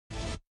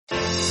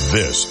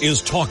This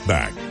is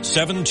Talkback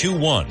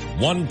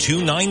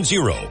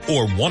 721-1290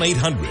 or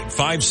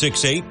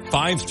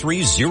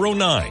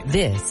 1-800-568-5309.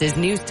 This is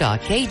News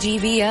Talk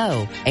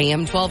KGVO,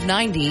 AM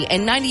 1290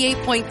 and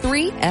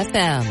 98.3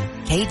 FM.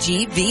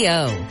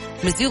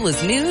 KGVO,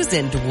 Missoula's news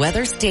and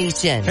weather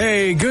station.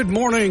 Hey, good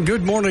morning,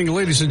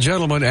 ladies and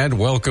gentlemen, and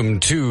welcome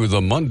to the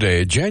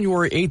Monday,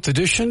 January 8th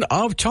edition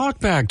of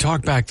Talkback.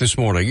 Talkback this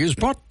morning is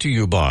brought to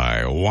you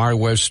by Y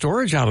West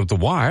Storage out of the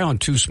Y on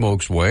Two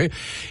Smokes Way.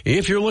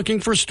 If you're looking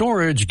for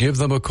storage, give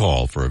them a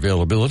call for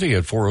availability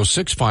at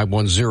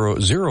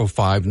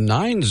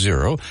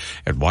 406-510-0590.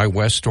 At Y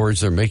West Storage,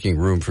 they're making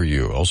room for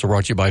you. Also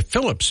brought to you by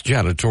Phillips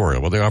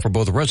Janitorial, where they offer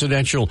both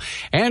residential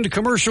and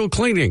commercial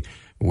cleaning.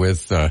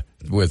 With the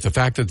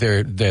fact that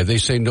they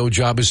say no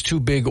job is too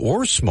big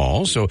or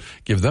small. So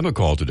give them a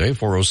call today,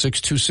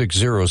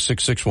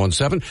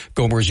 406-260-6617.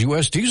 Gomer's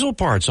U.S. Diesel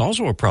Parts,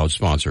 also a proud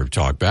sponsor of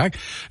Talkback.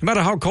 No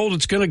matter how cold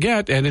it's going to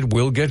get, and it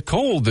will get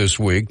cold this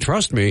week,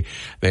 trust me,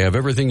 they have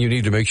everything you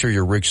need to make sure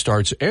your rig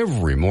starts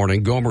every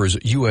morning. Gomer's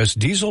U.S.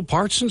 Diesel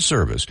Parts and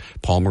Service,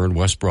 Palmer and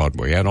West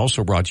Broadway. And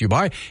also brought to you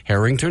by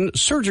Harrington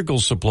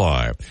Surgical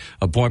Supply.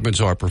 Appointments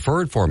are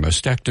preferred for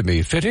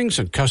mastectomy fittings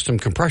and custom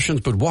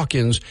compressions, but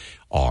walk-ins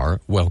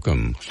are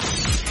welcome.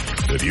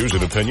 The views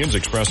and opinions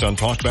expressed on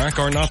Talkback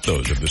are not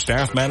those of the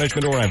staff,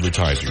 management, or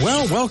advertisers.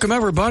 Well, welcome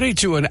everybody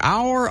to an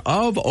hour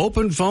of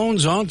open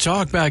phones on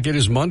Talkback. It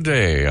is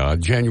Monday,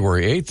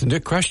 January 8th.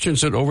 Nick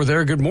Christensen over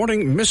there. Good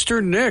morning,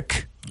 Mr.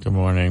 Nick. Good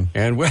morning.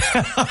 And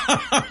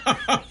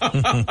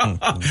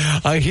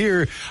I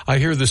hear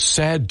the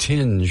sad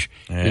tinge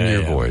in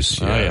your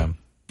voice. Yeah.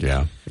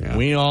 Yeah.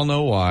 We all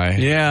know why.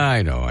 Yeah,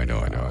 I know.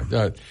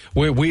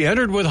 We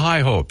entered with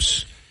high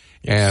hopes.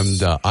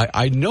 Yes. And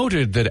I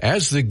noted that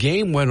as the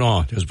game went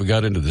on, as we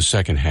got into the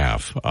second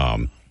half,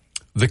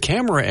 the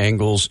camera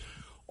angles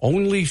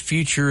only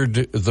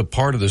featured the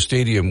part of the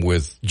stadium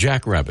with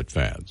Jackrabbit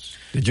fans.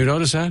 Did you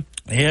notice that?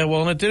 Yeah,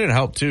 well, and it didn't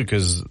help, too,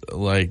 because,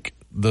 like,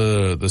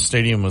 the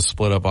stadium was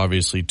split up,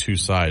 obviously, two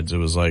sides. It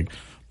was, like, a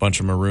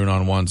bunch of maroon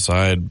on one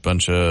side,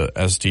 bunch of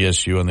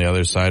SDSU on the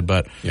other side,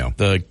 but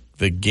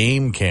the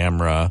game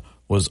camera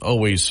was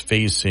always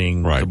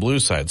facing the blue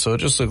side. So it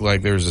just looked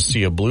like there was a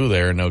sea of blue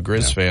there, no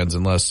Grizz fans,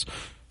 unless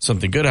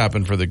something good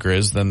happened for the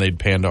Grizz. Then they'd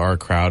pan to our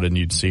crowd and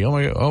you'd see,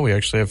 we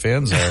actually have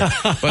fans there.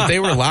 But they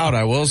were loud,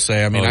 I will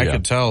say. I mean, I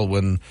could tell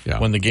when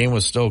the game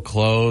was still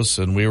close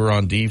and we were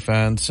on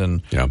defense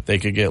and they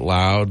could get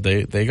loud.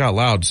 They got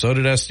loud. So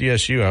did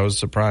SDSU. I was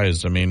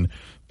surprised. I mean,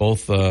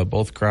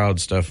 both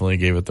crowds definitely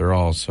gave it their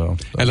all. So,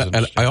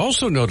 and I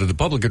also noted the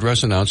public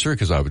address announcer,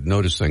 because I would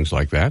notice things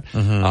like that.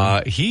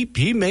 Mm-hmm.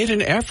 He made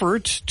an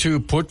effort to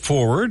put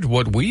forward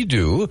what we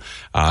do.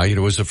 It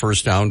was a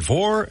first down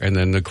 4, and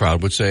then the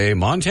crowd would say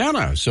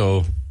Montana.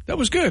 So that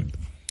was good.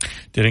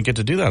 Didn't get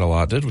to do that a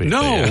lot, did we?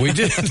 No, we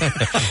didn't.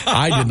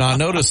 I did not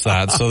notice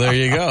that, so there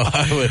you go.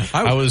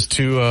 I was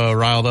too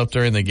riled up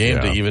during the game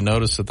to even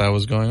notice that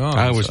was going on.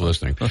 I was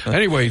listening.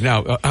 Anyway,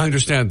 now I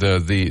understand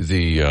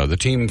the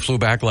team flew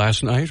back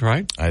last night,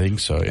 right? I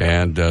think so.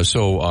 Yeah. And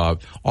so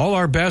all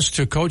our best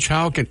to Coach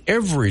Houck and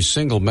every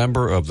single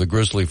member of the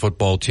Grizzly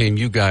football team.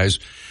 You guys,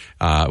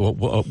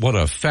 what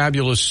a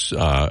fabulous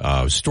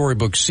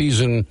storybook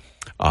season.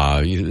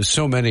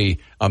 So many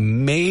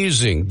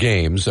amazing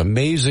games,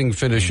 amazing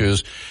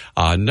finishes,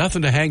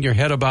 nothing to hang your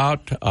head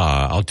about.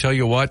 I'll tell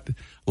you what,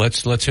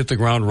 let's hit the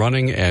ground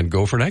running and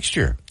go for next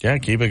year. Yeah,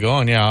 keep it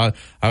going. Yeah,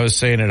 I was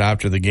saying it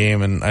after the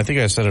game, and I think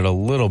I said it a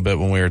little bit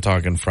when we were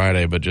talking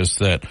Friday, but just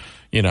that,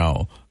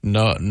 no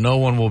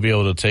one will be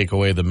able to take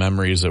away the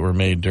memories that were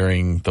made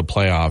during the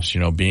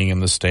playoffs, being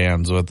in the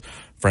stands with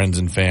friends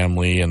and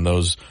family and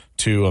those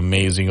 2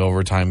 amazing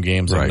overtime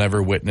games. Right. I've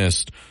never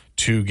witnessed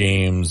 2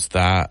 games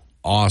that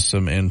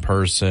awesome in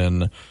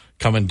person,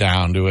 coming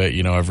down to it.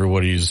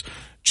 Everybody's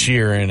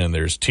cheering and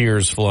there's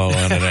tears flowing.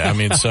 And I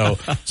mean, so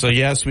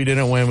yes, we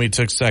didn't win. We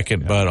took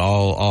second, but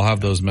I'll have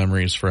those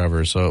memories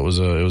forever. So it was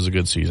a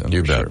good season.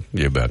 You bet. Sure.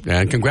 You bet.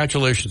 And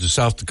congratulations to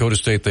South Dakota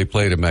State. They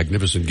played a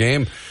magnificent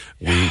game.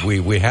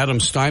 We had them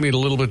stymied a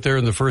little bit there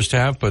in the first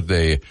half, but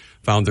they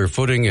found their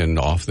footing and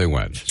off they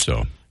went.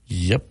 So.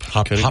 Yep.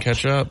 Couldn't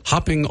catch up.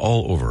 Hopping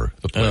all over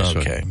the place.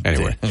 Okay.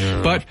 Anyway.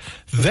 But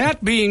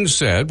that being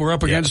said, we're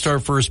up against our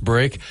first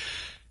break.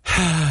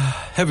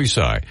 Heavy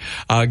sigh.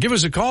 Give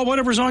us a call,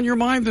 whatever's on your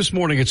mind this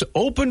morning. It's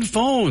open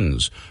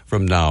phones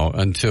from now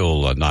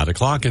until 9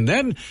 o'clock. And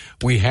then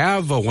we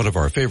have one of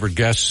our favorite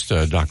guests,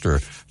 Dr.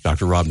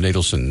 Rob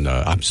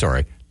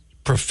Natelson.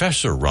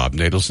 Professor Rob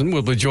Natelson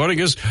will be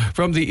joining us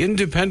from the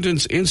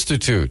Independence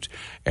Institute.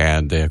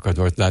 And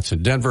that's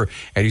in Denver.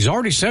 And he's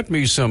already sent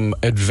me some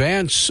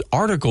advance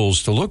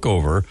articles to look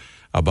over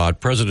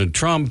about President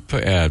Trump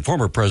and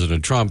former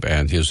President Trump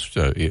and his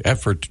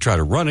effort to try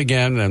to run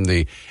again and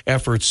the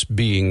efforts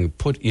being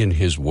put in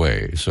his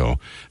way. So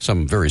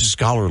some very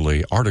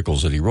scholarly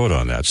articles that he wrote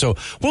on that. So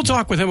we'll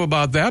talk with him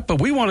about that.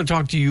 But we want to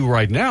talk to you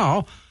right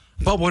now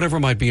about whatever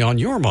might be on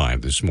your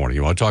mind this morning.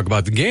 You want to talk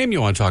about the game?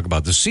 You want to talk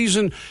about the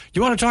season?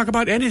 You want to talk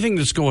about anything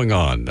that's going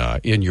on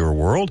in your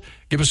world?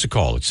 Give us a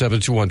call at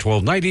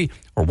 721-1290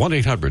 or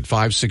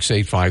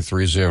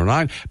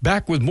 1-800-568-5309.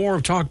 Back with more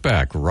of Talk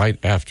Back right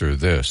after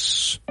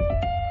this.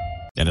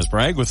 Dennis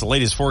Bragg with the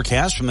latest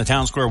forecast from the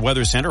Town Square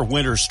Weather Center.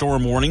 Winter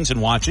storm warnings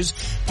and watches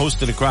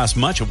posted across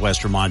much of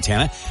western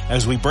Montana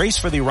as we brace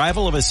for the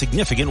arrival of a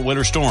significant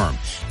winter storm.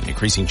 An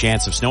increasing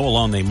chance of snow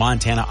along the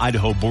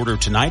Montana-Idaho border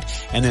tonight,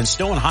 and then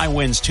snow and high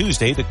winds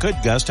Tuesday that could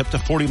gust up to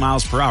 40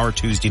 miles per hour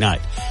Tuesday night.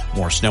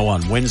 More snow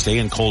on Wednesday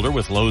and colder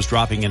with lows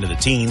dropping into the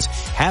teens.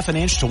 0.5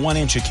 inch to 1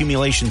 inch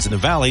accumulations in the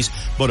valleys,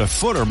 but a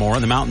foot or more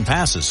in the mountain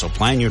passes, so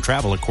plan your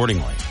travel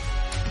accordingly.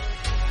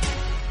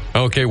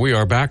 Okay, we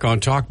are back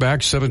on Talkback.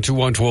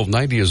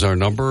 721-1290 is our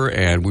number,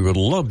 and we would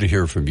love to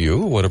hear from you,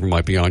 whatever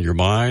might be on your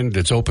mind.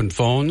 It's open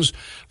phones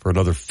for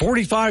another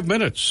 45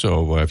 minutes.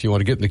 So if you want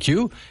to get in the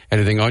queue,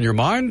 anything on your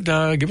mind,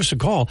 give us a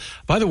call.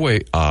 By the way,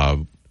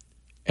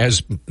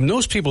 as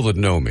most people that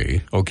know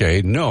me,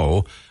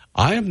 know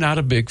I am not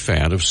a big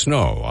fan of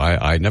snow.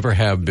 I never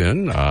have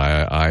been.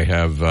 I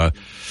have, I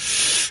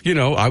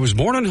was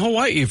born in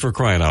Hawaii, for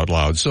crying out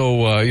loud.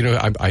 So,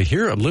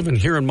 I'm living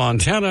here in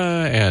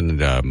Montana, and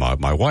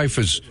my wife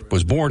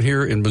was born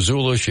here in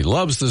Missoula. She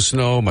loves the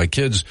snow. My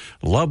kids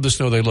love the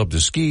snow. They love to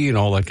ski and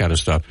all that kind of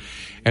stuff.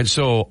 And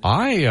so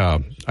I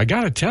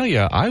got to tell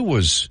you, I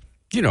was,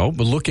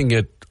 looking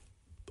at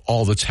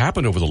all that's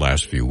happened over the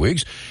last few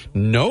weeks.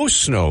 No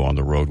snow on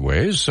the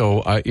roadways.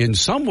 So in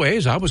some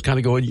ways I was kind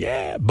of going,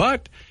 yeah,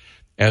 but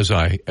as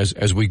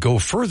we go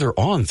further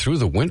on through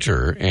the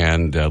winter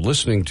and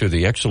listening to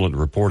the excellent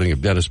reporting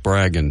of Dennis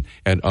Bragg and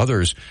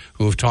others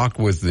who have talked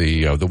with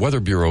the Weather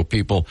Bureau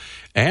people,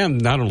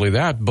 and not only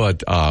that, but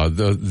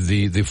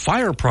the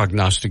fire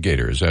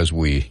prognosticators as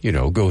we,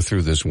 go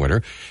through this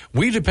winter,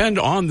 we depend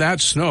on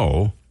that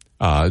snow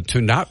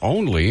to not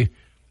only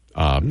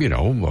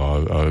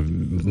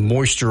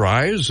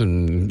moisturize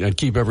and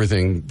keep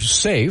everything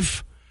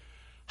safe.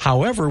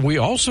 However, we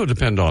also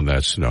depend on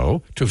that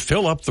snow to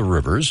fill up the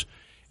rivers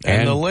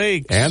and the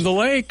lakes. And the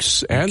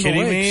lakes. And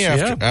kidding the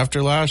lakes. Me?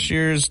 After last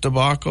year's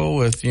debacle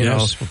with,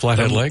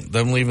 Flathead Lake.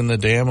 Them leaving the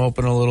dam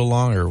open a little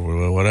longer,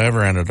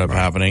 whatever ended up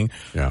happening.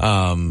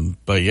 Yeah.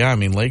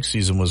 Lake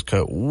season was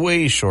cut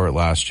way short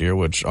last year,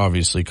 which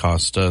obviously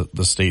cost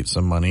the state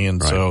some money.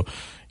 And so,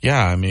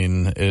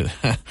 I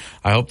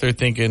hope they're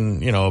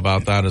thinking,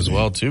 about that as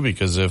well too,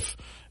 because if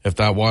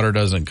that water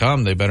doesn't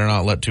come, they better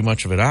not let too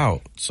much of it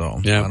out. So,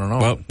 I don't know.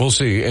 Well, we'll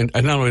see. And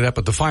not only that,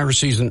 but the fire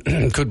season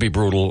could be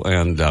brutal,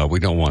 and we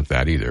don't want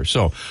that either.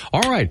 So,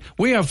 all right.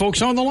 We have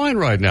folks on the line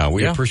right now.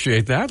 We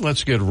appreciate that.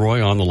 Let's get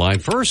Roy on the line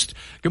first.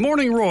 Good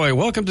morning, Roy.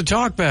 Welcome to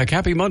Talkback.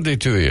 Happy Monday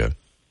to you.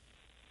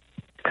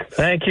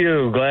 Thank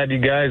you. Glad you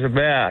guys are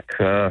back.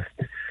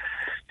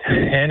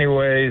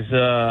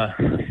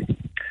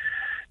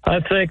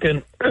 I'm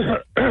thinking,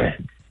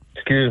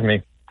 excuse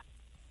me,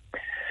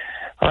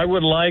 I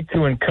would like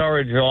to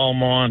encourage all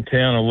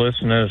Montana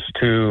listeners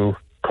to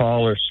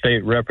call their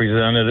state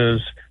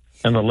representatives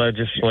in the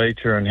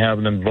legislature and have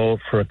them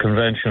vote for a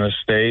convention of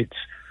states.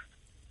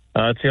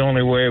 It's the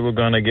only way we're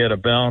going to get a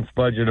balanced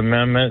budget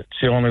amendment.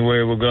 It's the only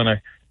way we're going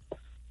to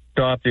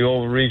stop the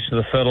overreach of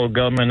the federal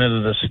government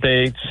into the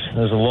states.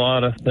 There's a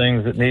lot of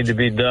things that need to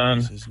be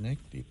done.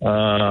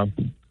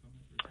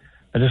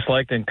 I just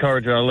like to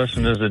encourage our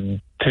listeners to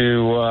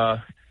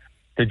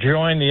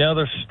join the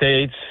other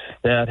states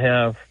that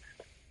have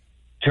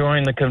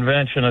joined the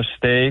Convention of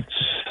States.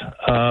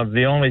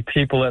 The only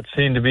people that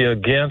seem to be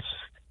against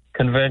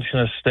Convention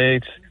of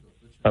States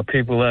are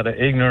people that are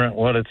ignorant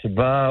what it's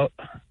about.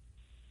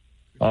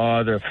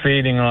 They're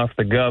feeding off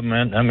the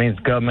government. That means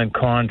government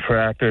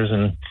contractors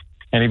and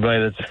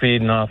anybody that's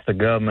feeding off the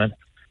government,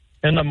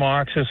 and the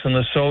Marxists and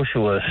the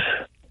socialists.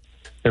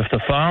 If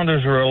the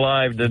founders were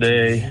alive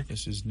today,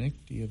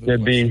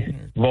 they'd be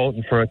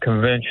voting for a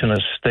convention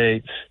of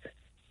states.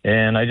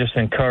 And I just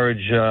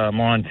encourage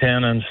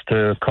Montanans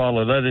to call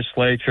the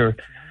legislature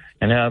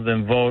and have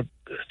them vote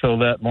so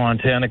that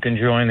Montana can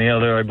join the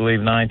other, I believe,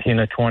 19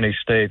 or 20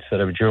 states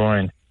that have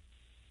joined.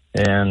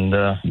 And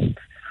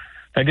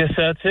I guess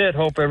that's it.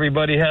 Hope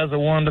everybody has a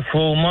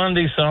wonderful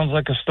Monday. Sounds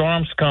like a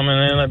storm's coming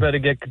in. I better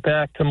get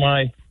back to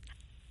my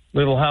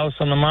little house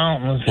on the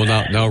mountains.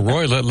 Well, now,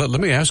 Roy, let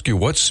me ask you,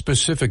 what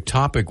specific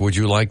topic would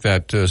you like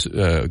that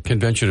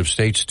Convention of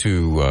States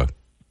to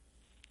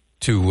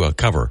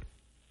cover?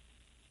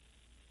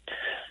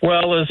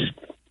 Well, there's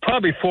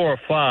probably 4 or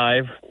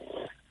 5.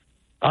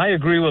 I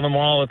agree with them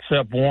all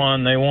except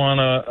one. They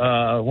want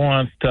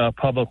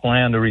public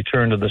land to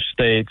return to the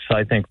states.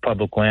 I think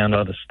public land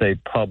ought to stay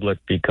public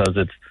because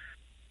if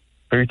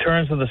it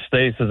returns to the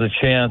states, there's a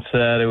chance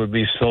that it would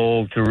be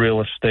sold to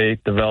real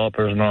estate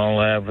developers and all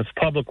that. If it's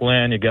public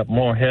land, you got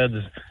more heads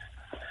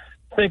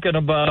thinking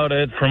about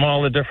it from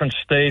all the different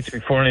states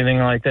before anything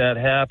like that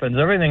happens.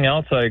 Everything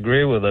else I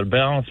agree with. A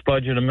balanced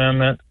budget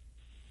amendment,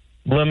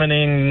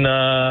 limiting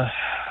the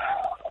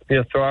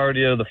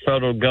authority of the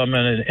federal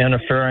government in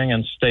interfering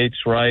in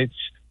states' rights.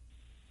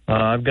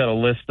 I've got a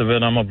list of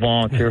it. I'm a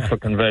volunteer for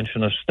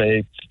Convention of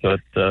States, but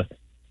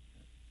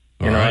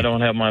I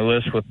don't have my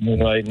list with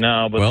me right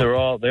now.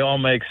 But they all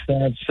make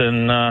sense.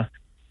 And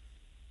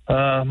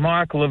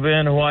Mark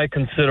Levin, who I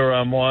consider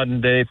our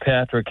modern day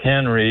Patrick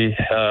Henry,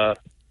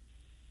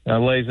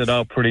 lays it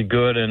out pretty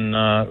good. And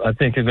I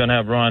think you're going to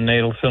have Ron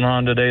Natelson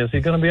on today. Is he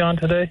going to be on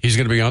today? He's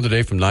going to be on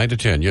today from 9 to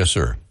 10. Yes,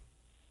 sir.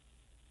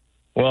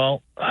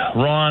 Well,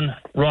 Ron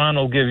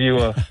will give you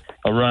a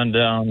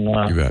rundown.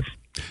 You bet.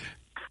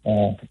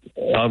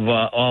 Of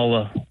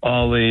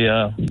all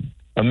the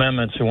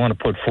amendments you want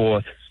to put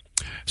forth.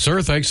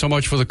 Sir, thanks so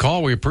much for the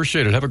call. We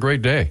appreciate it. Have a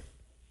great day.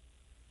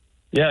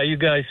 Yeah, you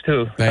guys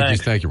too.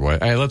 Thank you, boy.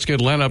 Hey, let's get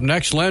Len up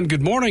next. Len,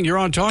 good morning. You're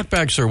on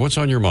Talkback, sir. What's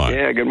on your mind?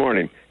 Yeah, good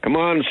morning. Come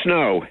on,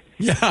 snow.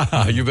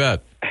 Yeah, you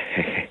bet.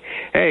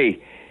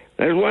 Hey,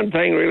 there's one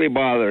thing really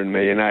bothering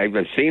me, and I've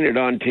seen it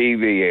on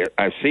TV.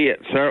 I see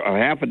it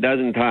half a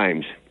dozen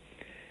times.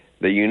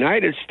 The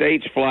United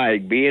States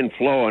flag being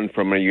flown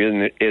from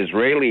an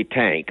Israeli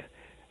tank.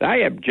 I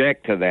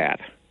object to that.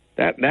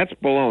 That's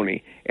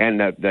baloney. And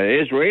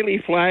the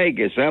Israeli flag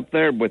is up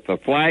there with the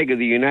flag of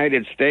the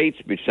United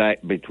States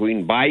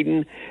between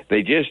Biden.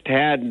 They just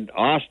had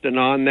Austin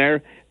on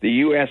there, the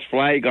U.S.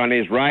 flag on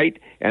his right,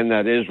 and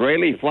the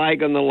Israeli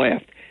flag on the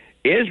left.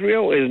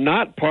 Israel is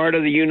not part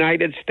of the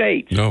United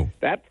States. No.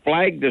 That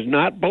flag does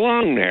not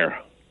belong there.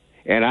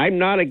 And I'm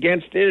not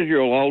against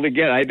Israel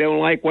altogether. I don't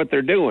like what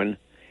they're doing.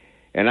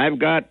 And I've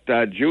got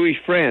Jewish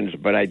friends,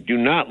 but I do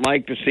not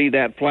like to see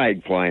that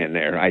flag flying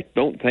there. I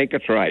don't think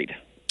it's right.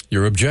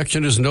 Your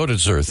objection is noted,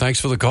 sir.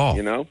 Thanks for the call.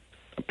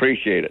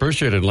 Appreciate it.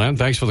 Appreciate it, Len.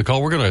 Thanks for the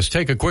call. We're going to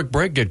take a quick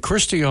break, get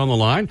Christy on the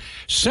line.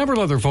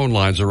 Several other phone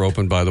lines are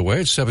open, by the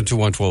way. It's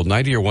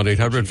 721-1290 or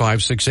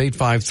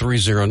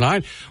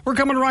 1-800-568-5309. We're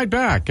coming right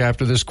back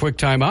after this quick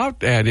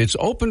timeout, and it's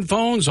open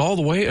phones all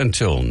the way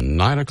until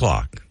 9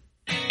 o'clock.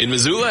 In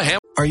Missoula,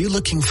 are you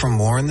looking for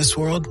more in this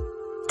world?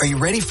 Are you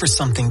ready for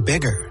something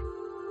bigger?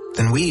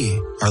 Then we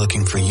are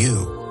looking for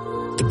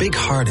you. The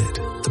big-hearted,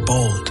 the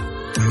bold,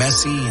 the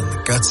messy and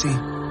the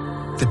gutsy.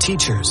 The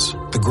teachers,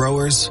 the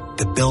growers,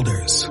 the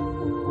builders,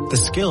 the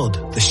skilled,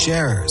 the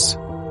sharers,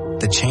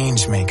 the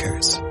change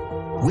makers.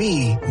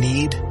 We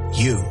need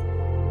you.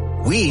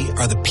 We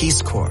are the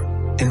Peace Corps.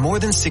 In more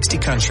than 60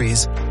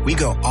 countries, we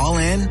go all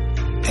in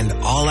and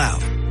all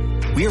out.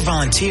 We are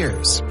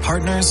volunteers,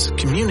 partners,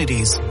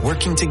 communities,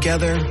 working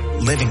together,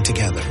 living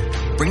together,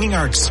 bringing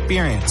our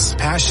experience,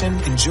 passion,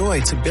 and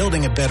joy to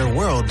building a better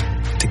world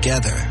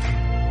together.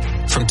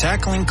 From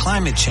tackling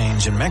climate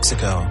change in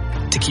Mexico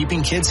to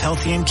keeping kids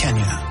healthy in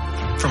Kenya,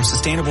 from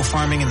sustainable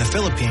farming in the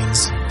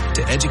Philippines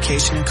to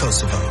education in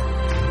Kosovo.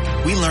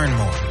 We learn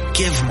more,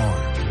 give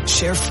more,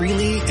 share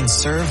freely, and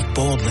serve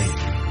boldly.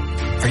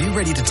 Are you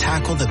ready to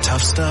tackle the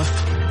tough stuff?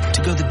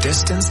 To go the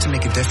distance to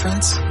make a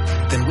difference?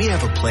 Then we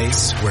have a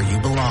place where you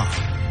belong.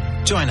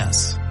 Join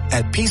us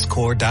at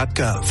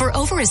peacecorps.gov. For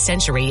over a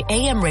century,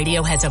 AM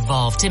radio has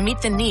evolved to meet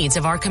the needs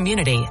of our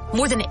community.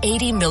 More than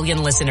 80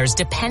 million listeners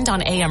depend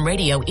on AM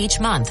radio each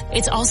month.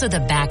 It's also the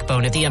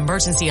backbone of the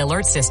emergency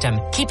alert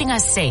system, keeping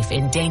us safe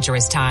in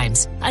dangerous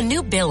times. A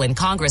new bill in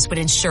Congress would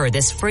ensure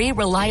this free,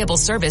 reliable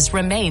service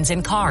remains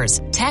in cars.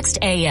 Text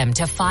AM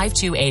to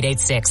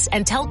 52886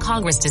 and tell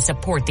Congress to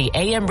support the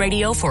AM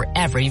radio for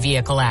every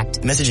vehicle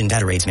act. Message and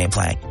data rates may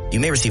apply. You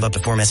may receive up to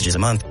 4 messages a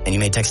month, and you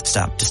may text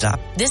STOP to stop.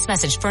 This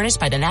message furnished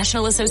by the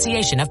National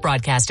Association of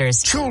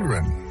Broadcasters.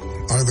 Children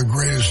are the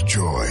greatest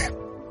joy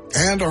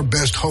and our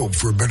best hope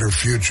for a better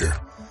future.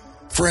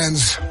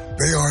 Friends,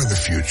 they are the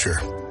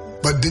future.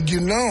 But did you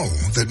know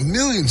that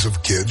millions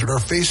of kids are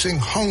facing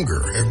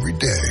hunger every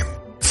day?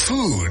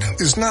 Food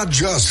is not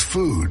just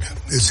food.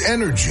 It's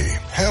energy,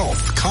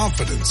 health,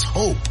 confidence,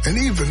 hope, and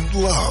even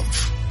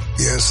love.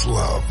 Yes,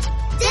 love.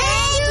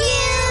 Thank you!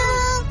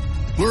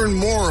 Learn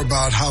more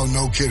about how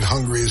No Kid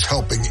Hungry is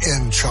helping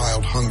end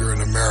child hunger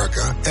in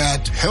America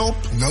at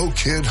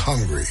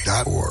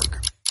helpnokidhungry.org.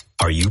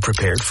 Are you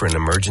prepared for an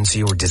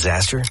emergency or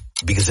disaster?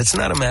 Because it's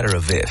not a matter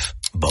of if,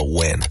 but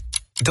when.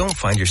 Don't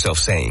find yourself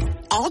saying,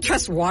 I'll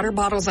trust water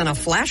bottles and a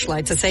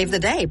flashlight to save the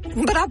day,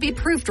 but I'll be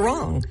proved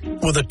wrong.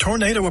 With a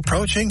tornado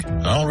approaching,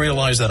 I'll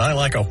realize that I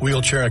lack a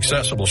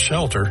wheelchair-accessible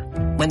shelter.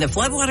 When the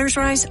floodwaters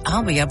rise,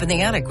 I'll be up in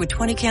the attic with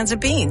 20 cans of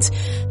beans.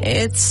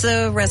 It's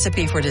a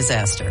recipe for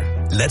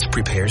disaster. Let's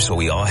prepare so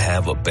we all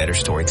have a better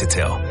story to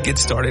tell. Get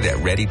started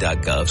at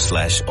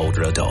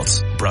ready.gov/older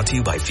adults. Brought to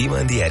you by FEMA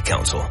and the Ad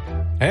Council.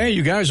 Hey,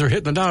 you guys are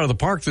hitting it out of the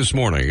park this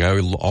morning.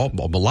 A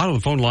lot of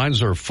the phone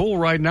lines are full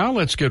right now.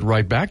 Let's get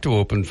right back to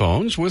open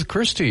phones with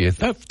Christy.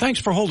 Thanks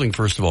for holding,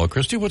 first of all.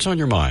 Christy, what's on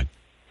your mind?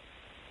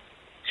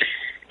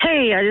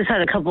 Hey, I just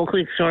had a couple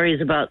quick stories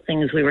about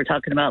things we were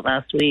talking about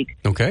last week.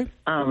 Okay.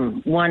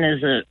 One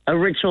is a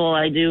ritual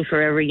I do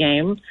for every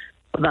game.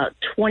 About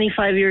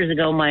 25 years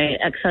ago, my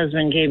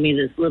ex-husband gave me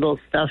this little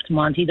stuffed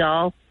Monty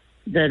doll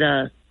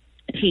that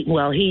he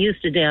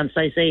used to dance.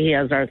 I say he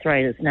has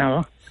arthritis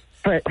now.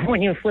 But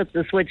when you flip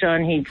the switch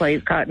on, he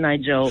plays Cotton Eye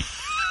Joe.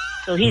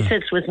 So he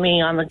sits with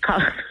me on the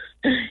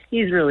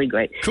He's really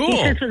great. Cool.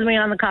 He sits with me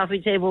on the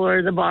coffee table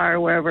or the bar,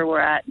 wherever we're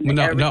at.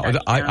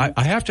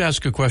 I have to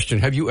ask a question.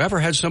 Have you ever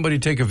had somebody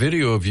take a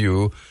video of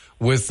you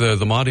with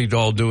the Monty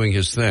Doll doing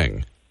his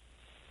thing?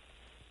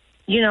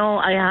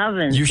 I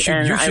haven't. You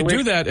should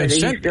do that and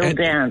send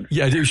it.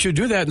 Yeah, you should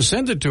do that and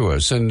send it to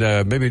us. And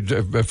maybe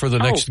for the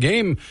next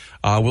game,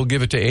 we'll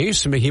give it to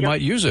Ace, and he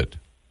might use it.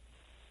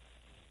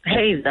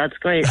 Hey, that's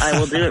great. I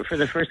will do it for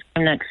the first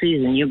time next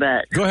season. You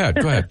bet. Go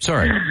ahead.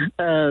 Sorry.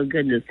 Oh,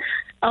 goodness.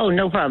 Oh,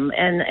 no problem.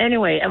 And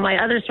anyway,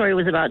 my other story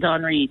was about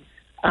Don Reed.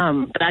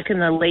 Back in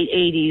the late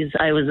 80s,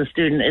 I was a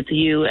student at the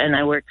U, and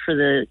I worked for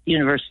the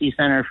University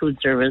Center Food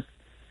Service.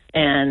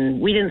 And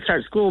we didn't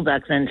start school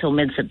back then until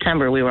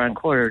mid-September. We were on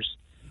quarters.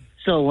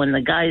 So when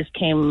the guys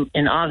came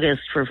in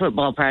August for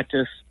football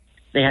practice,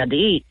 they had to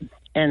eat.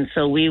 And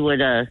so we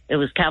would, it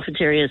was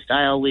cafeteria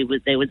style.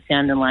 They would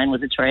stand in line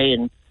with a tray,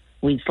 and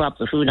we'd slop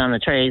the food on the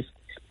trays.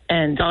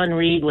 And Don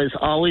Reed was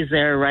always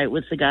there, right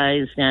with the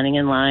guys, standing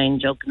in line,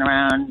 joking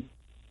around,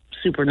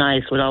 super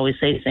nice, would always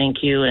say thank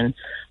you. And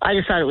I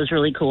just thought it was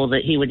really cool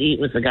that he would eat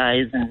with the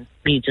guys and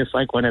be just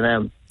like one of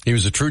them. He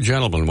was a true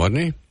gentleman, wasn't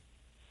he?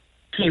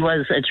 He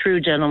was a true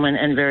gentleman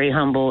and very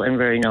humble and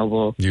very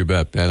noble. You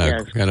bet.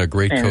 And a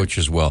great coach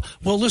as well.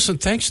 Well, listen,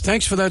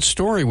 thanks for that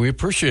story. We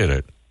appreciate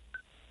it.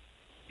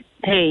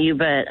 Hey, you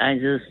bet. I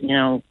just,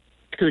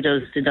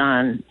 kudos to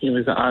Don. He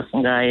was an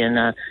awesome guy.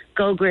 And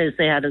go Grizz.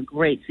 They had a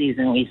great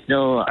season. We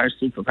still are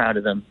super proud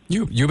of them.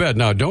 You bet.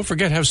 Now, don't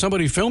forget, have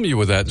somebody film you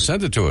with that and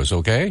send it to us,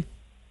 okay?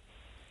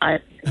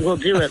 We'll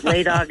do it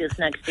late August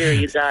next year.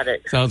 You got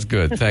it. Sounds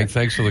good.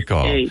 Thanks for the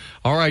call. Hey.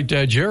 All right,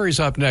 Jerry's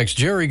up next.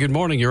 Jerry, good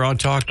morning. You're on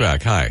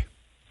Talkback. Hi.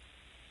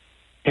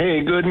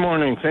 Hey, good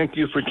morning. Thank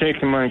you for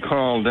taking my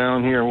call.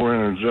 Down here,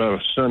 we're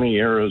in sunny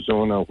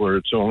Arizona where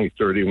it's only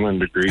 31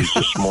 degrees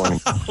this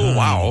morning. Oh,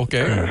 wow.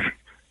 Okay.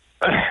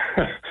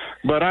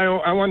 But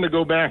I wanted to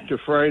go back to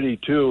Friday,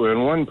 too,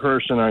 and one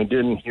person I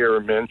didn't hear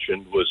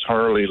mentioned was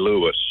Harley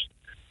Lewis.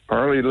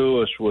 Harley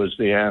Lewis was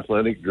the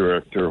athletic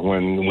director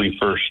when we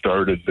first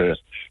started the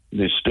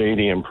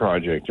stadium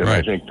project, and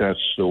I think that's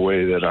the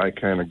way that I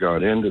kind of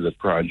got into the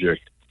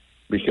project,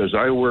 because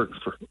I worked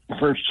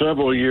for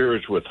several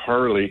years with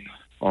Harley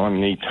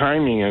on the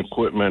timing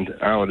equipment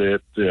out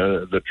at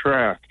the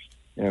track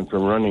and for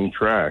running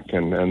track,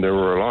 and there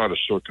were a lot of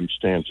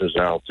circumstances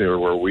out there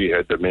where we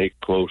had to make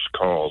close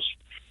calls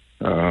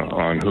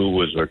on who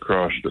was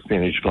across the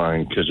finish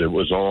line, because it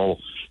was all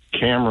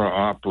camera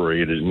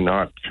operated,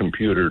 not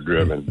computer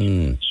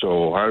driven.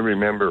 So I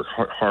remember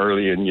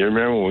Harley, and you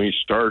remember when we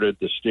started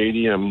the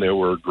stadium, there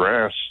were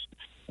grass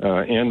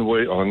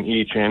on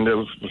each end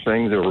of the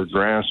thing. There were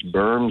grass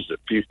berms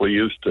that people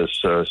used to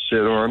sit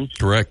on.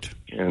 Correct.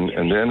 And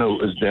then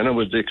it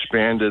was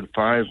expanded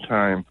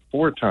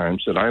four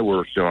times that I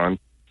worked on,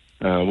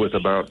 with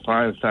about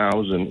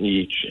 5,000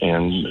 each,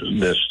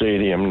 and the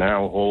stadium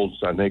now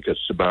holds, I think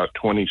it's about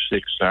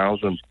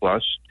 26,000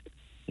 plus.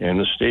 And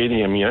the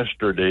stadium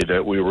yesterday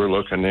that we were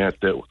looking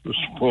at that was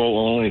full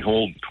only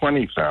hold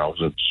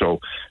 20,000. So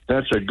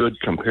that's a good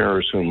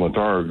comparison with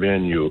our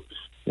venue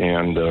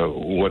and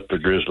what the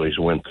Grizzlies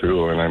went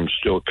through. And I'm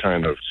still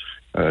kind of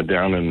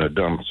down in the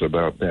dumps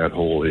about that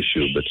whole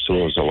issue, but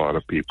so is a lot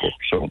of people.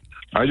 So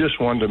I just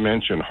wanted to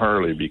mention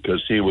Harley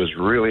because he was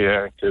really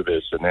active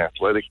as an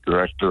athletic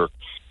director.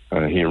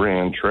 He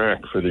ran track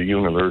for the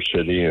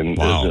university and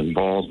is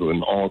involved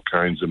in all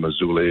kinds of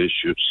Missoula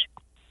issues.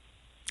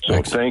 So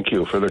thank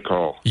you for the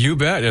call. You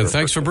bet, and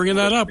thanks for bringing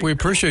that up. We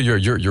appreciate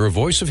you're a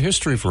voice of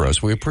history for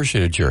us. We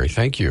appreciate it, Jerry.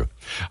 Thank you.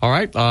 All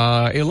right,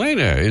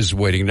 Elena is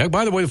waiting next.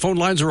 By the way, the phone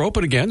lines are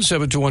open again,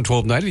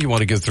 721-1290 if you want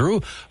to get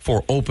through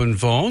for open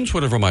phones,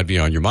 whatever might be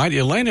on your mind.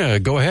 Elena,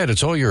 go ahead.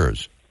 It's all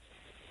yours.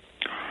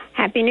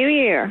 Happy New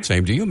Year.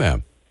 Same to you,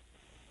 ma'am.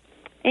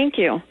 Thank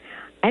you.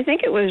 I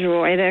think it was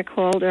Roy that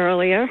called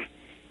earlier.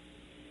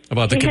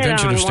 About the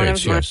convention of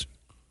states, yes.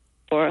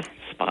 4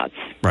 spots.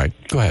 Right,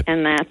 go ahead.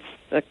 And that's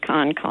the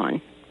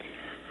con.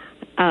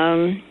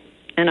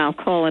 And I'll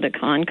call it a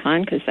con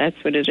because that's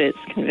what it is,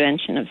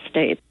 Convention of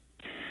States.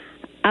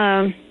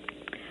 I'm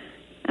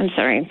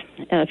sorry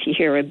if you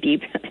hear a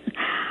beep.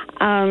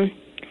 One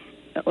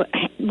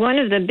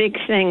of the big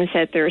things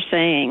that they're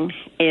saying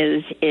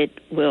is it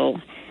will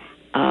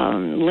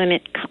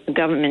limit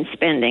government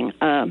spending,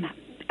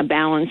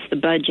 balance the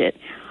budget.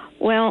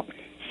 Well,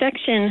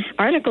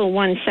 Article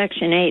 1,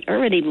 Section 8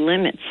 already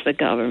limits the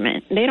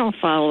government. They don't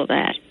follow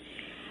that.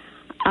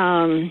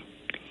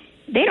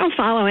 They don't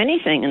follow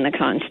anything in the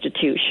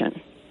Constitution.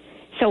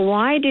 So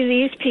why do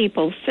these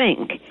people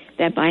think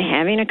that by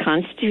having a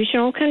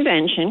constitutional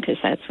convention, because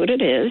that's what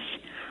it is,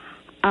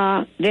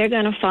 they're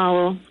going to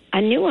follow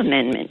a new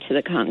amendment to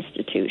the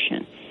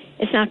Constitution?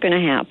 It's not going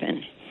to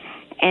happen.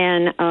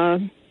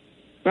 And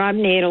Rob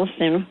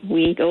Natelson,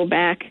 we go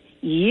back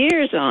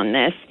years on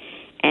this,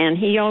 and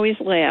he always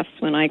laughs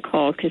when I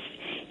call because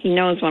he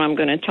knows what I'm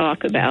going to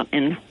talk about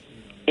and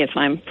if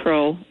I'm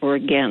pro or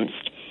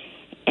against.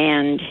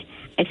 And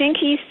I think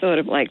he's sort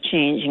of like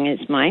changing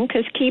his mind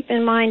because keep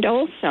in mind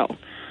also,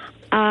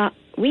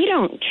 we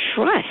don't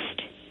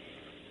trust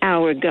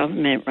our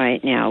government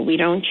right now. We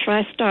don't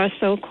trust our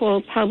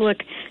so-called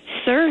public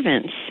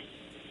servants,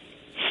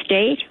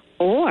 state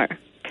or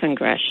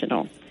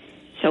congressional.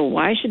 So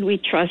why should we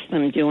trust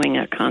them doing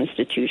a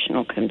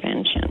constitutional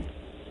convention?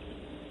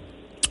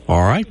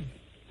 All right.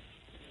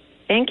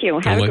 Thank you.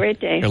 Have a great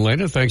day.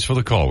 Elena, thanks for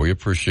the call. We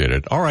appreciate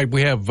it. All right,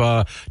 we have,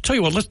 tell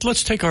you what,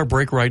 let's take our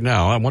break right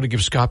now. I want to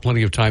give Scott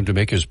plenty of time to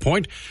make his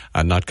point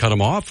and not cut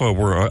him off.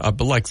 We're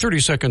like 30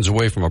 seconds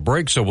away from a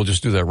break, so we'll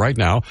just do that right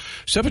now.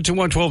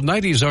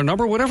 721-1290 is our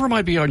number. Whatever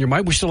might be on your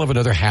mind, we still have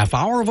another half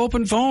hour of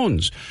open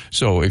phones.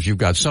 So if you've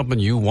got something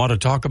you want to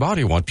talk about,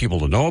 you want people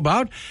to know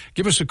about,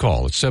 give us a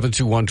call. It's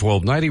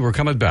 721-1290. We're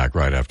coming back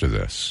right after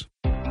this.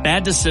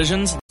 Bad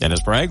decisions.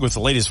 Dennis Bragg with the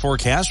latest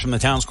forecast from the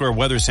Town Square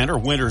Weather Center.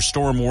 Winter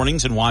storm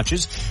warnings and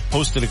watches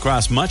posted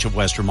across much of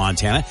western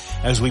Montana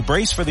as we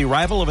brace for the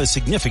arrival of a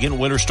significant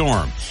winter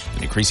storm.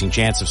 An increasing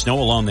chance of snow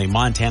along the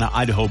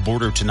Montana-Idaho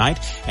border tonight,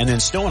 and then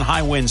snow and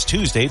high winds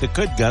Tuesday that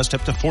could gust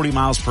up to 40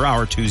 miles per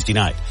hour Tuesday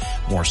night.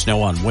 More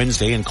snow on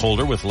Wednesday and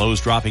colder with lows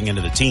dropping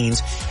into the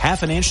teens.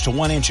 1/2 inch to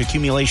 1 inch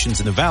accumulations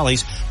in the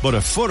valleys, but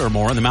a foot or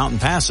more in the mountain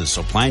passes,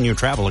 so plan your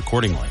travel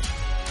accordingly.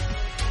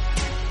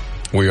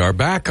 We are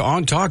back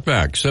on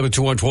Talkback,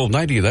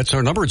 721-1290. That's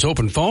our number. It's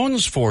open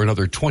phones for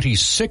another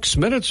 26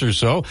 minutes or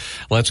so.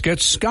 Let's get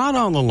Scott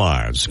on the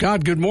line.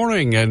 Scott, good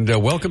morning, and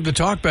welcome to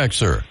Talkback,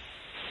 sir.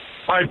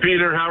 Hi,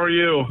 Peter. How are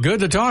you? Good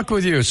to talk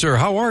with you, sir.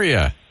 How are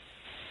you?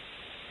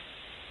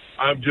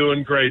 I'm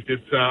doing great.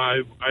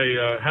 I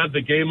had the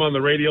game on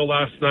the radio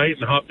last night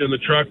and hopped in the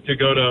truck to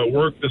go to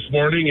work this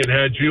morning and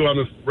had you on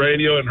the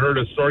radio and heard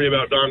a story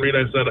about Don Reed.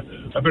 I said,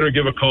 I better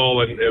give a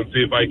call and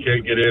see if I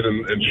can't get in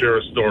and share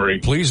a story.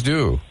 Please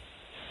do.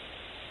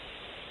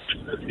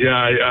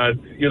 Yeah,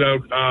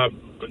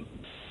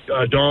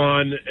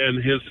 Don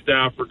and his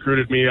staff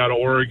recruited me out of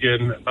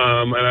Oregon.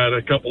 And I had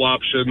a couple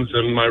options,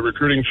 and my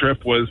recruiting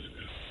trip was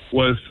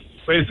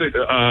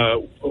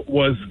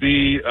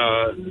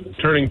the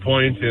turning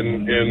point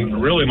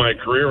in really my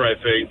career, I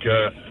think.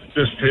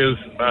 Just his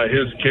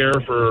care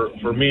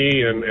for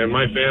me and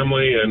my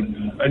family,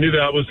 and I knew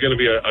that was going to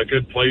be a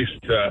good place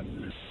to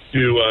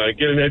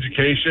get an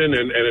education,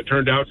 and it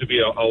turned out to be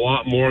a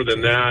lot more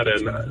than that.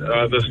 And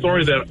the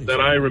story that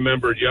I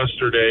remembered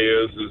yesterday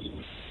is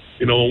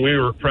when we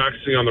were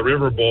practicing on the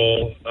River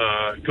Bowl,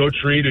 Coach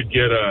Reed would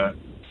get a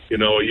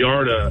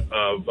yard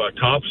of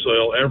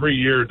topsoil every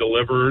year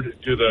delivered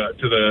to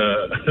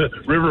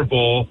the River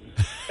Bowl,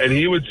 and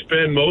he would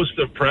spend most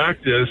of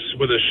practice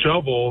with a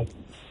shovel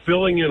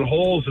filling in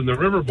holes in the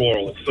River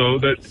Bowl so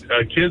that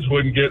kids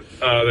wouldn't get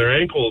their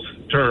ankles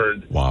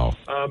turned. Wow.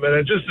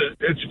 And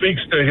it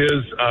speaks to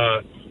his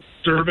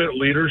servant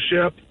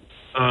leadership.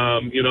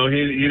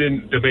 He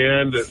didn't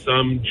demand that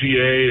some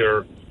GA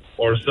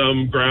or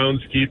some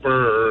groundskeeper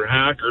or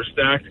hack or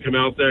stack to come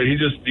out there. He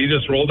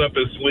just rolled up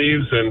his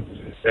sleeves and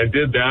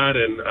did that.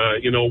 And,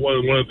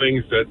 one of the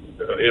things that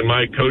in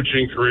my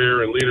coaching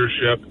career and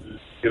leadership,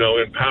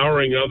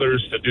 empowering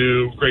others to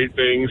do great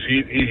things,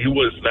 he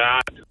was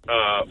that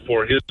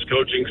for his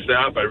coaching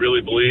staff. I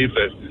really believe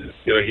that,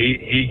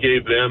 he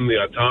gave them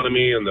the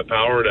autonomy and the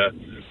power to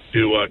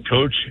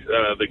coach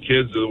the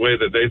kids the way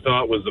that they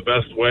thought was the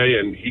best way.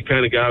 And he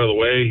kind of got out of the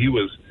way.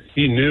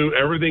 He knew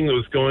everything that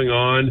was going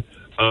on,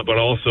 but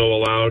also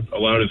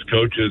allowed his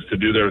coaches to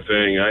do their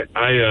thing.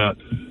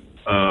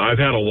 I've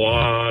had a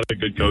lot of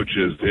good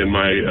coaches in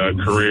my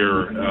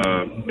career,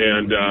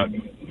 and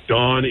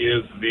Don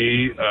is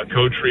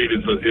Coach Reed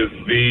is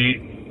the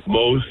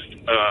most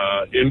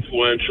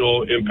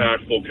influential,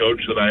 impactful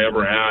coach that I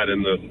ever had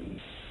in the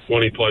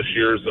 20-plus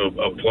years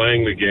of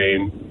playing the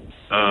game.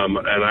 And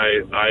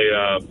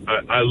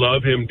I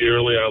love him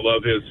dearly. I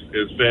love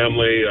his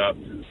family,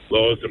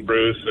 Lois and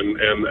Bruce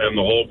and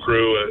the whole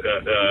crew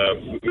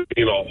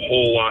mean a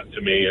whole lot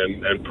to me,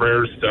 and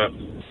prayers to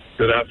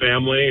that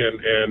family,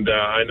 and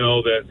I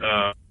know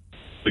that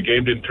the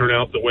game didn't turn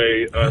out the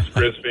way us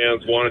Grizz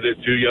fans wanted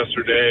it to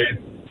yesterday.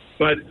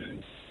 But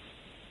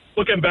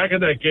looking back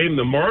at that game,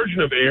 the margin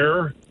of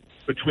error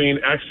between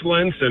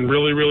excellence and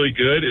really, really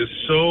good is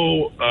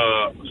so.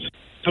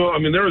 I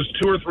mean, there was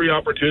 2 or 3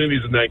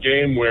 opportunities in that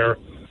game where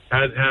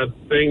had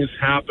things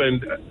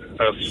happened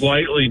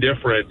slightly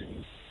different.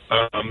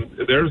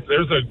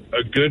 There's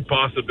a good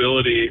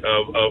possibility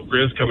of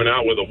Grizz coming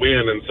out with a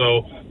win. And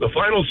so the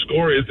final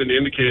score isn't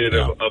indicative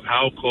of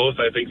how close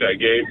I think that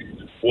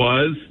game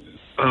was.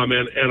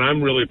 And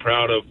I'm really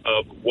proud of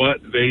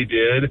what they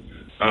did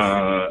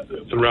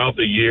throughout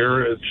the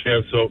year. A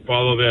chance to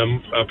follow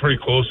them pretty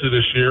closely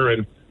this year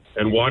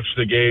and watch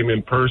the game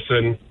in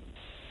person,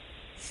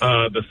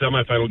 the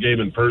semifinal game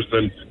in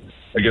person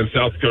against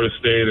South Dakota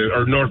State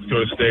or North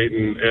Dakota State,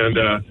 and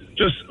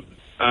just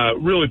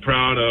really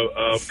proud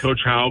of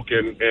Coach Houck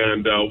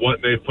and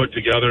what they've put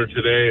together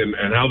today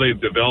and how they've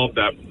developed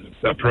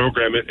that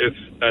program.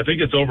 I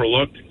think it's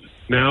overlooked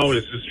now,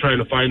 is just trying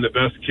to find the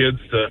best kids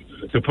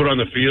to put on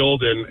the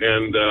field,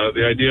 and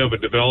the idea of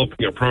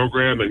developing a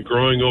program and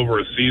growing over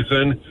a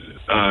season.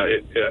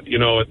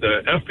 At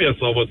the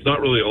FBS level, it's not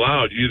really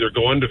allowed. You either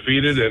go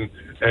undefeated and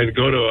and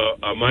go to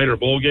a minor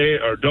bowl game,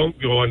 or don't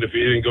go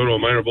undefeated and go to a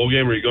minor bowl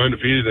game, or you go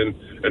undefeated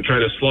and try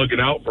to slug it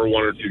out for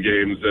 1 or 2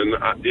 games.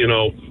 And you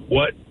know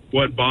what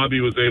Bobby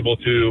was able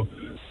to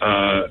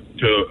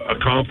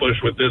accomplish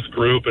with this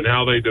group and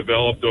how they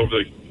developed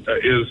over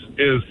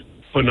is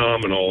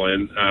phenomenal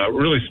and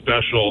really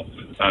special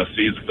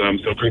season for them.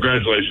 So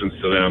congratulations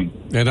to them.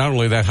 And not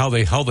only that, how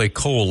they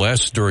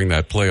coalesced during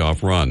that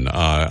playoff run.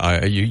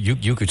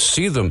 You could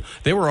see them.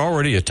 They were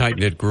already a tight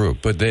knit group,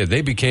 but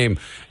they became,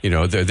 you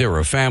know, they were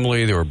a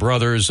family. They were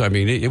brothers. I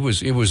mean, it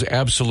was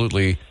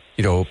absolutely,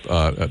 you know,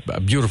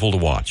 beautiful to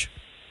watch.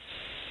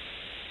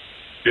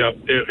 Yep,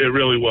 it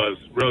really was.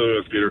 Really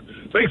was, Peter.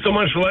 Thanks so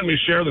much for letting me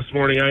share this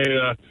morning.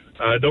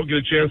 I don't get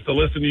a chance to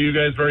listen to you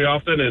guys very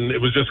often, and it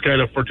was just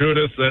kind of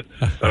fortuitous that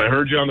I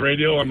heard you on the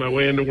radio on my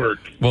way into work.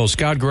 Well,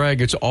 Scott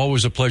Gregg, it's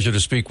always a pleasure to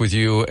speak with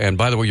you. And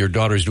by the way, your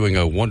daughter's doing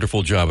a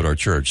wonderful job at our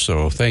church,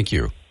 so thank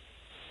you.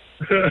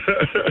 I'm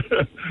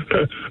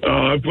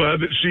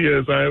glad that she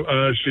is.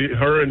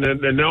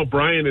 And now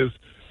Brian is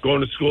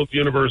going to school at the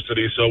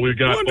university, so we've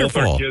got wonderful.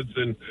 Both our kids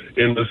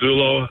in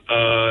Missoula,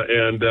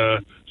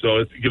 so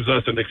it gives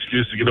us an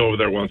excuse to get over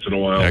there once in a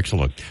while.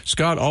 Excellent.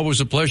 Scott, always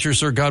a pleasure,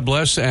 sir. God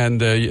bless. And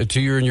to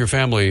you and your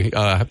family,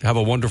 have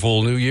a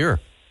wonderful new year.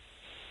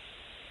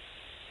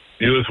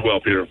 You as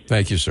well, Peter.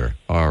 Thank you, sir.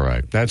 All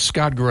right. That's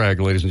Scott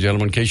Gregg, ladies and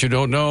gentlemen. In case you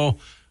don't know,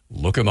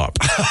 look him up.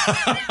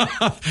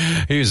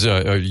 He's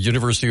a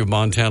University of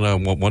Montana,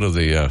 one of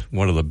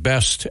the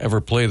best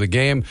ever play the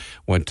game.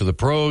 Went to the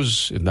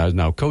pros, and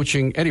now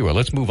coaching. Anyway,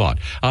 let's move on.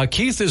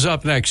 Keith is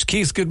up next.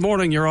 Keith, good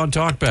morning. You're on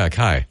Talkback.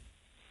 Hi.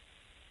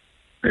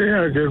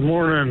 Yeah, good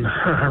morning.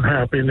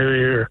 Happy New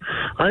Year.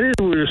 I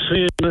was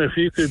seeing if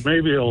you could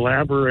maybe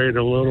elaborate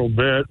a little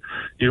bit.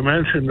 You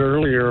mentioned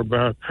earlier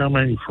about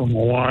coming from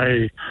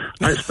Hawaii.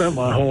 I spent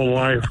my whole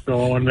life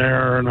going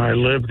there, and I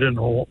lived in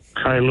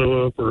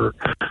Kailua for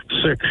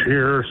 6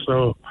 years.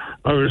 So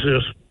I was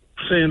just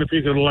seeing if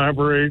you could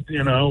elaborate,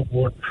 you know,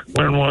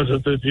 when was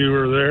it that you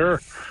were there?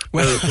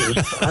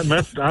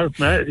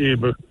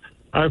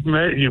 I've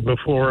met you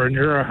before, and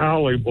you're a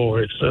Howley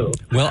boy, so...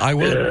 Well, I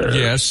will...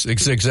 Yes,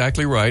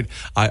 exactly right.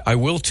 I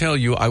will tell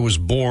you, I was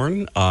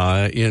born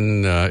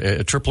in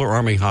a Tripler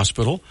Army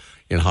Hospital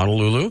in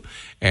Honolulu,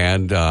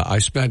 and I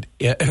spent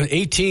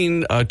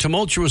 18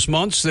 tumultuous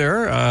months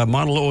there.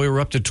 Mauna Loa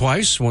erupted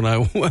twice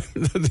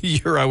the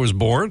year I was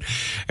born,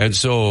 and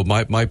so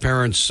my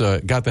parents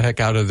got the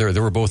heck out of there. They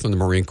were both in the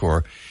Marine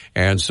Corps,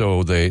 and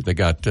so they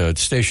got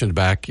stationed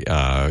back in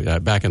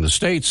the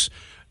States.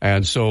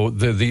 And so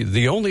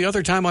the only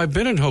other time I've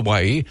been in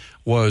Hawaii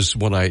was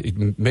when I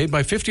made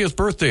my 50th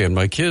birthday, and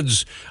my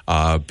kids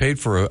paid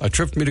for a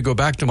trip for me to go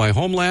back to my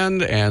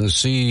homeland and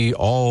see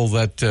all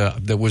that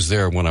was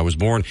there when I was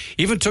born.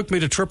 Even took me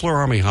to Tripler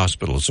Army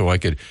Hospital so I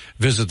could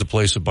visit the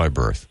place of my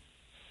birth.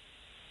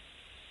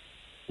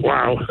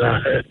 Wow.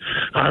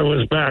 I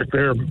was back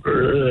there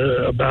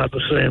about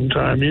the same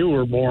time you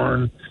were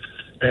born.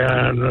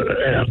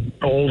 And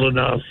old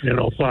enough,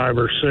 5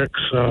 or 6,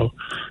 so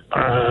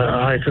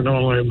I can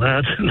only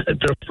imagine the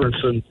difference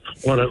in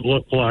what it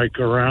looked like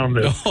around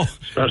it,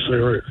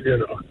 especially,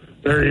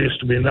 there used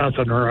to be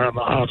nothing around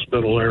the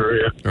hospital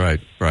area. Right.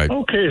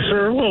 Okay,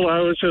 sir, well, I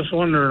was just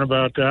wondering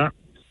about that.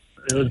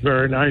 It was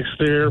very nice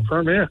to hear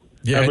from you.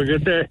 Yeah, have a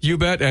good day. You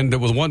bet. And there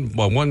was one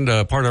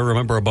part I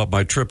remember about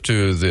my trip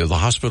to the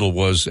hospital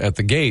was at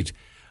the gate.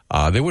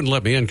 They wouldn't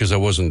let me in because I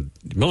wasn't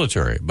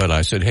military. But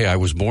I said, hey, I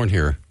was born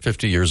here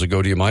 50 years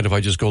ago. Do you mind if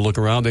I just go look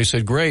around? They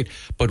said, great,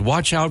 but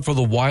watch out for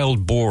the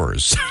wild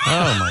boars.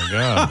 Oh, my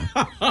God.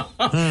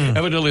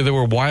 Evidently, there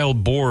were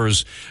wild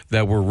boars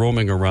that were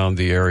roaming around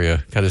the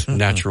area, kind of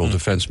natural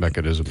defense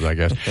mechanisms, I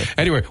guess.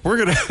 Anyway, we're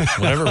going to...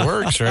 Whatever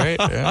works, right?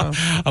 Yeah.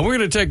 We're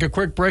going to take a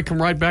quick break,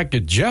 come right back to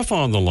Jeff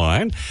on the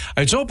line.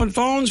 It's open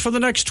phones for the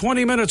next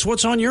 20 minutes.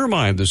 What's on your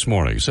mind this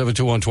morning?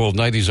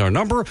 721-1290 is our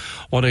number,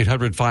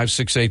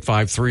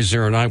 1-800-568-5309.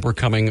 We're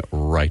coming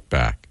right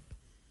back.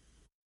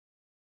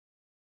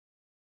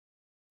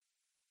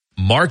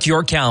 Mark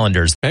your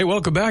calendars. Hey,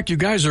 welcome back. You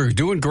guys are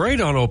doing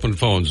great on open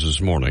phones this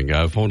morning.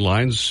 Phone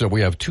lines,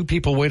 we have 2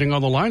 people waiting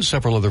on the line,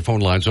 several other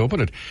phone lines open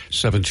at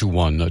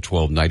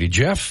 721-1290.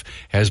 Jeff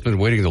has been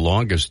waiting the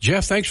longest.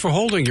 Jeff, thanks for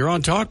holding. You're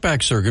on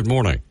Talkback, sir. Good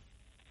morning.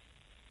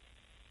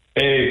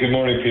 Hey, good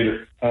morning,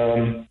 Peter.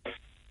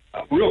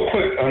 Real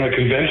quick, on the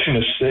Convention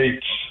of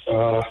States,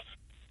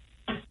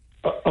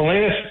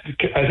 Elena,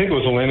 I think it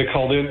was Elena,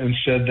 called in and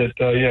said that,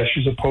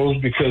 she's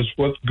opposed because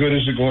what good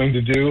is it going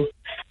to do?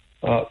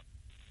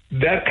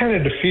 That kind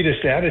of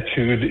defeatist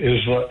attitude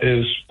is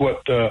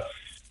what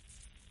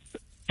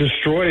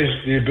destroys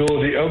the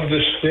ability of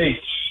the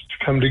states to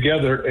come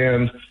together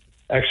and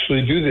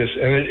actually do this.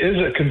 And it is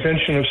a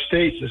convention of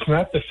states. It's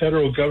not the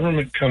federal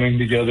government coming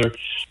together.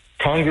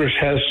 Congress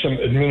has some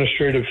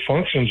administrative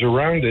functions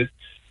around it,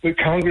 but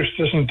Congress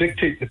doesn't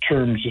dictate the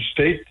terms. The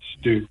states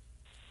do.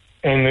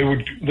 And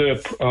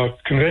the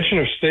Convention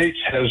of States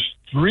has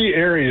 3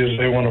 areas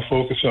they want to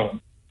focus on.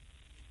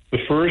 The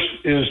first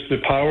is the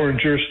power and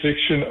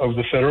jurisdiction of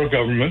the federal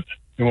government.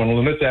 They want to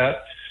limit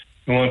that.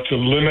 They want to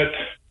limit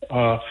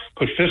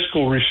put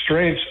fiscal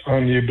restraints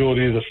on the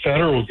ability of the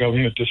federal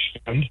government to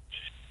spend,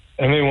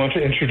 and they want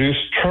to introduce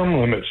term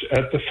limits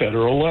at the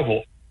federal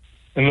level.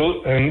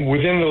 And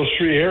within those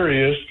three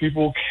areas,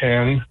 people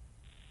can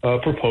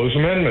propose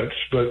amendments,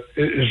 but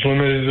it is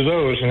limited to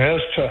those. And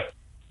as to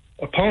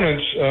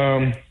opponents,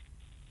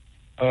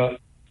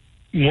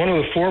 one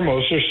of the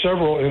foremost, there's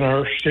several in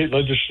our state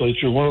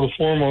legislature, one of the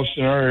foremost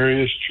in our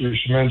area is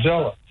Teresa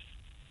Manzella.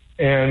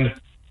 And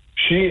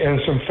she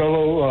and some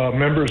fellow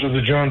members of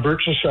the John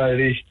Birch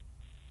Society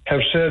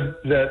have said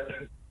that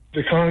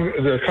the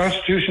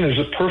Constitution is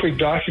a perfect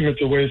document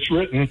the way it's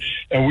written,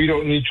 and we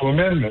don't need to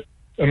amend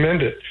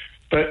it.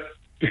 But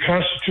the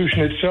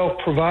Constitution itself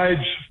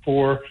provides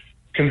for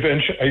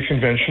a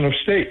convention of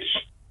states,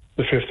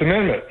 the Fifth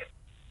Amendment,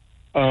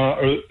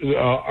 or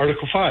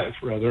Article 5,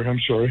 rather, I'm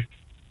sorry.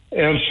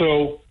 And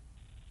so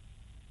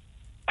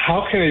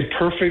how can a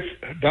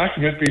perfect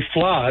document be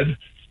flawed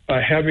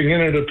by having in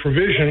it a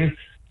provision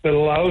that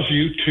allows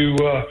you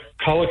to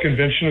call a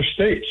convention of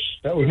states?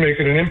 That would make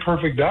it an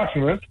imperfect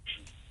document,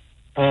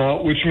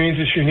 which means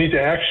that you need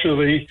to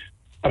actually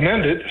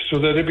amend it so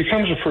that it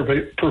becomes a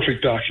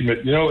perfect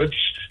document. You know, it's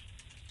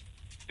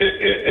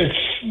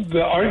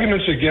the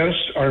arguments against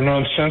are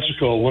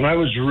nonsensical. When I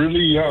was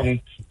really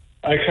young,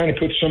 I kind of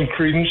put some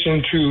credence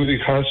into the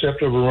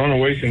concept of a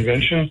runaway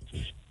convention.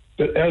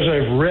 But as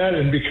I've read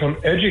and become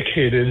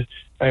educated,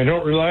 I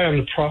don't rely on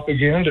the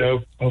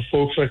propaganda of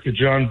folks like the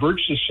John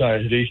Birch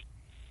Society.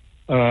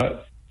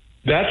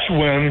 That's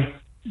when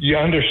you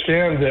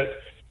understand that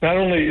not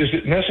only is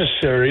it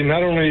necessary,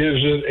 not only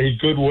is it a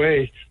good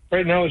way,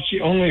 right now it's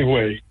the only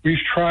way.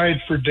 We've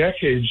tried for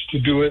decades to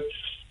do it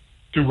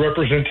through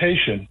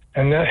representation,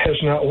 and that has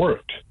not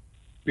worked.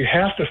 We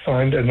have to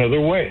find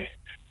another way.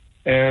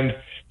 And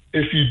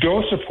if you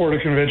don't support a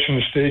convention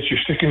of states, you're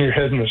sticking your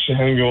head in the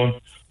sand going,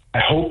 I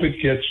hope it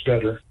gets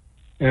better.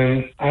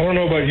 And I don't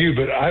know about you,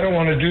 but I don't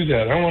want to do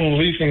that. I want to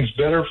leave things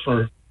better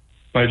for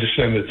my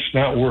descendants,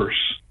 not worse.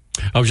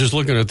 I was just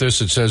looking at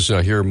this. It says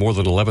here more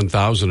than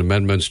 11,000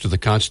 amendments to the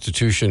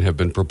Constitution have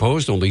been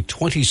proposed. Only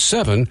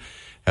 27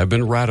 have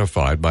been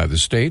ratified by the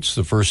states.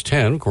 The first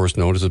 10, of course,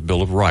 known as the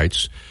Bill of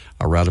Rights,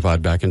 are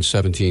ratified back in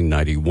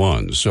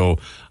 1791. So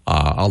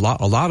a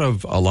lot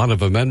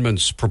of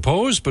amendments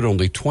proposed, but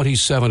only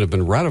 27 have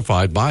been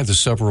ratified by the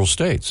several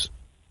states.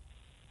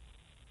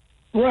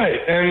 Right,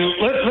 and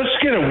let's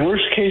get a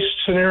worst-case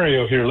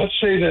scenario here. Let's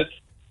say that,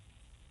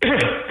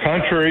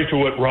 contrary to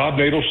what Rob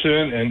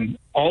Natelson and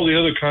all the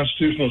other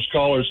constitutional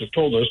scholars have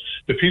told us,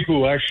 the people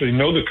who actually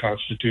know the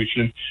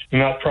Constitution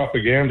and not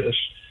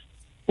propagandists,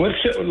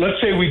 let's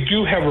say we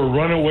do have a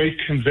runaway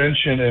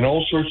convention and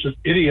all sorts of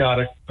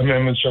idiotic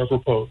amendments are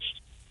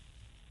proposed.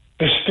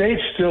 The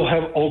states still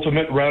have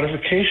ultimate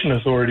ratification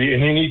authority,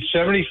 and you need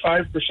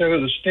 75%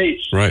 of the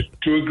states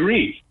to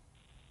agree.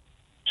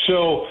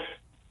 So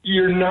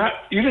you're not,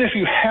 even if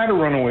you had a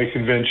runaway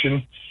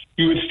convention,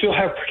 you would still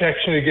have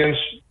protection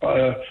against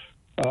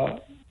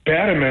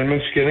bad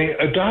amendments getting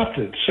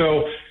adopted.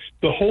 So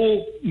the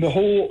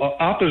whole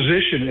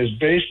opposition is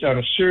based on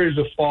a series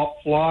of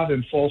flawed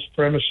and false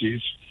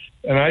premises.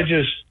 And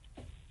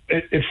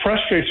it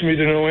frustrates me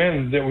to no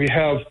end that we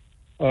have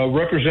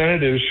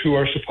representatives who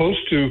are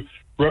supposed to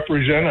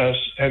represent us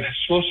and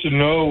supposed to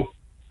know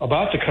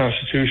about the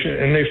Constitution,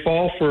 and they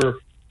fall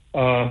for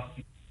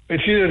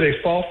it's either they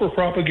fall for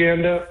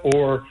propaganda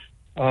or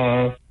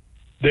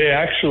they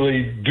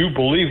actually do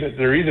believe it.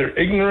 They're either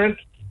ignorant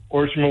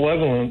or it's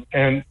malevolent,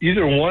 and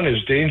either one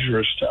is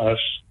dangerous to us.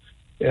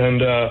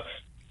 And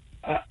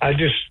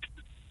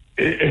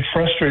it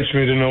frustrates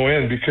me to no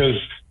end because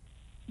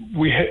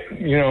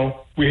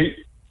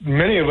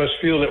many of us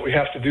feel that we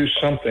have to do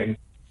something.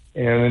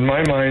 And in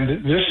my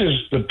mind, this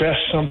is the best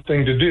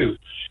something to do.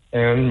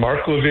 And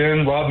Mark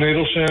Levin, Rob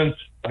Natelson,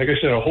 like I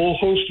said, a whole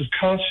host of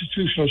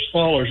constitutional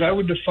scholars. I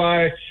would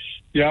defy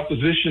the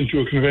opposition to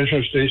a convention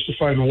of states to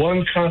find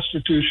one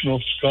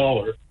constitutional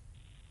scholar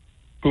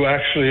who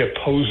actually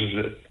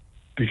opposes it.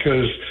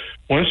 Because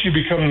once you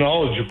become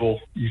knowledgeable,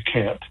 you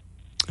can't.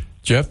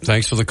 Jeff,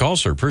 thanks for the call,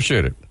 sir.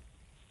 Appreciate it.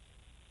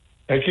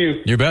 Thank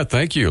you. You bet.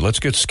 Thank you. Let's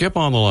get Skip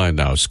on the line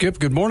now. Skip,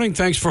 good morning.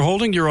 Thanks for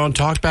holding. You're on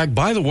Talkback.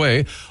 By the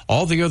way,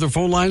 all the other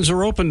phone lines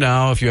are open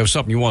now. If you have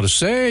something you want to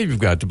say, you've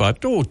got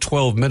about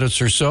 12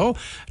 minutes or so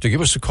to give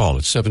us a call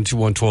at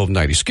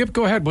 721-1290. Skip,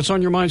 go ahead. What's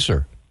on your mind,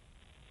 sir?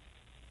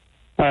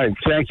 All right.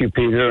 Thank you,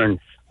 Peter. And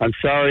I'm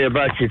sorry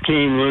about your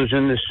team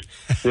losing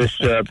this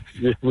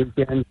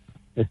weekend.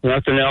 If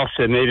nothing else,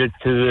 they made it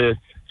to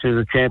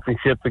the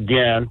championship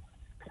again.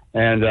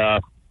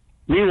 And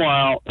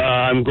meanwhile,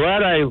 I'm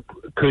glad I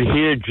could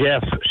hear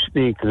Jeff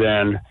speak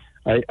then.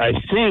 I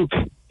think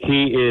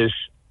he is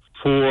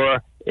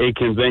for a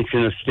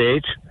convention of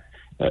states.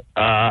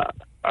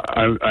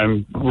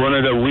 I'm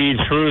wanted to weed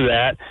through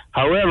that.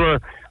 However,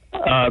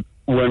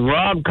 when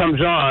Rob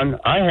comes on,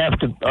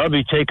 I'll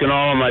be taking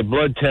all of my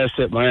blood tests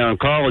at my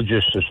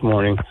oncologist this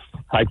morning.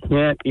 I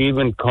can't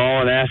even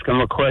call and ask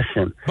him a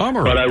question.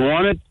 Bummer. But I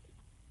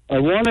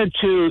wanted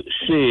to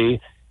see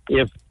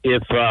if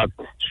if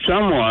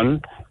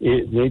someone,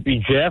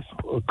 maybe Jeff,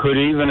 could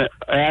even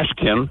ask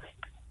him,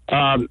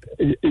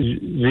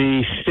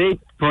 the state,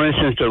 for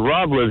instance, that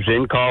Rob lives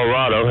in,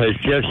 Colorado, has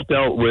just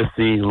dealt with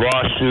the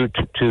lawsuit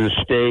to the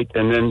state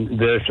and then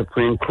the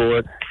Supreme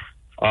Court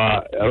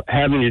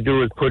having to do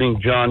with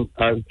putting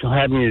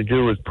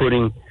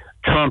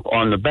Trump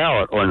on the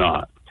ballot or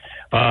not.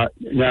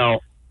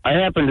 Now, I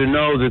happen to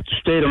know that the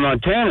state of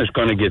Montana is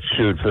going to get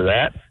sued for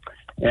that,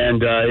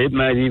 and it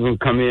might even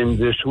come in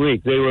this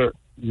week. There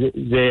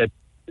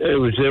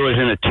was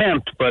an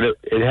attempt, but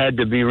it had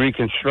to be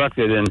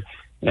reconstructed,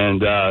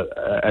 and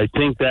I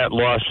think that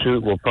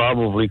lawsuit will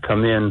probably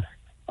come in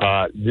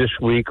this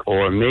week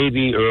or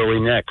maybe early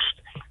next,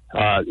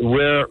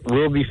 where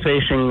we'll be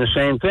facing the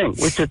same thing,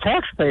 which the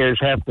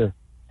taxpayers have to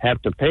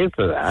pay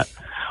for that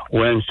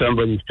when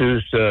somebody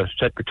sues the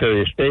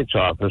Secretary of State's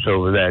office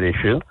over that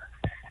issue.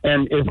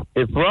 And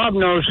if Rob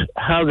knows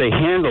how they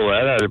handle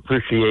that, I'd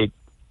appreciate.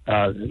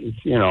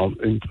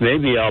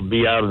 Maybe I'll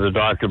be out of the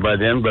doctor by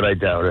then, but I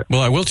doubt it.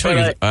 Well, I will tell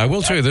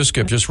you this,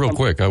 Skip, just real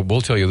quick. I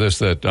will tell you this,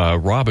 that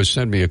Rob has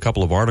sent me a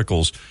couple of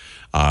articles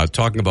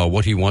talking about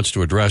what he wants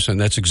to address, and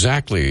that's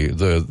exactly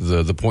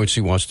the points he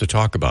wants to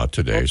talk about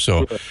today.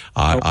 So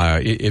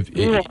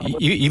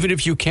even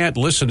if you can't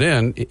listen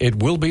in,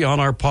 it will be on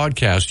our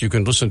podcast. You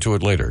can listen to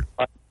it later.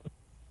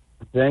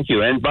 Thank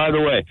you. And by the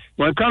way,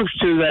 when it comes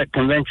to that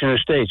convention of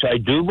states, I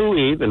do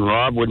believe, and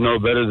Rob would know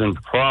better than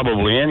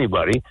probably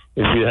anybody,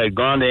 if you had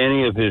gone to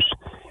any of his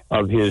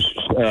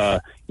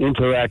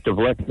interactive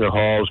lecture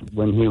halls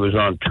when he was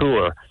on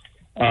tour,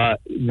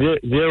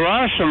 there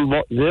are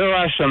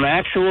some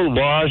actual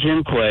laws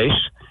in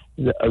place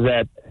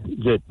that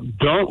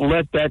don't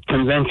let that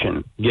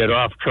convention get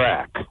off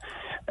track.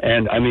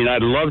 And I mean,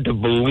 I'd love to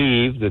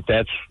believe that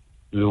that's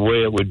the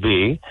way it would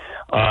be,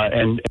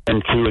 and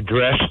to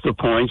address the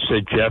points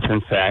that Jeff,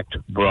 in fact,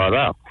 brought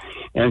up.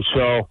 And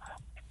so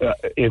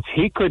if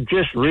he could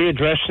just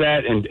readdress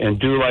that and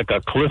do like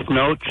a cliff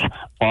notes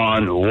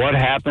on what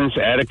happens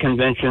at a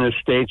convention of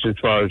states as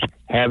far as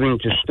having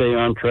to stay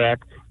on track,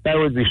 that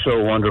would be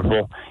so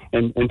wonderful.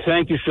 And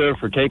thank you, sir,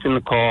 for taking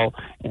the call.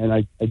 And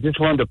I just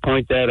wanted to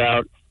point that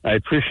out. I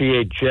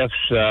appreciate Jeff's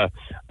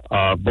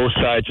both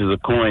sides of the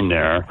coin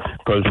there,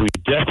 because we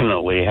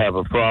definitely have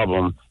a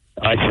problem,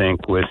 I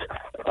think, with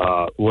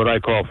what I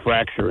call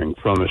fracturing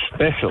from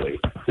especially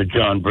the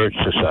John Birch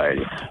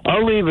Society.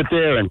 I'll leave it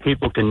there, and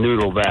people can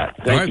noodle that.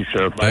 Thank you,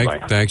 sir.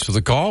 Bye-bye. Thanks for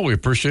the call. We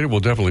appreciate it. We'll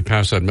definitely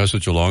pass that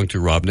message along to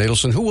Rob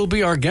Natelson, who will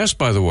be our guest,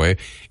 by the way,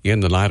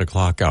 in the 9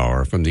 o'clock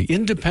hour from the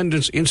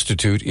Independence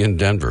Institute in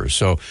Denver.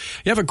 So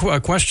you have a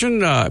question?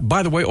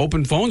 By the way,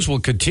 open phones will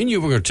continue.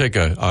 We're going to take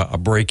a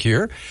break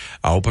here.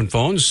 Open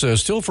phones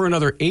still for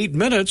another 8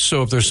 minutes.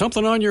 So if there's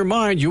something on your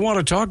mind you want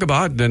to talk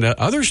about, then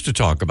others to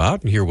talk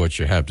about and hear what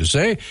you have to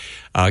say,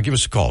 give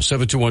us a call,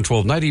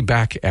 721-1290,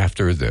 back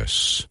after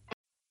this.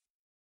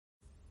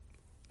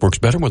 Works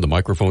better when the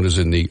microphone is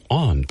in the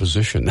on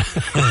position.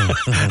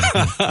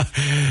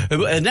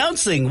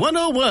 Announcing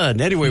 101.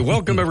 Anyway,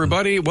 welcome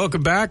everybody.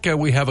 Welcome back.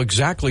 We have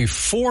exactly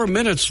 4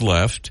 minutes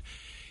left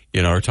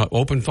in our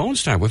open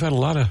phones time. We've had a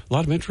lot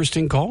of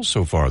interesting calls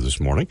so far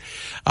this morning.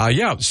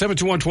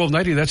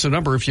 721-1290. That's the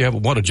number if you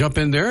want to jump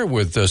in there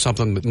with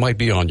something that might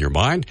be on your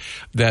mind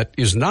that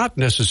is not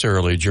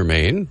necessarily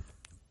germane.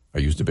 I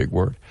used a big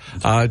word,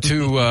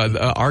 to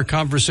our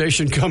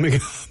conversation coming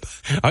up.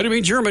 I didn't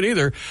mean German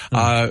either.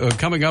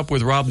 Coming up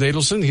with Rob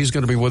Natelson. He's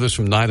going to be with us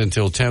from 9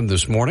 until 10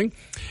 this morning.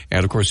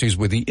 And, of course, he's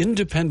with the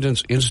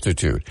Independence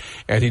Institute.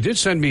 And he did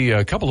send me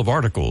a couple of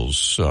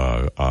articles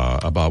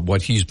about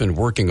what he's been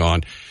working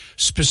on,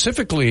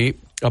 specifically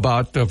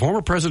about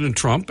former President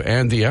Trump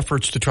and the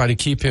efforts to try to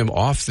keep him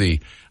off the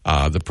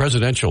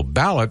presidential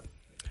ballot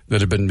that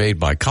have been made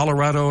by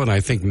Colorado, and I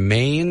think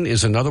Maine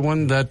is another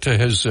one that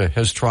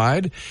has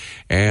tried.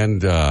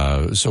 And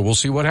so we'll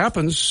see what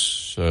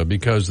happens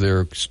because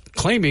they're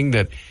claiming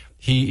that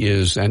he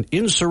is an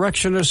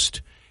insurrectionist,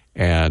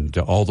 and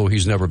although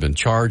he's never been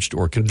charged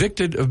or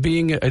convicted of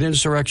being an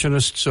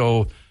insurrectionist,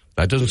 so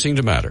that doesn't seem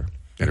to matter.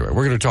 Anyway,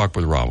 we're going to talk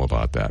with Rob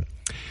about that.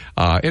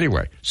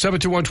 Anyway,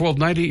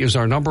 721-1290 is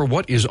our number.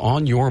 What is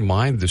on your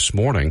mind this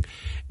morning?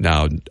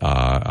 Now,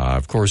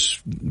 of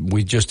course,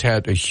 we just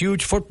had a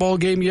huge football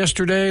game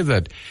yesterday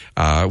that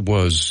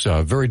was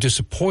very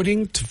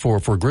disappointing for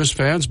Grizz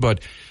fans.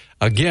 But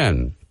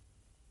again,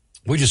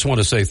 we just want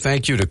to say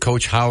thank you to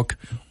Coach Houck,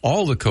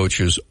 all the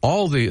coaches,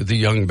 all the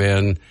young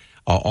men,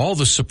 all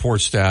the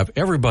support staff,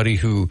 everybody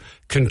who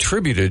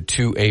contributed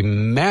to a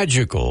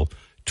magical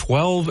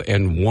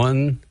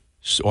 12-1.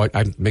 So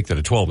I make that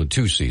a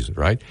 12-2 season,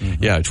 right?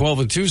 Mm-hmm. Yeah,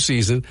 12-2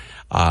 season,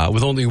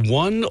 with only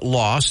one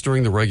loss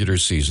during the regular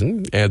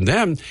season. And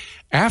then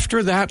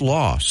after that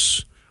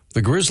loss,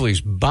 the Grizzlies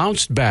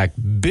bounced back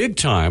big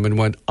time and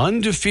went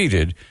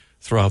undefeated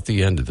throughout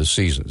the end of the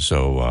season.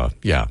 So,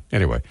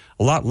 anyway,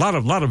 a lot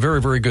of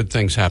very, very good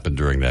things happened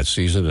during that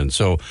season. And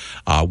so,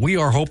 we're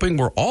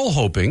all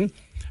hoping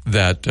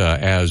that,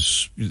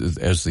 as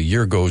the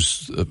year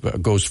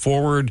goes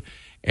forward,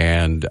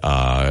 and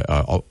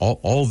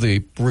all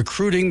the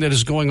recruiting that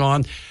is going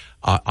on,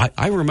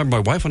 I remember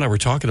my wife and I were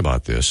talking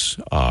about this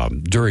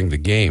during the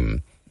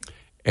game,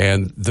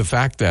 and the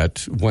fact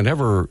that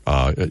whenever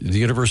the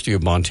University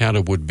of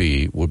Montana would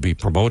be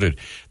promoted,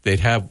 they'd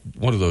have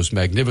one of those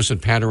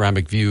magnificent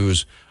panoramic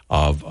views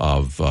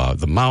of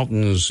the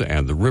mountains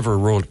and the river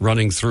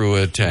running through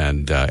it,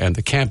 and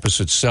the campus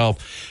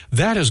itself.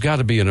 That has got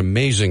to be an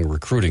amazing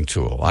recruiting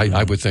tool,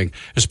 I would think,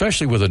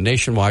 especially with a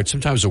nationwide,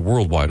 sometimes a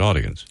worldwide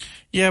audience.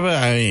 Yeah, but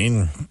I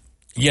mean,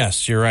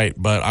 yes, you're right.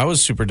 But I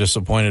was super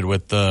disappointed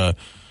with the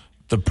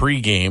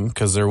pregame,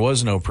 because there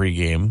was no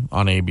pregame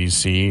on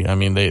ABC. I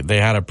mean,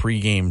 they had a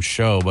pregame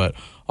show, but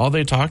all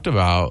they talked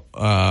about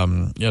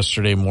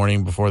yesterday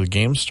morning before the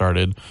game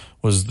started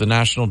was the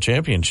national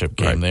championship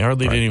game. Right. They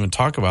hardly didn't even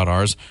talk about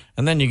ours.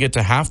 And then you get to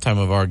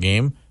halftime of our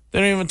game, they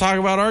don't even talk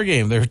about our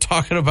game. They're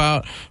talking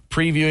about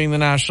previewing the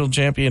national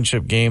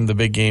championship game, the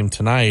big game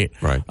tonight.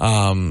 Right.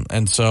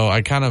 And so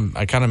I kind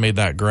of made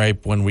that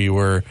gripe when we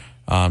were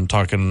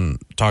talking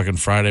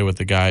Friday with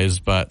the guys,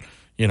 but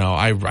you know,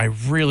 I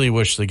really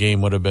wish the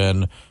game would have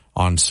been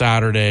on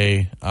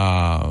Saturday,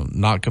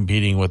 not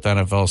competing with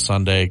NFL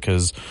Sunday,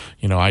 because,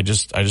 you know, I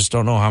just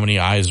don't know how many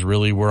eyes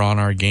really were on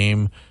our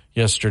game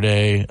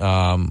yesterday.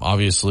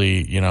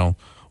 Obviously, you know,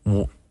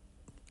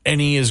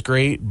 any is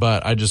great,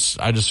 but I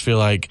just feel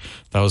like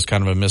that was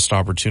kind of a missed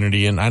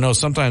opportunity. And I know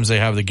sometimes they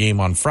have the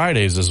game on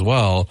Fridays as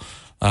well.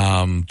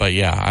 But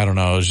yeah, I don't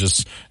know. It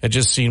just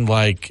seemed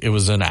like it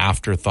was an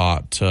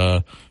afterthought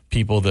to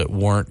people that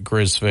weren't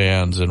Grizz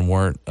fans and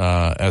weren't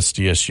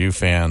SDSU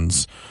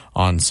fans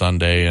on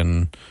Sunday,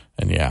 and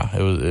yeah, I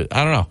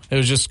don't know. It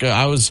was just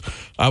I was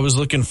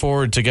looking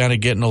forward to kind of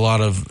getting a lot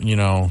of, you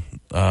know,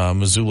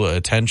 Missoula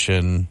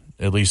attention,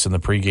 at least in the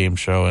pregame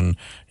show, and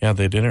yeah,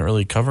 they didn't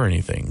really cover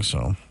anything.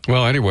 So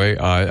well, anyway,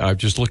 I'm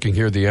just looking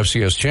here. The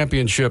FCS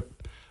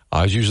championship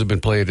has usually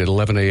been played at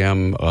 11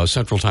 a.m.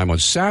 Central Time on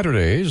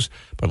Saturdays,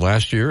 but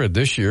last year and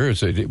this year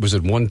it was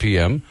at 1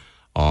 p.m.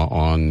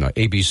 On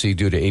ABC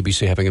due to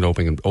ABC having an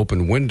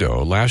open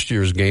window. Last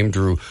year's game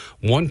drew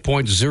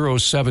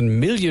 1.07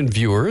 million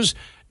viewers,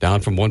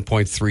 down from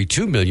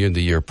 1.32 million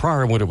the year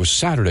prior when it was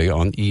Saturday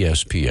on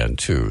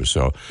ESPN2.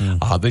 So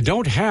they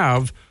don't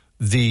have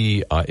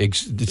the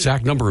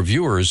exact number of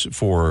viewers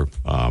for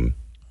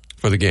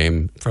the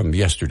game from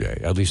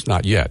yesterday, at least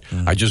not yet.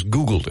 I just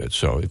Googled it.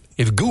 So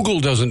if Google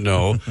doesn't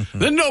know,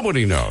 then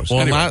nobody knows. Well,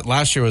 anyway.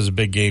 last year was a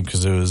big game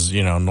because it was,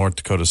 you know, North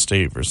Dakota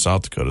State versus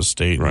South Dakota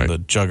State, and the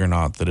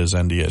juggernaut that is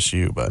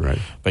NDSU.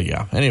 But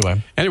yeah,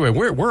 anyway,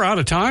 we're out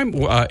of time.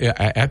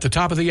 At the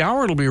top of the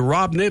hour, it'll be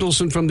Rob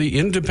Natelson from the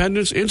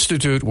Independence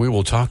Institute. We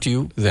will talk to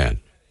you then.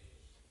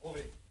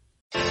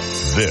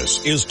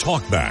 This is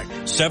Talkback,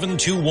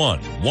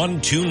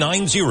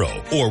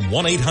 721-1290 or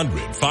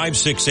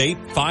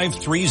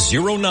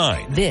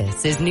 1-800-568-5309.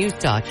 This is News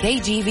Talk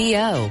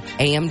KGVO,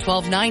 AM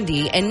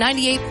 1290 and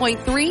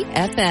 98.3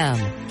 FM.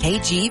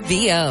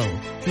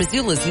 KGVO,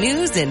 Missoula's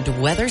news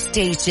and weather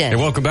station. Hey,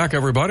 welcome back,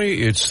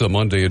 everybody. It's the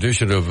Monday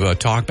edition of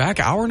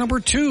Talkback. Hour number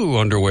 2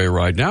 underway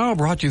right now,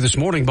 brought to you this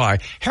morning by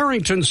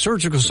Harrington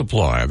Surgical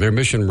Supply. Their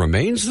mission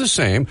remains the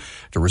same,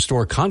 to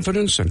restore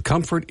confidence and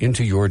comfort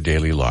into your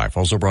daily life.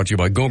 Also brought to you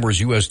by Gomer's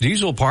U.S.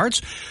 Diesel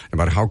Parts. No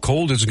matter how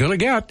cold it's going to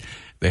get,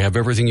 they have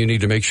everything you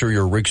need to make sure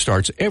your rig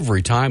starts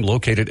every time,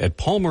 located at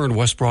Palmer and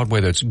West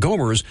Broadway. That's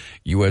Gomer's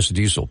U.S.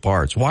 Diesel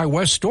Parts. Y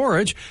West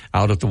Storage,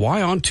 out at the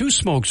Y on Two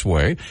Smokes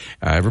Way.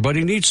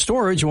 Everybody needs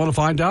storage. You want to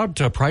find out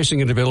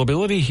pricing and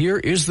availability? Here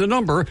is the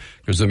number,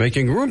 because they're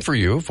making room for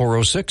you,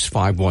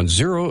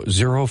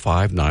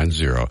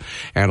 406-510-0590.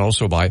 And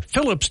also by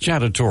Phillips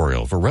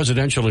Janitorial for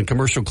residential and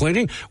commercial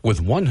cleaning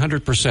with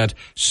 100%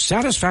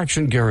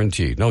 satisfaction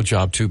guarantee. No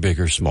job too big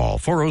or small.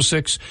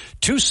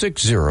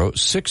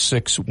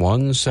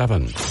 406-260-6617.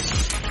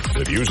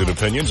 The views and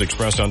opinions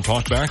expressed on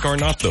Talkback are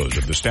not those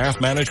of the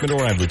staff, management,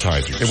 or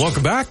advertisers. Hey,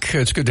 welcome back.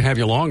 It's good to have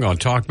you along on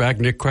Talkback.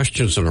 Nick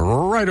Christensen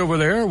right over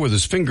there with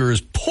his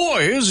fingers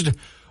poised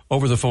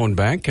over the phone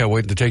bank,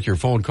 waiting to take your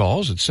phone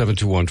calls at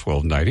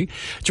 721-1290.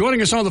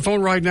 Joining us on the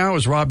phone right now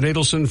is Rob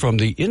Natelson from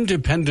the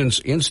Independence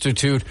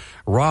Institute.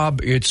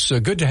 Rob, it's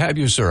good to have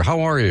you, sir.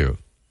 How are you?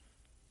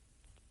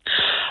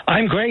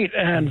 I'm great,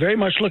 and very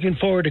much looking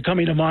forward to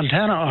coming to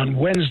Montana on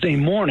Wednesday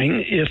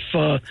morning if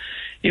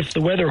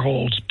the weather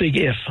holds. Big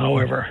if,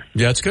 however.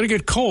 Yeah, it's going to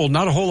get cold.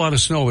 Not a whole lot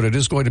of snow, but it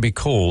is going to be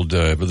cold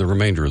for the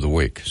remainder of the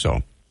week.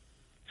 So,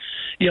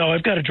 yeah,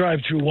 I've got to drive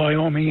through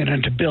Wyoming and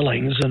into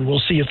Billings, and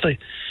we'll see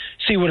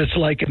what it's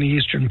like in the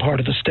eastern part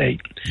of the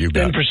state.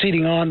 Then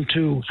proceeding on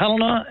to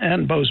Helena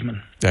and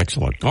Bozeman.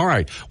 Excellent. All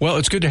right. Well,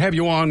 it's good to have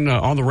you on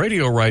the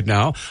radio right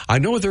now. I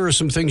know there are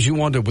some things you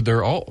want to,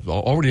 there are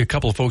already a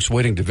couple of folks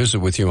waiting to visit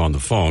with you on the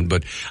phone,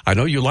 but I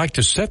know you like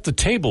to set the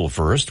table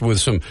first with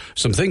some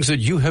things that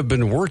you have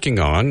been working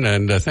on,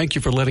 and thank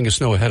you for letting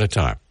us know ahead of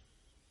time.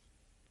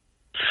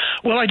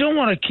 Well, I don't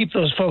want to keep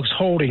those folks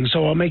holding,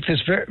 so I'll make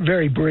this very,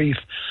 very brief.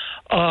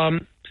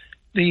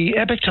 The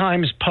Epic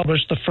Times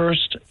published the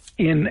first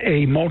in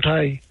a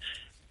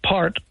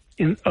multi-part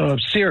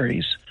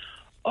series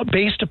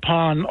based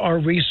upon our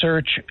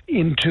research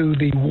into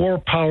the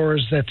war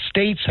powers that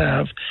states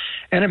have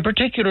and in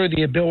particular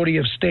the ability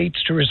of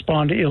states to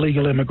respond to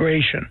illegal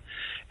immigration.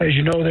 As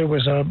you know, there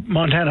was a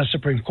Montana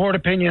Supreme Court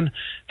opinion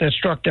that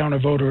struck down a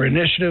voter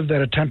initiative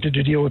that attempted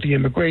to deal with the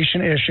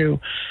immigration issue.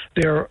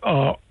 There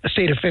are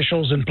state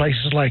officials in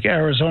places like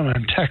Arizona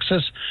and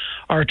Texas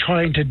are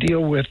trying to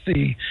deal with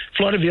the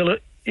flood of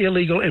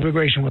illegal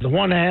immigration with the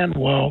one hand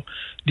while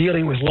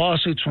dealing with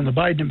lawsuits from the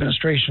Biden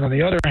administration on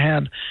the other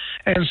hand.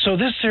 And so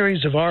this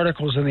series of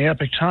articles in the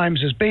Epoch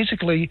Times is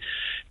basically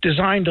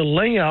designed to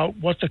lay out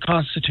what the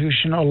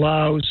Constitution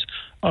allows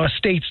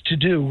states to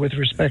do with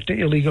respect to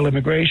illegal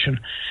immigration.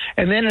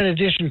 And then in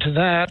addition to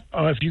that,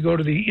 if you go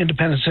to the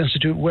Independence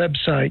Institute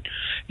website,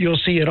 you'll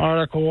see an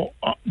article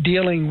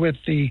dealing with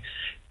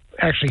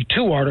actually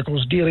two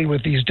articles dealing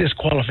with these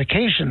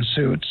disqualification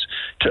suits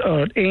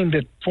aimed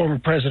at former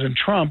President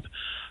Trump,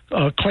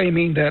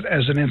 claiming that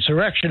as an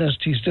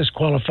insurrectionist, he's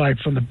disqualified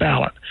from the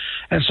ballot.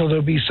 And so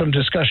there'll be some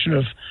discussion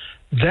of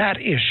that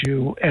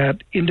issue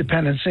at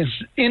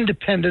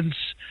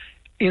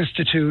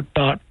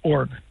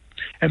independenceinstitute.org.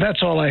 And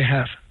that's all I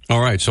have. All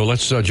right, so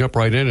let's jump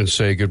right in and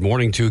say good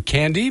morning to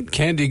Candy.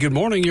 Candy, good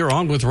morning. You're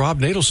on with Rob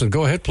Natelson.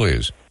 Go ahead,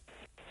 please.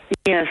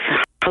 Yes.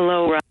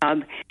 Hello,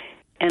 Rob.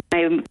 And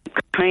I'm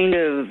kind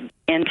of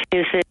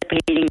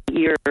anticipating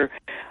your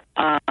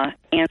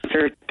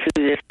answer to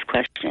this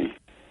question.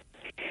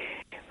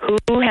 Who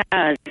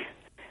has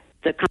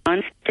the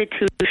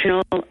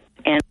constitutional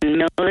and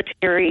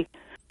military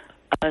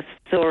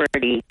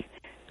authority?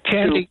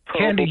 Candy,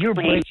 you're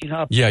breaking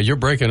up. Yeah, you're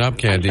breaking up,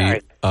 Candy.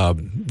 Yeah,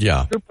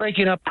 you're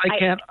breaking up.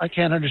 I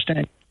can't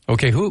understand.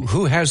 Okay,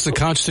 who has the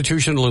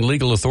constitutional and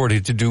legal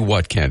authority to do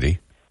what, Candy?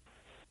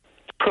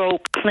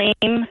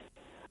 Proclaim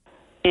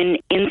an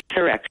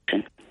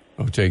insurrection.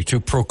 Okay, to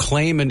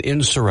proclaim an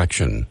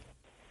insurrection.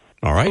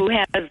 All right. Who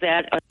has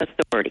that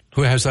authority?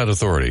 Who has that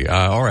authority?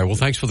 All right. Well,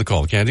 thanks for the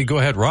call, Candy. Go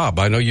ahead, Rob.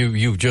 I know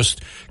you've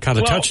just kind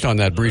of touched on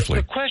that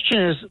briefly. The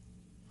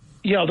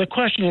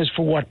question is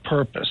for what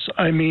purpose?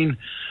 I mean,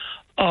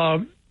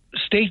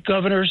 state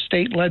governors,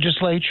 state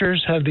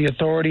legislatures have the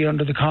authority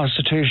under the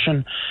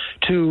Constitution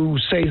to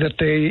say that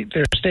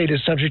their state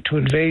is subject to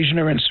invasion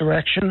or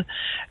insurrection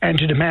and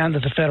to demand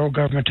that the federal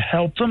government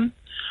help them.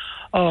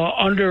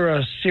 Under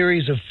a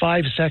series of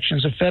 5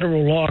 sections of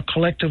federal law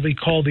collectively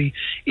called the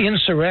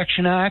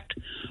Insurrection Act,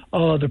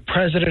 the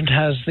president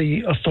has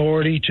the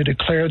authority to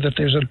declare that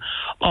there's an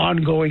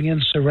ongoing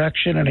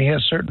insurrection, and he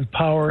has certain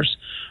powers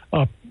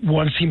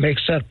once he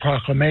makes that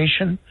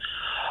proclamation.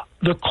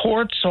 The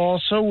courts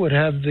also would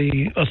have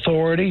the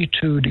authority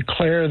to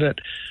declare that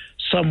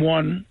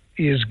someone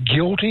is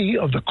guilty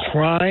of the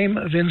crime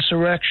of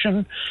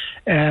insurrection,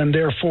 and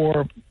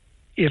therefore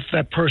if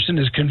that person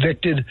is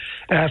convicted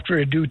after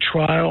a due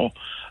trial,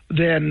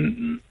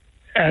 then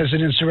as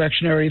an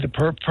insurrectionary,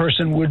 the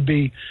person would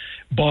be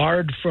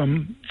barred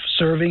from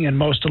serving in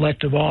most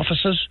elective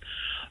offices.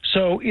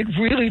 So it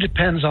really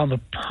depends on the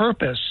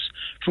purpose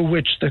for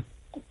which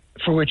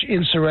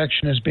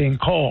insurrection is being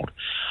called.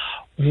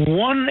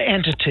 One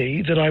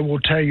entity that I will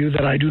tell you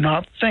that I do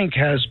not think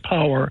has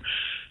power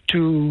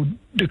to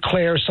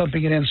declare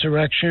something an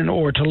insurrection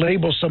or to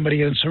label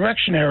somebody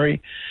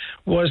insurrectionary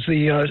was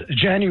the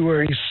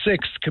January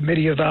 6th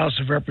Committee of the House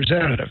of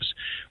Representatives,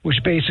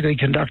 which basically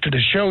conducted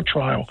a show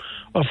trial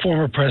of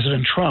former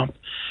President Trump.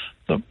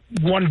 The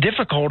one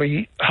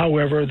difficulty,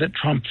 however, that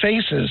Trump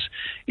faces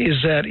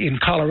is that in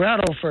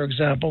Colorado, for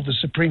example, the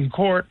Supreme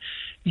Court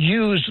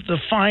used the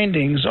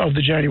findings of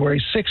the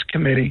January 6th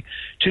committee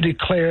to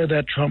declare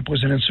that Trump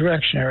was an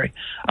insurrectionary.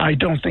 I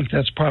don't think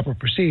that's proper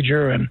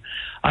procedure, and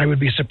I would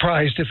be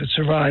surprised if it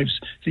survives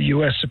the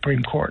U.S.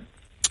 Supreme Court.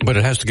 But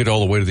it has to get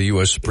all the way to the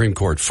U.S. Supreme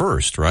Court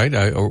first, right?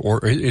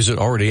 Or is it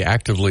already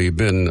actively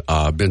been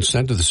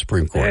sent to the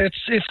Supreme Court?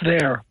 It's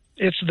there.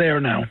 It's there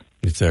now.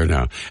 It's there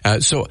now.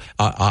 Is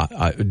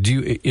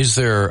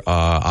there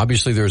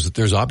obviously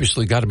there's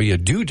obviously got to be a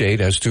due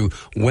date as to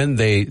when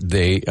they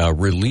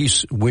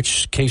release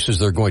which cases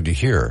they're going to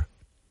hear?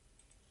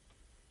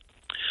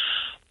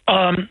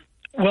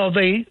 Well,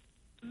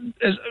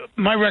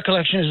 my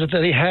recollection is that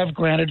they have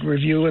granted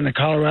review in the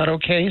Colorado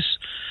case.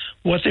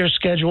 What their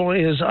schedule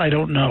is, I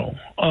don't know.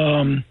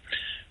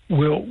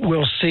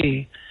 We'll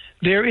see.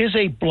 There is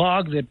a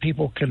blog that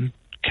people can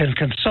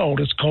consult.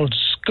 It's called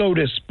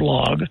SCOTUS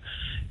blog,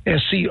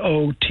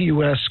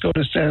 SCOTUS.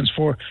 SCOTUS stands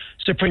for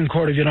Supreme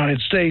Court of the United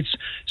States.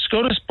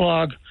 SCOTUS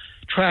blog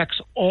tracks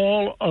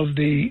all of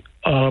the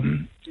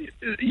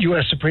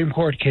U.S. Supreme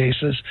Court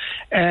cases,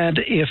 and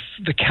if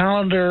the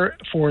calendar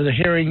for the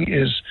hearing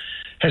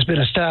has been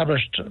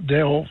established,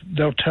 they'll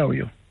tell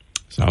you.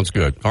 Sounds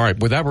good. All right.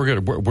 With that, we're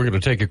going to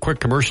take a quick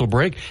commercial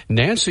break.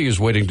 Nancy is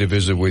waiting to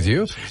visit with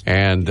you,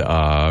 and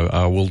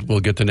we'll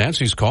get to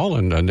Nancy's call,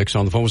 and Nick's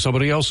on the phone with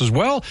somebody else as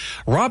well.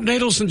 Rob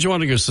Natelson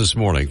joining us this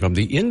morning from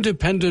the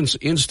Independence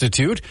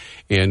Institute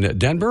in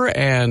Denver,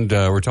 and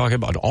we're talking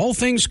about all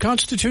things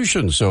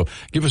Constitution. So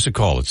give us a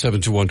call at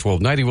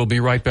 721-1290. We'll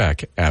be right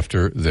back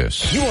after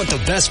this. You want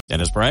the best.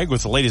 Dennis Bragg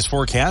with the latest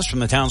forecast from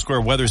the Town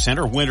Square Weather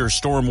Center. Winter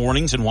storm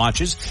warnings and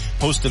watches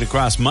posted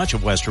across much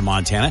of western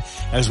Montana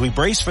as we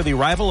brace for the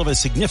arrival of a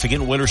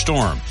significant winter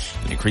storm.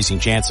 An increasing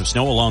chance of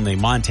snow along the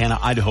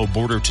Montana-Idaho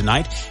border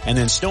tonight, and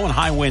then snow and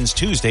high winds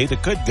Tuesday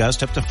that could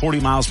gust up to 40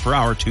 miles per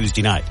hour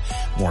Tuesday night.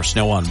 More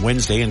snow on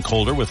Wednesday and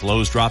colder with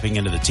lows dropping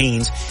into the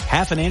teens.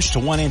 Half an inch to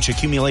 1 inch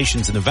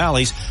accumulations in the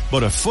valleys,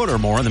 but a foot or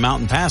more in the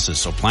mountain passes,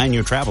 so plan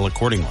your travel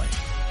accordingly.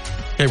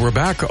 Hey, we're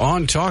back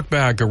on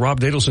Talkback. Rob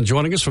Natelson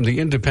joining us from the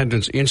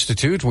Independence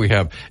Institute. We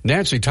have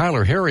Nancy,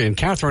 Tyler, Harry, and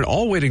Catherine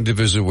all waiting to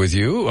visit with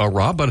you,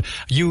 Rob. But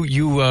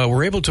you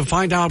were able to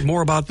find out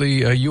more about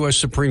the U.S.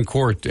 Supreme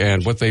Court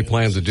and what they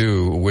plan to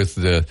do with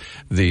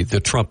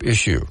the Trump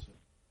issue.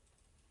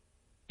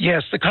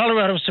 Yes, the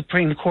Colorado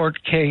Supreme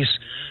Court case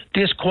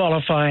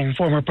disqualifying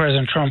former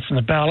President Trump from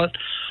the ballot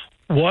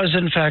was,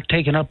 in fact,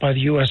 taken up by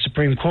the U.S.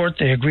 Supreme Court.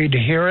 They agreed to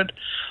hear it.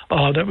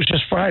 That was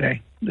just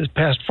Friday, this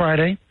past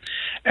Friday.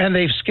 And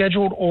they've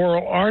scheduled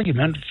oral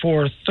argument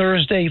for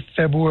Thursday,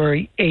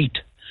 February 8.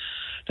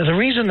 Now, the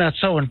reason that's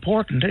so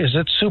important is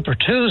that Super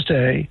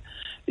Tuesday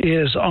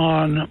is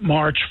on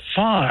March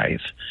 5.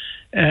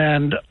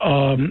 And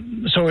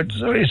so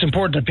it's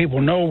important that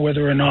people know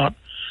whether or not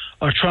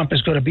Trump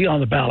is going to be on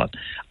the ballot.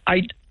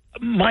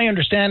 My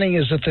understanding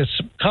is that the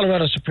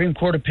Colorado Supreme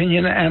Court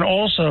opinion and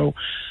also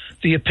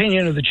the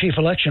opinion of the chief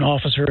election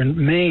officer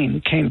in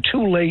Maine came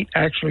too late,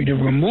 actually, to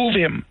remove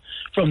him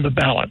from the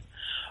ballot.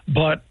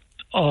 But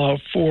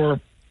for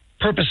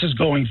purposes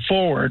going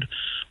forward,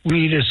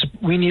 we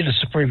need a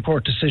Supreme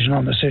Court decision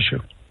on this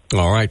issue.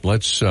 All right,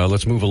 let's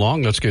move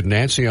along. Let's get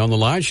Nancy on the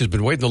line. She's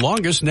been waiting the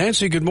longest.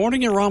 Nancy, good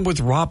morning. You're on with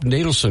Rob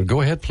Natelson.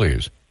 Go ahead,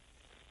 please.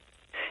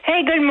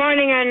 Hey, good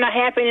morning and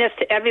happiness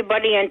to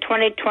everybody in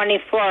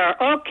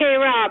 2024. Okay,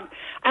 Rob,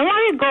 I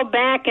want to go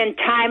back in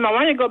time. I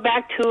want to go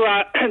back to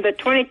the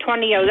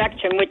 2020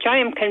 election, which I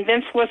am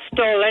convinced was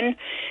stolen.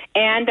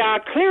 And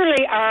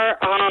clearly our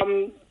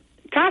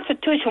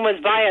Constitution was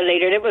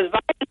violated. It was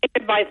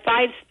violated by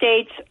 5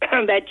 states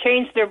that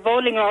changed their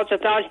voting laws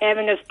without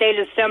having a state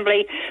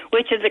assembly,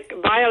 which is a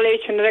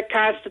violation of the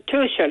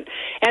Constitution.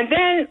 And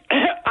then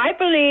I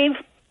believe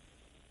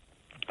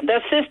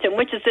the system,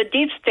 which is the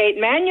deep state,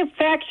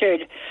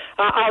 manufactured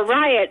a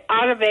riot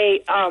out of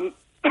a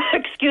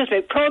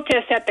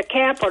protest at the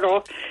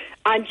Capitol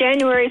on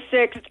January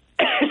 6th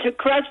to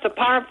crush the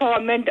powerful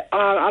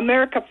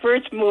America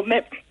First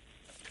movement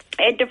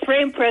and to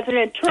frame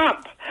President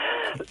Trump.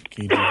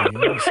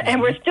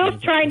 And we're still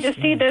trying to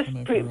see this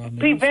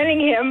preventing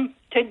him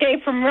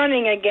today from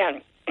running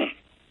again.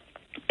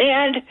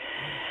 And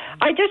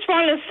I just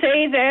want to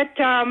say that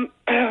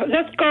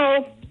let's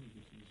go.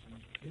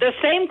 The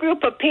same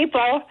group of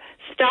people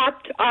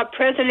stopped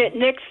President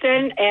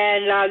Nixon,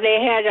 and they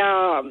had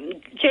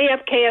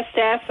JFK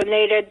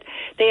assassinated.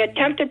 They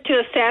attempted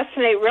to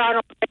assassinate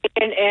Ronald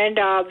Reagan,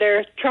 and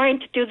they're trying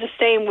to do the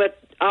same with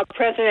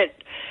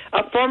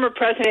former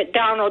President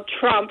Donald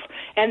Trump.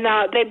 And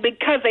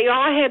because they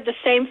all had the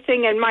same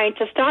thing in mind,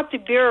 to stop the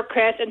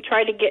bureaucrats and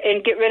try to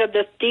get rid of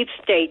this deep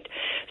state.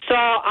 So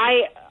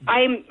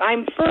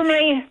I'm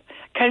firmly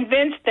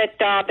convinced that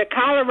the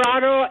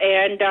Colorado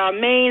and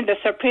Maine, the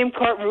Supreme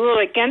Court rule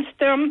against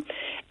them,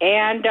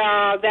 and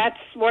that's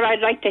what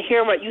I'd like to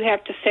hear what you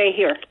have to say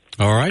here.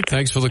 All right,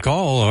 thanks for the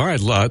call. All right,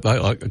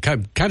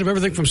 kind of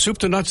everything from soup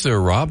to nuts there,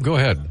 Rob. Go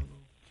ahead.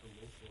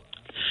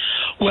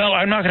 Well,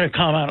 I'm not going to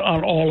comment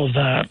on all of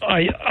that.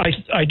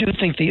 I do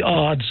think the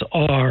odds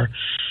are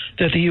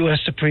that the U.S.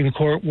 Supreme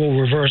Court will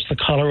reverse the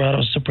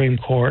Colorado Supreme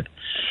Court.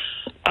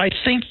 I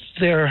think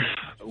there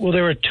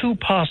are 2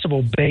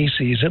 possible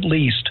bases, at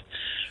least,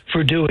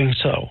 for doing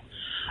so.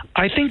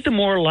 I think the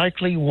more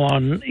likely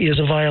one is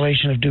a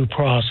violation of due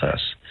process.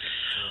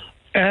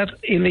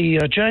 In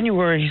the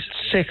January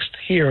 6th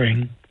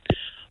hearing,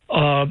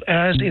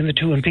 as in the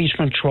 2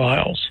 impeachment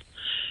trials,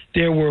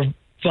 there were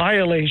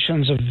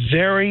violations of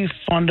very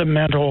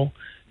fundamental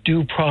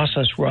due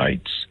process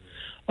rights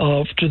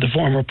to the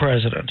former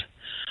president.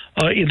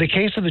 In the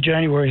case of the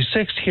January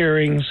 6th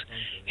hearings,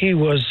 he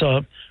was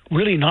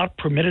really not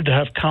permitted to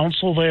have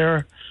counsel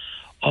there.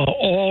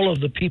 All of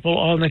the people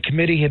on the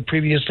committee had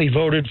previously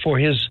voted for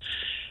his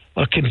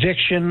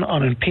conviction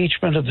on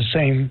impeachment of the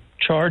same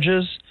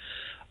charges.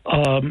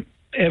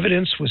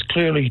 Evidence was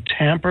clearly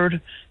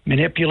tampered,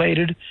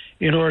 manipulated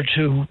in order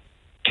to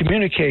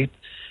communicate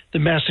the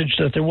message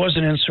that there was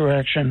an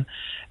insurrection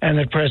and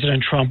that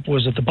President Trump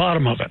was at the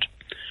bottom of it.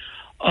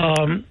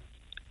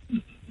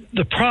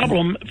 The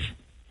problem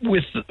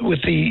with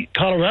the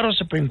Colorado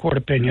Supreme Court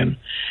opinion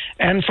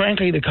and,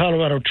 frankly, the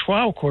Colorado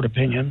trial court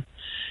opinion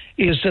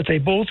is that they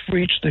both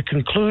reached the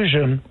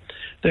conclusion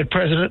that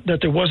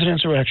there was an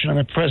insurrection and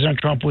that President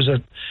Trump was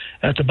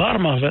at the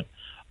bottom of it,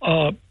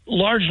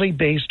 largely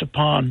based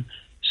upon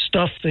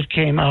stuff that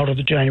came out of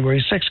the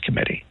January 6th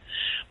committee.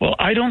 Well,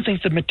 I don't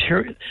think the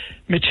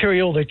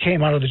material that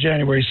came out of the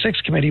January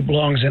 6th committee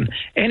belongs in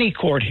any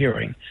court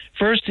hearing.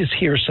 First is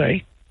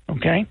hearsay,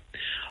 okay?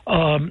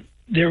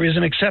 There is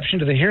an exception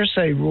to the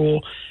hearsay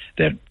rule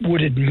that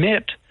would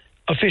admit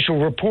official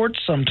reports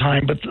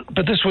sometime, but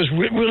this was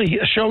really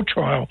a show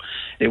trial.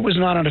 It was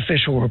not an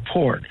official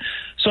report.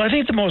 So I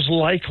think the most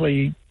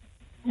likely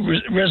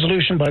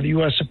resolution by the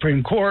U.S.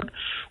 Supreme Court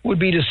would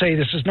be to say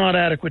this is not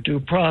adequate due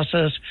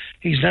process.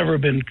 He's never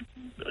been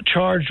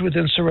charged with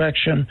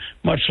insurrection,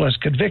 much less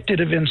convicted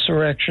of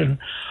insurrection.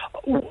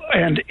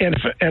 And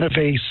if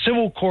a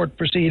civil court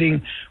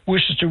proceeding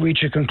wishes to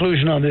reach a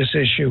conclusion on this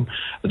issue,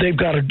 they've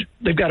got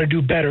to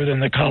do better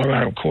than the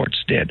Colorado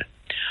courts did.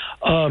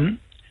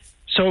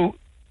 So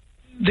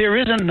there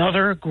is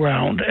another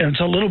ground, and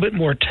it's a little bit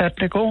more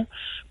technical,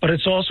 but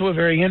it's also a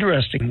very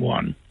interesting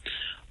one.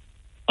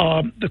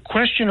 The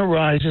question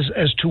arises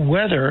as to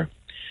whether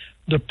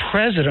the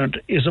president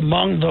is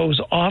among those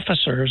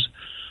officers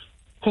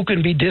who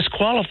can be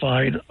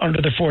disqualified under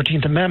the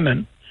 14th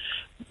Amendment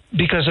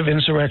because of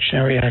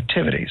insurrectionary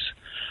activities.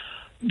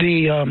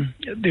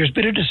 There's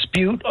been a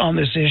dispute on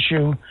this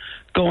issue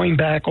going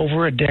back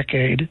over a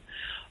decade.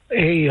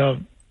 A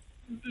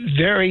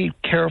very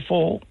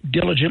careful,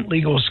 diligent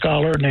legal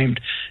scholar named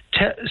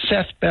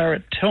Seth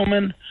Barrett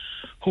Tillman,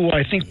 who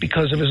I think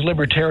because of his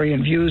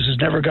libertarian views has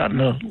never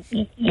gotten a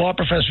law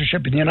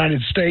professorship in the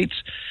United States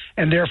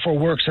and therefore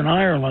works in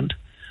Ireland,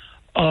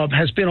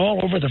 has been all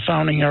over the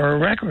founding era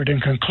record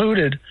and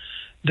concluded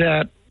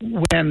that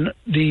when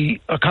the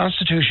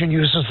Constitution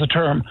uses the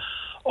term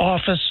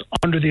office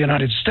under the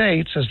United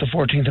States, as the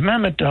 14th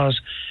Amendment does,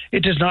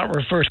 it does not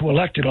refer to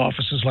elected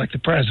offices like the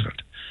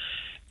president.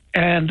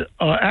 And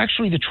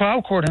actually, the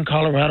trial court in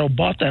Colorado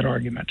bought that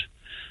argument.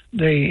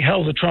 They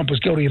held that Trump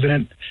was guilty of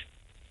an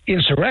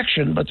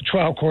insurrection, but the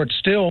trial court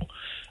still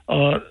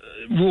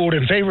ruled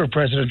in favor of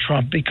President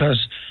Trump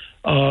because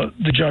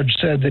the judge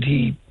said that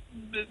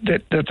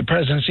that the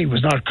presidency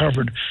was not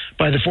covered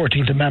by the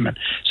 14th Amendment.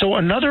 So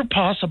another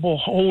possible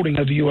holding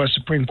of the U.S.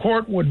 Supreme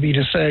Court would be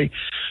to say,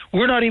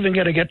 we're not even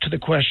going to get to the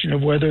question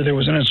of whether there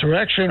was an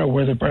insurrection or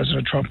whether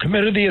President Trump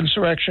committed the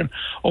insurrection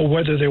or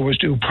whether there was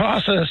due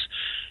process,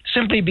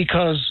 simply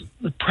because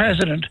the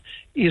president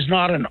is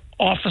not an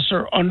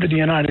officer under the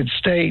United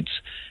States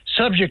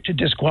subject to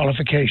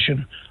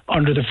disqualification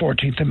under the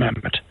 14th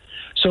Amendment.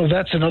 So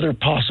that's another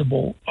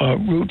possible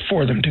route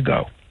for them to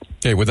go.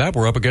 Okay, with that,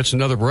 we're up against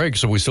another break,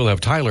 so we still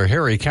have Tyler,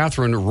 Harry,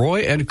 Catherine,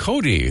 Roy, and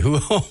Cody who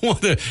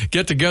want to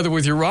get together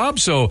with you, Rob.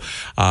 So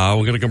we're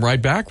going to come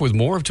right back with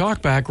more of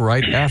Talkback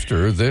right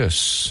after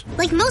this.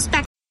 Like most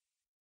back.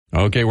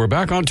 Okay, we're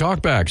back on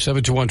Talkback.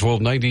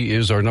 721-1290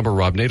 is our number.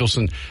 Rob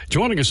Natelson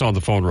joining us on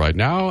the phone right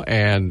now,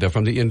 and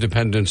from the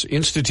Independence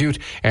Institute.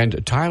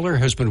 And Tyler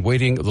has been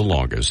waiting the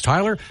longest.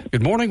 Tyler,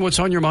 good morning. What's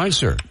on your mind,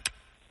 sir?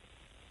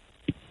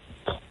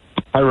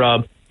 Hi,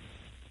 Rob.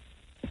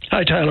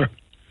 Hi, Tyler.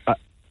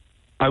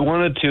 I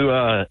wanted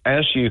to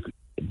ask you,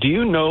 do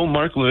you know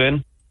Mark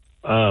Levin?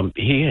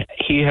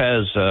 He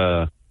has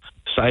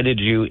cited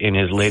you in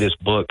his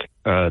latest book,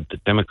 The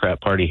Democrat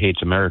Party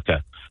Hates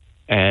America.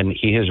 And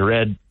he has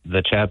read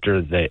the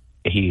chapter that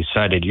he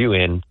cited you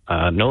in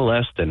no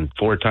less than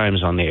 4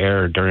 times on the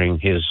air during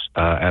his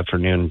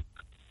afternoon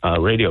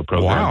radio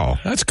program. Wow,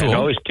 that's cool. It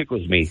always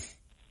tickles me.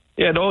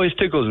 Yeah, it always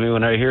tickles me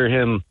when I hear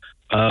him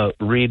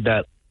read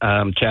that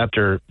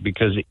chapter,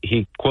 because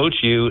he quotes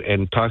you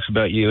and talks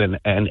about you.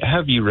 And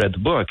have you read the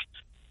book?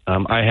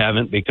 I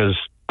haven't, because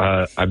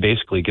I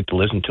basically get to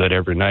listen to it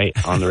every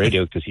night on the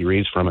radio because he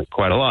reads from it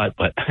quite a lot.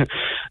 But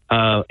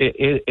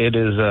it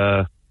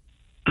is...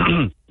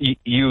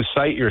 you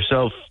cite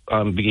yourself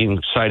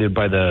being cited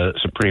by the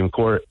Supreme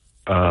Court,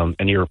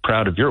 and you're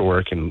proud of your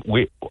work, and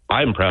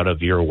I'm proud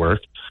of your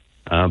work.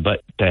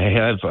 But to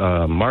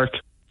have Mark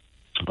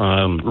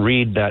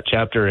read that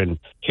chapter and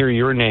hear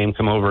your name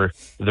come over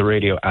the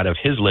radio out of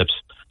his lips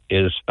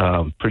is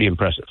pretty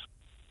impressive.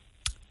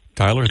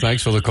 Tyler,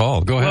 thanks for the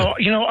call. Go ahead.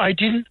 Well,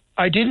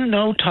 I didn't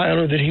know,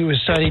 Tyler, that he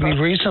was citing me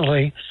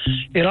recently.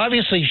 It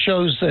obviously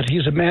shows that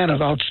he's a man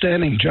of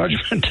outstanding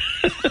judgment.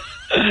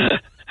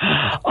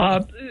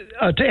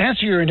 To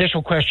answer your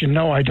initial question,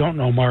 no, I don't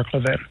know Mark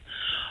Levin.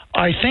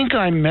 I think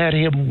I met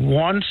him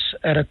once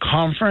at a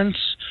conference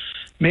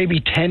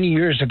maybe 10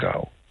 years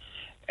ago.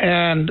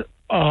 And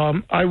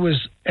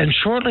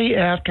shortly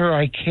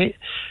after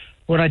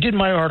when I did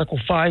my Article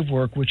 5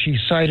 work, which he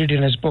cited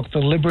in his book, The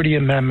Liberty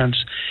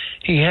Amendments,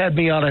 he had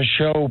me on a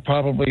show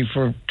probably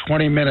for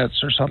 20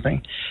 minutes or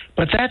something.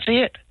 But that's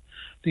it.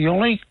 The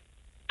only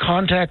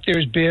contact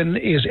there's been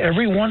is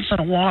every once in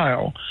a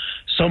while,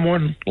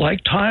 someone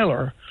like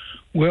Tyler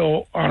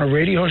will, on a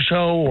radio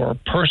show or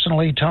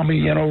personally, tell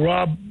me,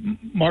 Rob,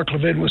 Mark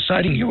Levin was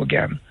citing you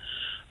again.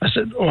 I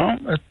said, well,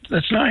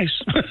 that's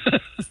nice.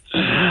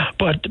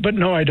 but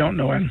no, I don't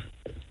know him.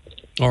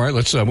 All right,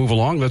 let's move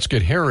along. Let's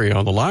get Harry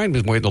on the line.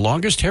 Been waiting the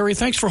longest. Harry,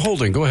 thanks for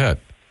holding. Go ahead.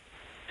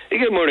 Hey,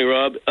 good morning,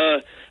 Rob.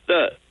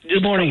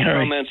 Good morning,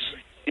 Harry. Comments.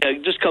 Yeah,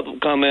 just a couple of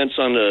comments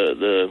on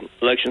the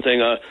election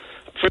thing.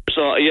 First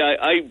of all, yeah,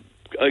 I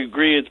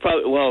agree. It's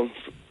probably,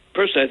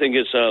 personally, I think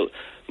it's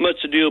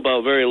much to do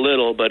about very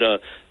little, but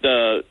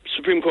the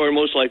Supreme Court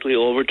most likely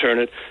will overturn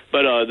it.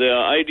 But the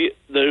idea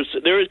there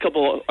is a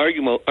couple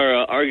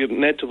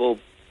argumentable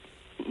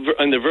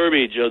in the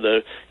verbiage of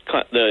the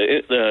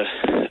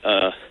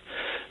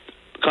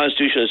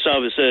Constitution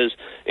itself. It says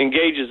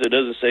engages, it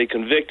doesn't say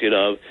convicted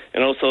of.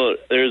 And also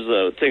there's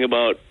a thing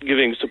about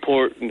giving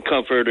support and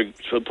comfort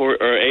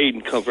or aid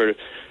and comfort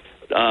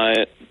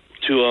to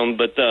them.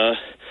 But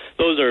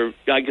those are,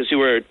 I can see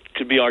where it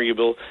could be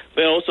arguable.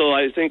 But also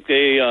I think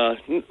they,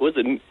 was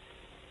it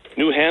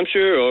New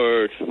Hampshire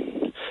or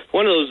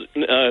one of those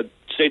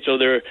states over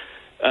there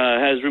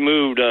has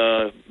removed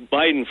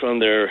Biden from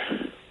their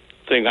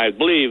thing. I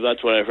believe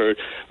that's what I heard.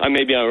 I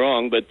may be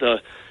wrong, but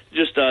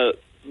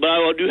but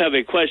I do have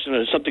a question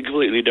on something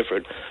completely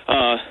different.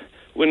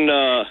 When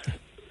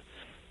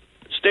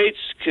states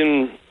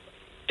can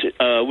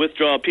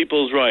withdraw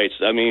people's rights,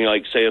 I mean,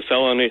 like say a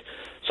felony,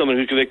 someone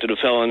who's convicted of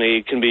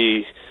felony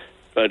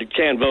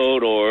can't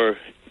vote or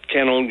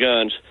can't own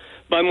guns.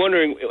 But I'm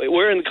wondering,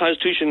 where in the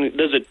Constitution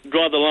does it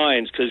draw the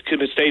lines? Because could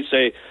the state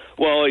say,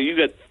 well, you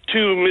got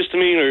 2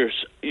 misdemeanors,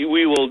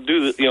 we will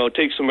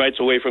take some rights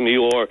away from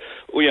you, or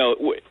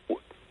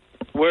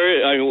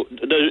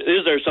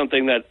is there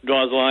something that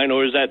draws the line,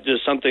 or is that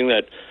just something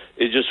that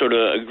is just sort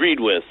of agreed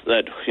with,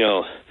 that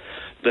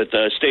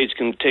that states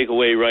can take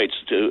away rights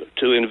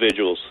to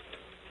individuals?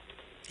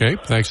 Okay,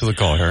 thanks for the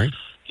call, Harry.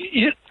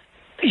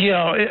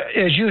 Yeah,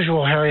 as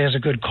usual, Harry has a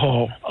good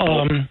call.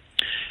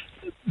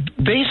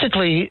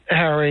 Basically,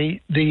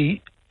 Harry,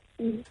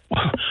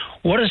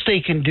 what a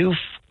state can do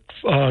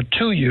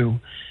to you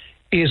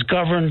is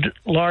governed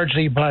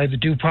largely by the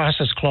Due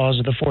Process Clause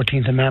of the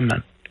 14th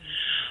Amendment.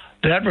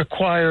 That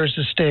requires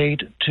the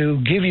state to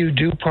give you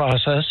due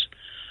process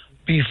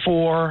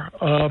before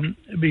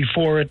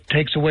it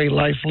takes away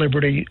life,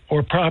 liberty,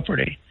 or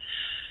property.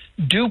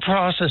 Due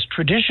process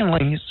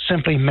traditionally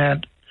simply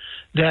meant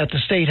that the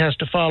state has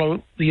to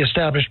follow the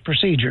established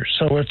procedures.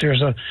 So if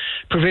there's a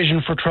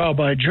provision for trial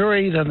by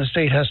jury, then the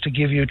state has to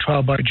give you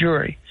trial by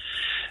jury.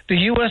 The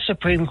U.S.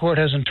 Supreme Court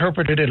has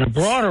interpreted it in a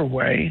broader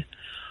way,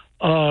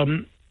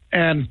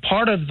 and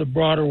part of the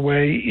broader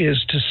way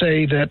is to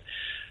say that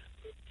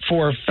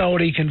for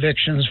felony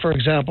convictions, for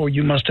example,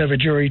 you must have a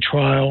jury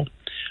trial.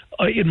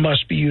 It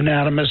must be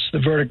unanimous. The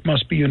verdict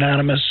must be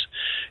unanimous.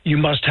 You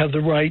must have the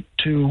right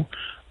to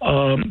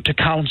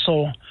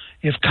counsel.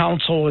 If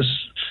counsel is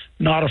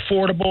not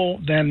affordable,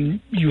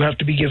 then you have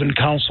to be given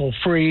counsel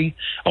free.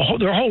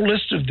 There are a whole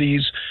list of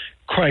these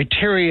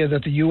criteria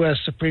that the U.S.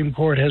 Supreme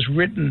Court has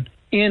written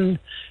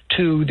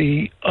into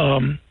the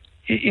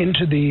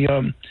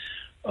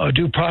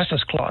Due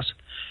Process Clause.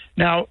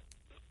 Now,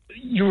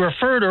 you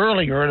referred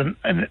earlier,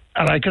 and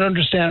I can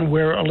understand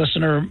where a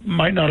listener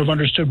might not have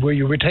understood where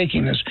you were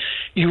taking this.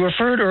 You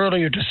referred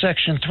earlier to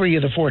Section 3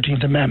 of the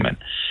 14th Amendment,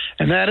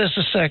 and that is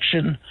the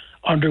section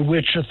under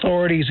which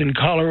authorities in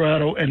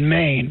Colorado and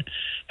Maine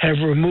have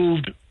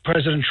removed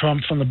President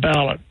Trump from the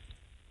ballot.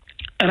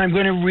 And I'm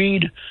going to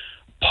read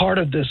part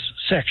of this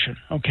section,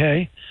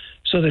 okay,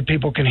 so that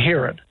people can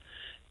hear it.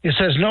 It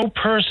says, no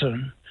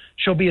person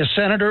shall be a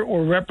senator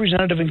or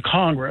representative in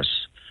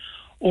Congress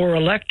or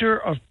elector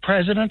of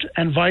president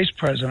and vice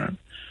president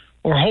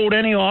or hold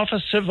any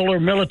office, civil or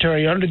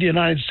military, under the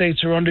United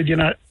States or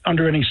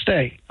under any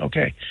state.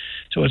 Okay,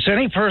 so it's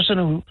any person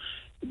who,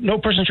 no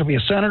person shall be a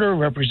senator,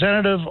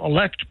 representative,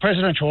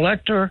 presidential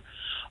elector,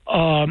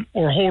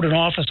 or hold an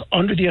office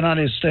under the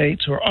United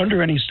States or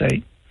under any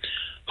state,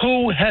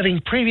 who,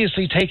 having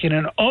previously taken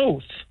an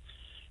oath,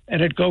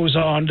 and it goes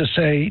on to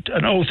say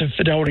an oath of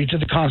fidelity to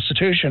the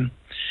Constitution,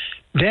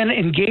 then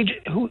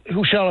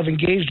who shall have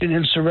engaged in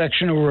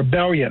insurrection or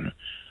rebellion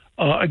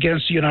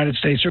against the United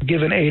States or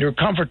given aid or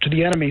comfort to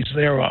the enemies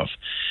thereof.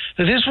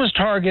 Now, this was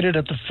targeted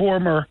at the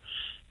former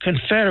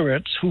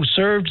Confederates who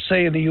served,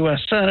 say, in the U.S.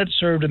 Senate,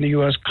 served in the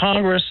U.S.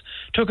 Congress,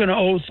 took an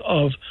oath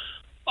of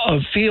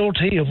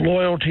fealty, of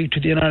loyalty to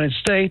the United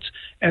States,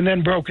 and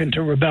then broke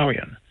into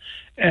rebellion.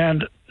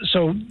 And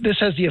so this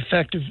has the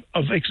effect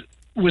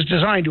was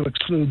designed to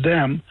exclude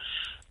them.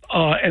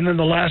 And then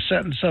the last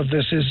sentence of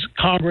this is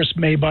Congress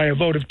may, by a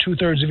vote of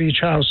 2/3 of each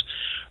house,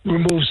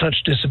 remove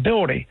such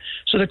disability.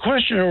 So the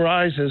question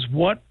arises,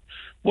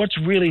 what's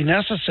really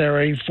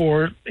necessary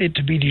for it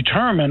to be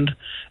determined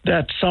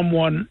that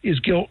someone is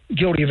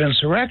guilty of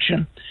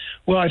insurrection?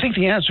 Well, I think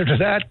the answer to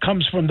that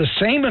comes from the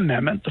same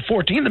amendment, the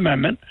 14th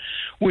Amendment,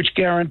 which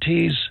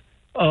guarantees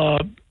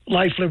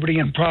life, liberty,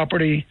 and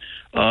property,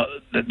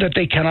 that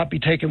they cannot be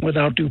taken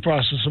without due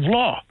process of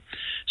law.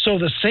 So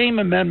the same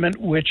amendment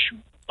which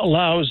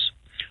allows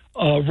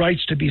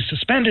rights to be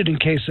suspended in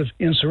case of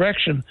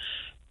insurrection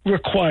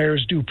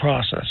requires due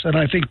process. And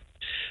I think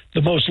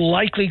the most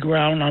likely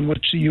ground on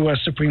which the U.S.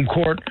 Supreme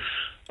Court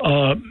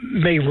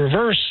may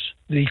reverse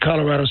the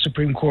Colorado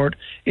Supreme Court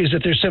is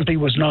that there simply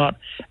was not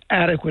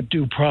adequate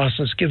due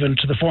process given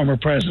to the former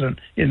president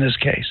in this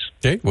case.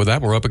 Okay, with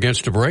that, we're up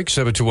against a break.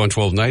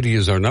 721-1290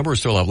 is our number.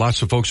 Still have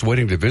lots of folks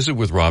waiting to visit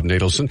with Rob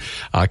Natelson.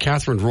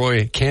 Catherine,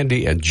 Roy,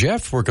 Candy, and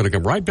Jeff, we're going to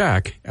come right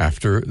back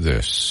after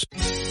this.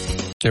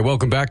 Okay,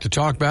 welcome back to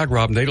Talk Back.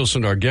 Rob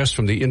Natelson, our guest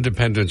from the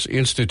Independence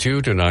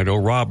Institute. And I know,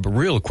 Rob,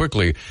 real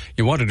quickly,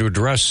 you wanted to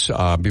address,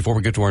 before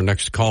we get to our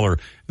next caller,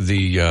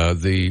 the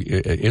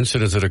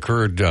incidents that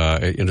occurred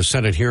in a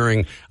Senate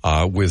hearing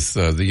with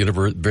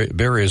the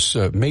various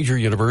major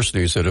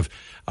universities that have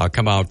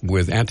come out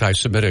with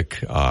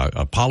anti-Semitic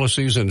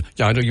policies. And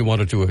I know you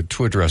wanted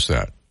to address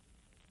that.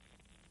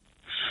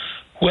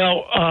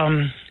 Well,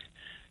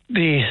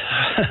 the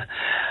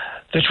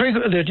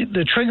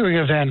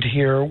triggering event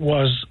here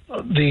was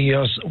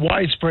the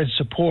widespread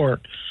support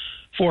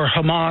for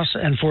Hamas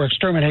and for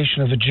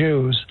extermination of the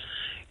Jews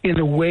in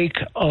the wake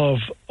of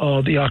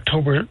the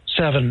October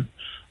 7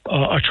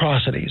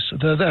 atrocities.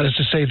 That is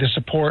to say, the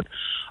support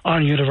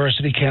on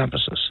university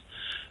campuses.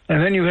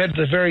 And then you had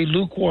the very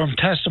lukewarm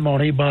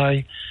testimony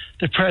by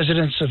the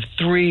presidents of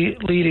 3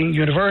 leading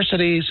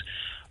universities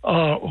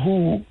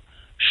who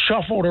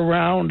shuffled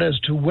around as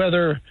to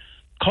whether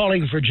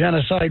calling for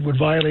genocide would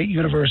violate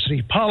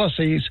university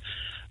policies.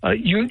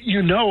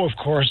 You know, of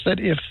course, that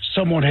if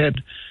someone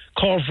had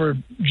called for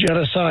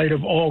genocide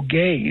of all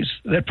gays,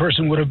 that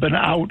person would have been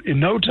out in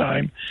no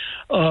time.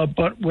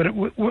 But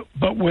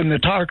when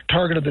the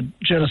target of the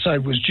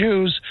genocide was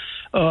Jews,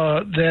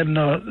 then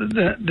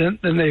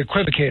they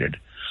equivocated.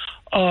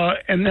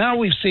 And now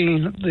we've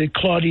seen the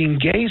Claudine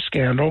Gay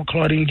scandal.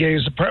 Claudine Gay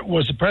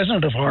was the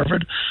president of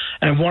Harvard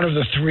and one of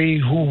the 3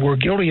 who were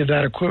guilty of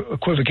that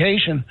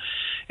equivocation.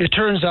 It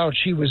turns out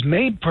she was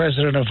made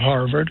president of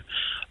Harvard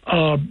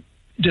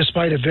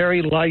despite a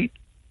very light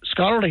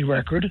scholarly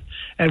record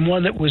and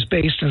one that was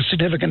based in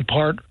significant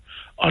part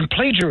on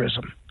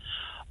plagiarism.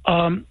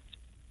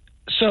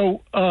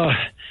 So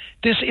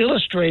this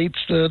illustrates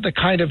the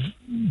kind of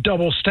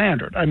double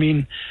standard. I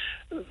mean,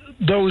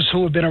 those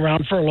who have been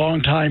around for a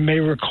long time may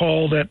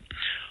recall that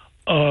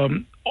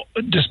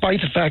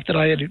despite the fact that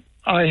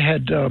I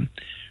had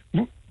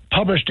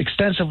published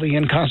extensively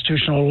in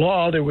constitutional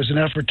law, there was an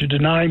effort to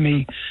deny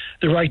me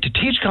the right to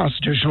teach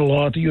constitutional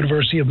law at the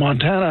University of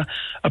Montana,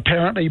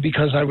 apparently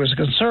because I was a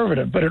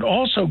conservative. But it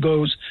also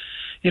goes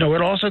in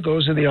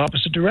the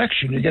opposite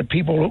direction. You get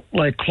people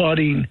like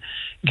Claudine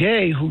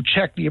Gay who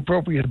check the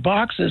appropriate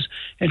boxes,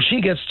 and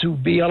she gets to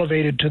be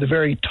elevated to the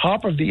very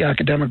top of the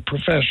academic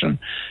profession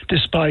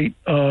despite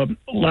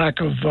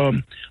lack of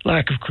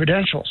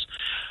credentials.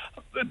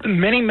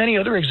 Many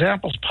other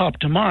examples pop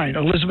to mind.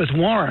 Elizabeth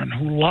Warren,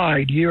 who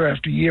lied year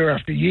after year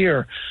after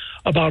year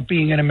about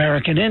being an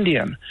American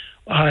Indian,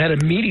 had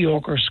a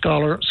mediocre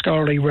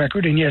scholarly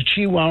record, and yet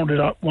she wound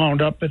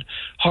up at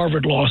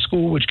Harvard Law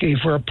School, which gave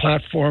her a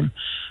platform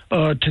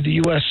to the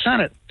U.S.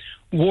 Senate.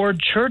 Ward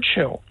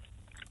Churchill,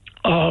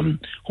 who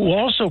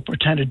also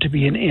pretended to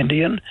be an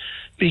Indian,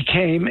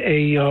 became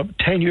a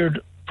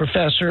tenured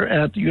professor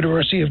at the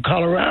University of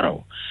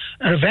Colorado.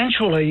 And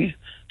eventually,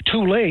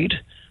 too late,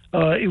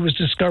 it was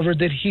discovered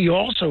that he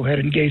also had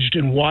engaged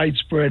in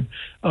widespread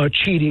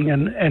cheating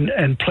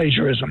and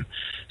plagiarism.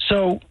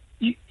 So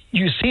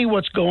you see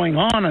what's going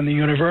on in the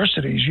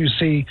universities. You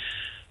see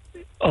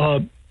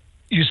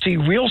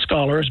real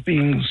scholars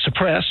being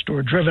suppressed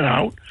or driven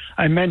out.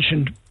 I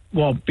mentioned,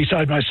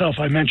 beside myself,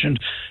 I mentioned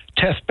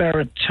Teth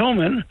Barrett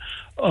Tillman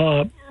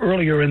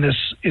earlier in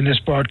this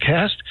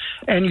broadcast,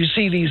 and you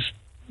see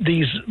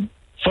these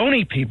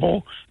phony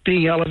people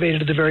being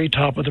elevated to the very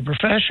top of the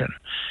profession.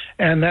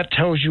 And that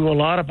tells you a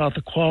lot about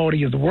the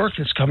quality of the work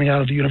that's coming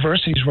out of the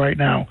universities right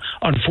now,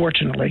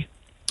 unfortunately.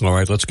 All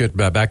right, let's get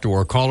back to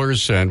our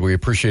callers, and we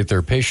appreciate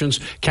their patience.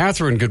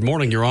 Catherine, good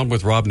morning. You're on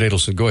with Rob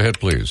Natelson. Go ahead,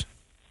 please.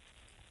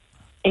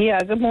 Yeah,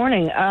 good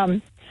morning.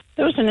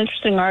 There was an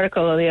interesting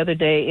article the other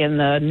day in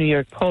the New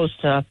York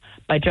Post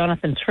by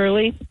Jonathan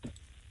Turley.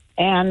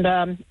 And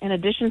in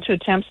addition to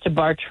attempts to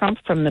bar Trump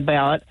from the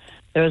ballot,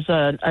 there's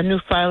a new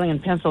filing in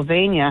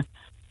Pennsylvania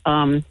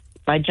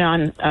by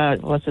John,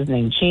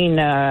 Gene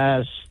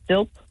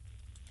Stilp.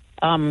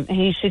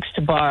 He seeks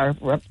to bar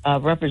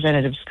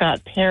Representative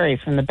Scott Perry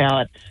from the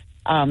ballot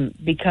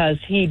because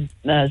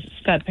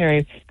Scott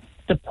Perry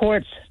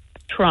supports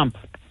Trump.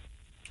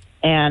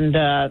 And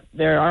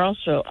there are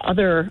also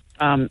other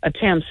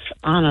attempts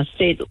on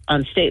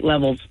state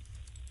levels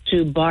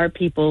to bar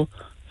people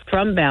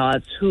from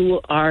ballots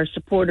who are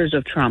supporters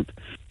of Trump.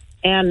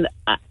 And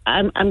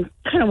I'm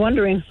kind of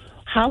wondering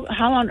how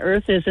on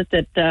earth is it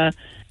that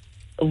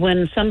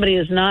when somebody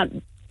has not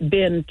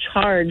been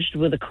charged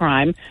with a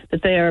crime,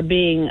 that they are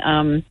being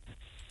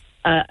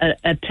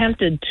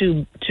attempted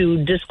to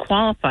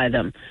disqualify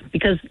them,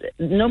 because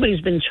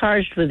nobody's been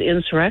charged with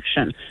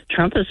insurrection.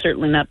 Trump has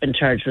certainly not been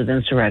charged with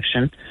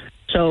insurrection.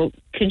 So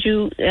could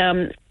you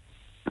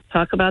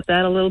talk about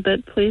that a little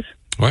bit, please?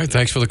 All right.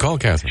 Thanks for the call,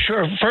 Catherine.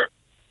 Sure.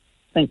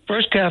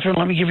 First, Catherine,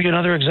 let me give you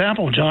another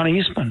example. John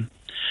Eastman.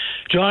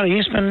 John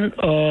Eastman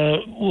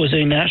was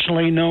a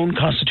nationally known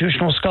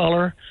constitutional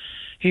scholar.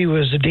 He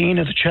was the dean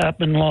of the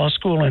Chapman Law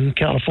School in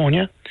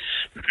California.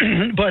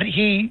 But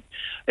he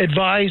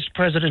advised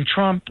President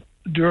Trump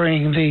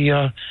during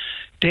the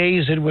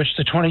days in which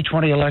the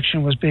 2020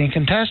 election was being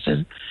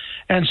contested.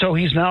 And so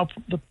he's now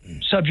the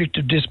subject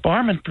of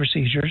disbarment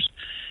procedures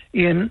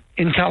in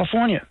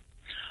California.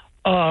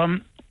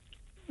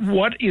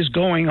 what is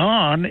going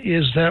on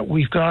is that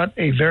we've got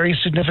a very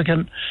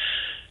significant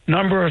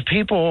number of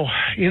people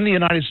in the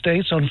United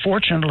States,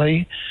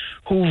 unfortunately,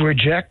 who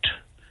reject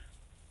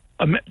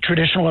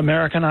traditional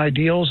American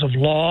ideals of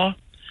law,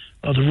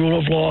 the rule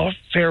of law,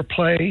 fair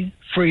play,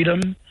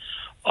 freedom.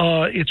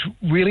 It's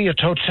really a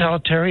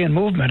totalitarian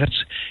movement.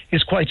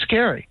 It's quite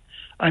scary.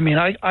 I mean,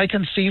 I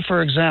can see,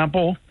 for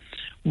example,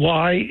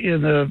 why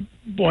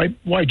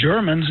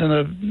Germans in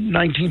the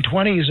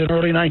 1920s and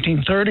early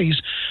 1930s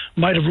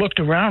might have looked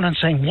around and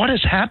saying, what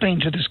is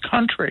happening to this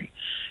country?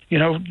 You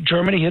know,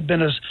 Germany had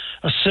been a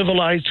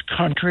civilized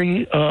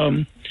country,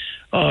 one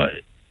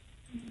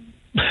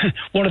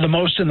of the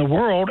most in the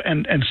world,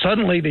 and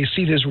suddenly they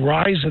see this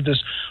rise of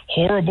this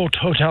horrible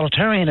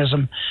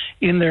totalitarianism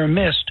in their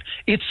midst.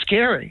 It's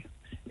scary.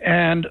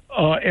 And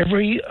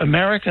every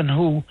American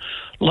who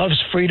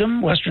loves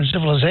freedom, Western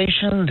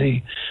civilization,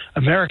 the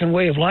American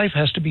way of life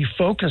has to be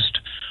focused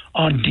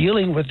on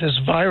dealing with this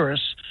virus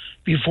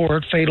before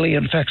it fatally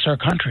infects our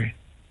country.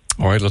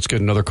 All right, let's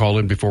get another call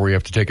in before we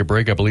have to take a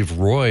break. I believe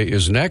Roy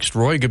is next.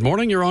 Roy, good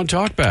morning. You're on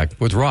Talkback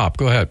with Rob.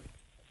 Go ahead.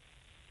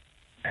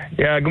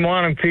 Yeah, good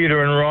morning,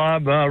 Peter and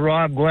Rob.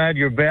 Rob, glad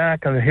you're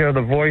back and hear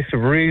the voice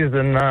of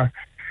reason.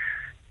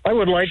 I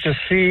would like to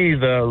see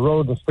The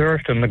Road to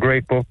Serfdom, the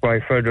great book by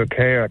Frederick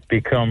Hayek,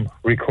 become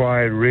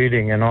required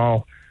reading in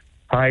all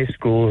high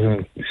schools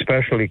and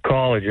especially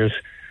colleges.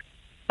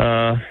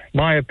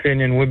 My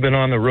opinion, we've been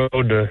on the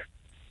road to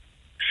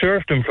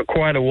serfdom for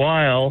quite a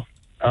while.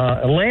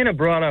 Elena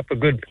brought up a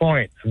good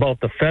point about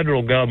the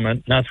federal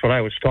government. And that's what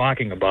I was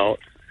talking about.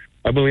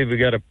 I believe we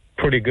got a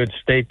pretty good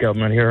state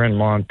government here in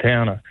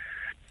Montana.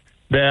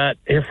 That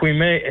if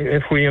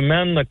we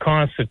amend the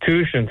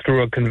Constitution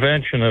through a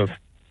convention of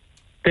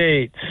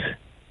states,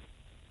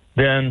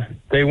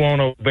 then they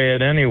won't obey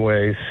it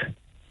anyways.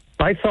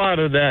 I thought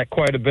of that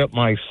quite a bit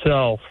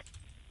myself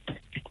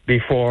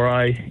before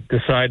I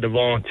decided to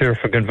volunteer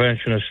for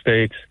convention of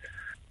states.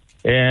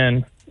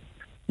 And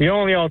the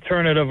only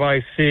alternative I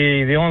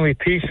see, the only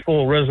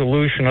peaceful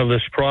resolution of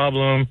this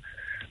problem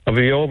of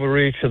the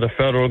overreach of the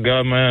federal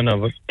government,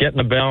 of getting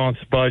a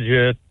balanced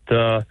budget,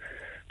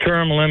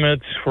 term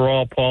limits for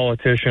all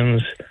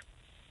politicians,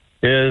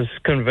 is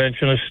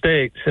convention of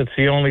states. It's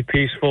the only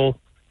peaceful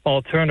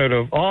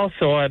alternative.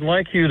 Also, I'd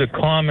like you to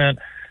comment.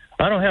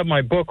 I don't have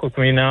my book with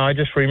me now. I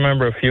just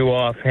remember a few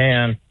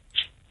offhand.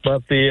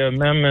 But the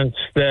amendments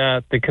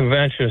that the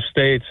Convention of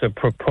States are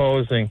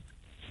proposing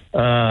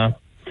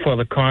for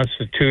the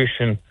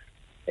Constitution.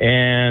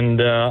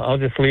 And I'll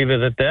just leave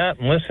it at that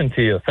and listen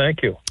to you.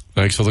 Thank you.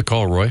 Thanks for the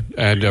call, Roy.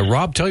 And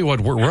Rob, tell you what,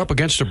 we're up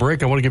against a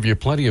break. I want to give you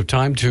plenty of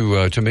time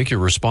to make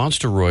your response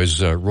to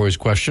Roy's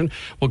question.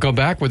 We'll come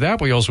back with that.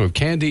 We also have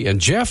Candy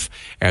and Jeff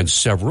and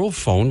several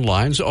phone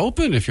lines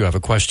open. If you have a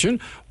question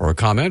or a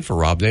comment for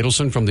Rob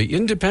Natelson from the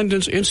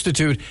Independence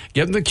Institute,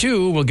 get in the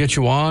queue. We'll get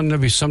you on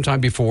maybe sometime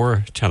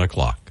before 10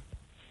 o'clock.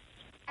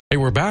 Hey,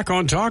 we're back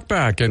on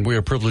Talkback, and we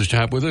are privileged to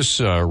have with us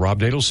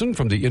Rob Natelson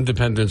from the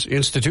Independence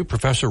Institute,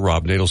 Professor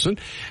Rob Natelson.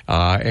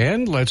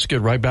 And let's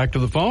get right back to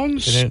the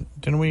phones.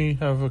 Didn't we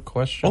have a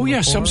question? Oh,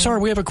 yes, before? I'm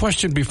sorry. We have a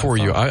question before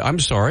you. I'm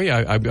sorry.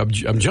 I'm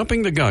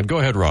jumping the gun. Go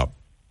ahead, Rob.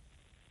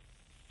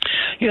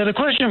 Yeah, the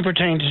question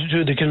pertains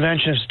to the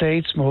Convention of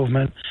States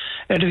movement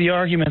and to the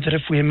argument that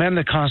if we amend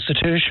the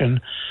Constitution,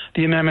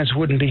 the amendments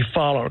wouldn't be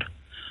followed.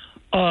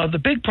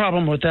 The big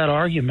problem with that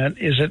argument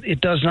is that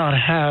it does not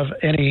have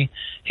any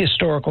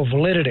historical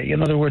validity.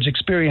 In other words,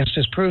 experience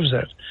disproves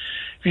it.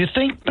 If you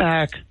think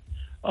back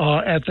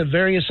at the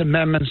various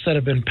amendments that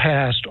have been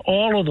passed,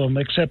 all of them,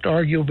 except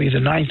arguably the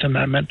Ninth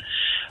Amendment,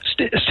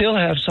 still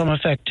have some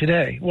effect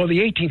today. Well, the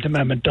 18th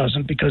Amendment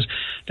doesn't because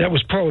that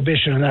was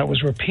prohibition and that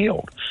was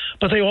repealed.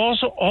 But they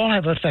also all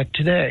have effect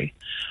today.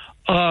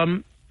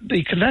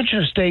 The Convention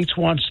of States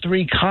wants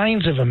three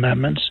kinds of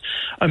amendments: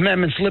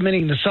 amendments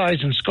limiting the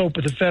size and scope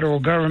of the federal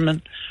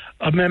government,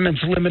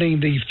 amendments limiting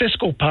the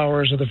fiscal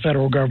powers of the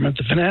federal government,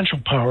 the financial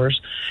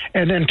powers,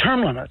 and then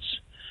term limits.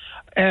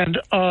 And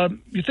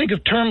you think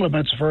of term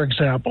limits, for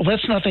example.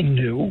 That's nothing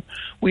new.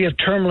 We have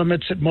term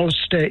limits in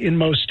most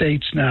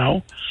states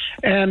now.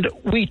 And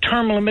we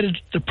term limited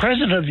the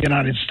President of the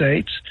United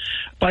States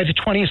by the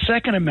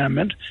 22nd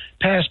Amendment,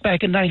 passed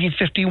back in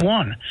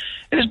 1951.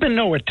 There's been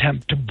no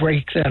attempt to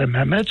break that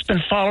amendment. It's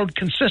been followed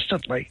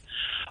consistently.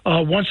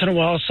 Once in a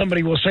while,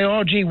 somebody will say,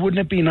 oh, gee, wouldn't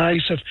it be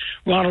nice if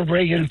Ronald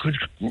Reagan could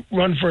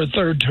run for a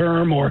third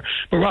term or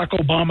Barack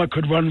Obama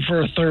could run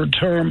for a third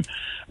term?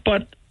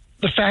 But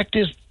the fact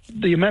is,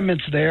 the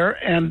amendment's there,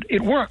 and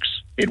it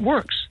works. It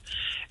works.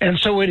 And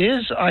so it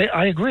is,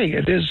 I agree,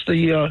 it is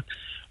the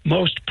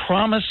most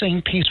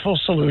promising peaceful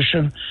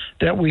solution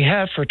that we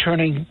have for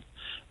turning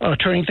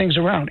things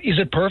around. Is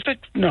it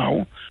perfect?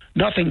 No.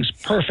 Nothing's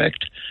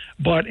perfect,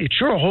 but it's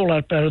sure a whole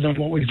lot better than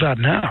what we've got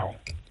now.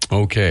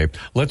 Okay.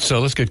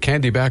 Let's get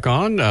Candy back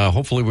on.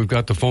 Hopefully we've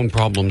got the phone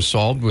problem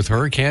solved with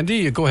her.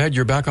 Candy, go ahead.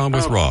 You're back on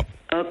with Rob.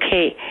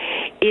 Okay.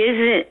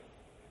 Isn't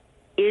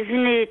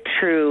it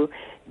true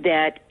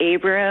that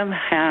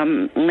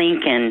Abraham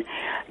Lincoln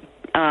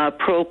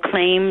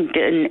proclaimed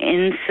an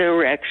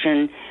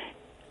insurrection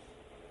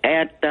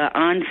at the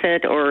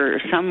onset or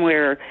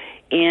somewhere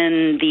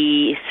in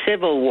the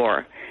Civil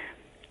War,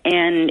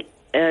 and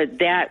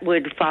that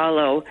would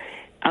follow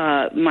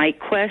my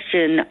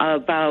question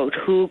about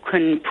who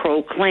can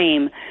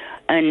proclaim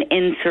an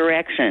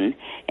insurrection.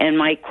 And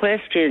my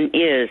question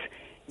is,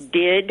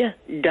 did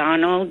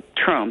Donald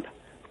Trump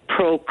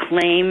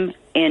proclaim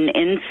an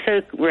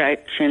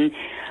insurrection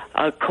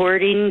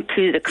according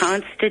to the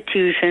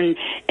Constitution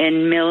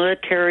and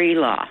military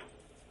law?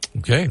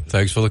 Okay,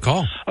 thanks for the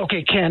call.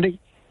 Okay, Candy,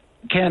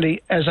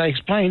 as I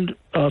explained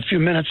a few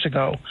minutes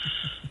ago,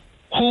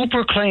 who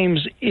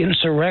proclaims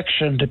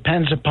insurrection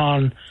depends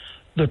upon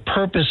the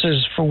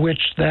purposes for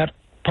which that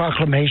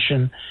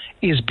proclamation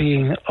is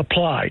being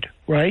applied,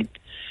 right?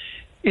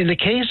 In the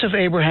case of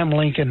Abraham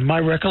Lincoln, my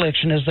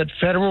recollection is that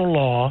federal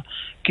law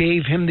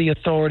gave him the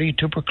authority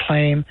to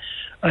proclaim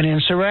an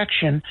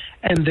insurrection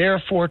and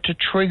therefore to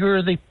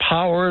trigger the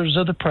powers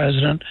of the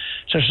president,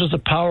 such as the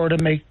power to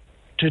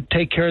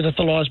take care that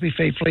the laws be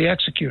faithfully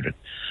executed.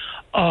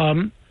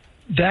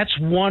 That's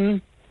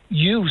one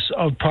use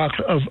of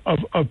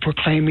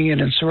proclaiming an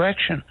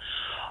insurrection.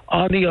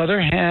 On the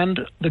other hand,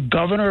 the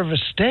governor of a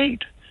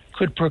state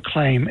could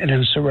proclaim an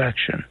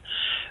insurrection.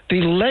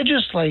 The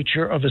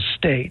legislature of a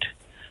state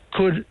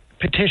could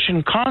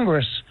petition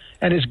Congress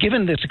and is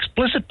given this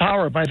explicit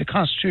power by the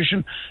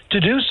Constitution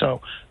to do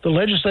so. The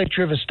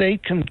legislature of a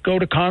state can go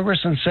to Congress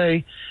and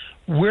say,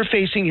 we're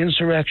facing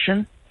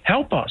insurrection,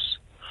 help us.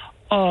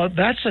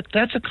 That's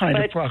a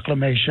kind of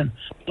proclamation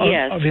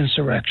of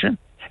insurrection.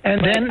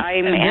 And then,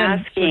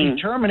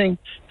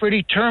 for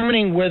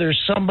determining whether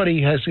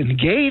somebody has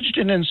engaged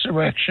in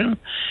insurrection,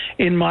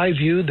 in my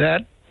view,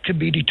 that could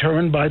be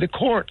determined by the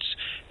courts.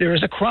 There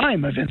is a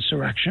crime of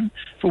insurrection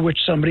for which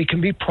somebody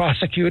can be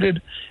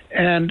prosecuted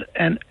and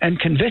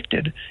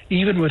convicted,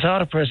 even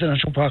without a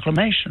presidential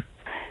proclamation.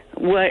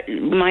 What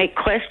my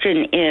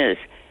question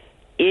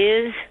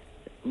is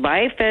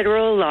by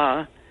federal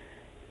law,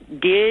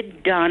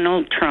 did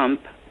Donald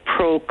Trump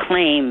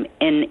proclaim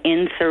an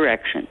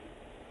insurrection?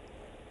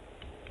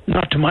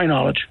 Not to my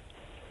knowledge.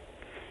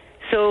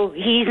 So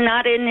he's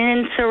not an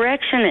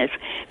insurrectionist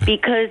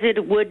because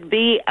it would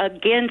be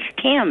against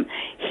him.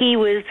 He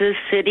was the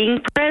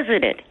sitting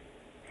president,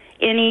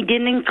 and he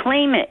didn't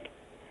claim it.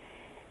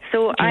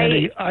 So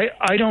Candy,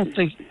 I don't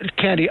think,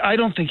 Candy, I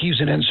don't think he's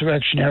an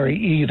insurrectionary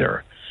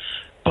either.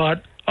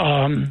 But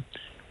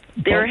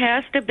there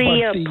has to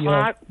be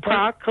a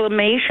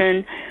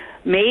proclamation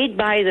made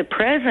by the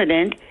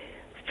president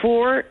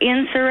for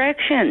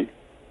insurrection.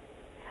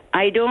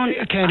 I don't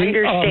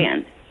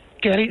understand.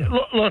 Candy,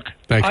 look.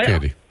 Thanks,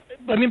 Candy.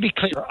 Let me be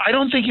clear. I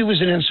don't think he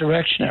was an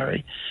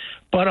insurrectionary.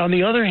 But on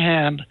the other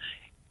hand,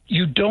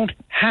 you don't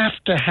have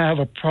to have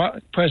a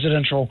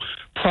presidential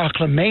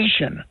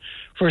proclamation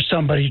for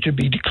somebody to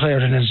be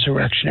declared an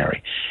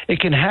insurrectionary. It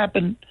can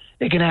happen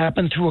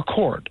through a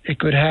court. It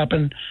could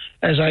happen,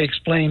 as I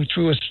explained,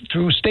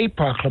 through state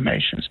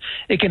proclamations.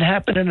 It can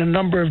happen in a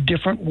number of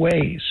different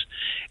ways.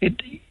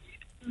 It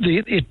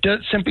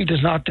simply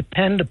does not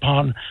depend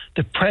upon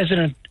the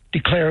president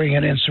declaring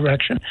an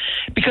insurrection,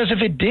 because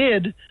if it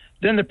did,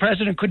 then the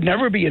president could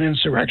never be an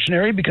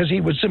insurrectionary, because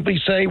he would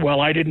simply say, well,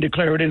 I didn't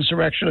declare an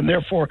insurrection, and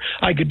therefore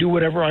I could do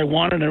whatever I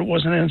wanted, and it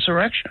wasn't an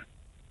insurrection.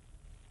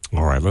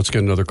 All right, let's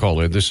get another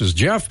call in. This is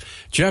Jeff.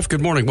 Jeff,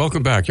 good morning.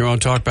 Welcome back. You're on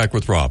Talk Back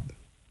with Rob.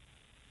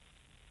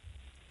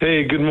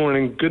 Hey, good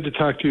morning. Good to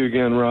talk to you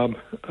again, Rob.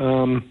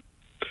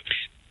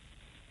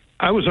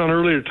 I was on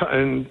earlier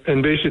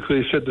and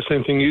basically said the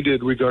same thing you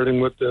did regarding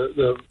what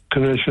the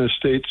Convention of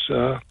States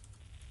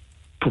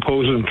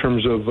proposed in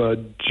terms of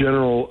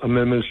general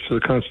amendments to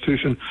the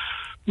Constitution.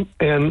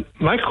 And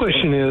my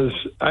question is,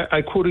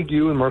 I quoted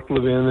you and Mark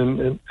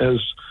Levin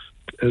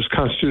as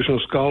constitutional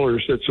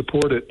scholars that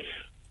support it.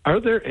 Are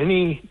there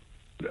any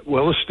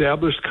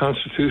well-established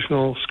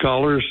constitutional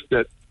scholars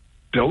that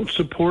don't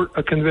support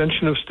a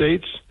Convention of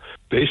States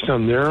based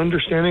on their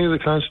understanding of the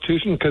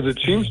Constitution? Because it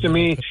seems to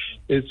me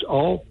it's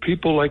all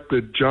people like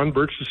the John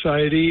Birch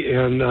Society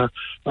and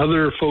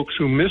other folks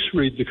who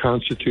misread the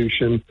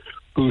Constitution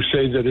who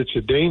say that it's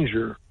a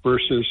danger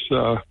versus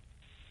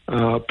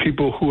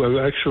people who have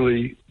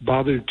actually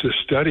bothered to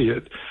study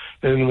it.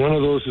 And one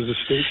of those is a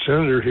state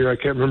senator here, I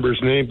can't remember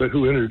his name, but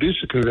who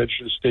introduced the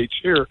Convention of States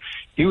here.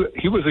 He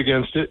was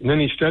against it, and then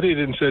he studied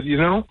it and said,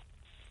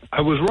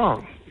 I was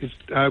wrong.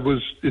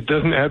 It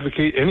doesn't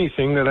advocate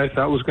anything that I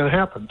thought was going to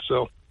happen.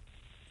 So,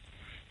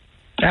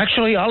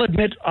 actually, I'll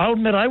admit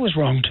I was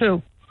wrong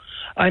too.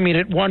 I mean,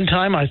 at one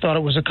time I thought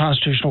it was a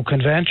constitutional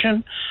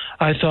convention.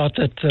 I thought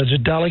that the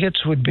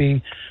delegates would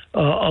be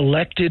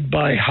elected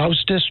by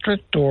House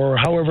district or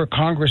however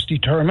Congress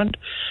determined.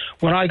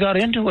 When I got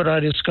into it, I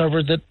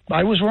discovered that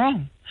I was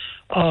wrong.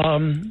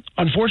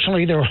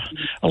 Unfortunately, there are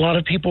a lot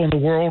of people in the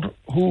world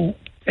who,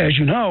 as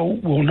you know,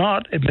 will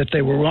not admit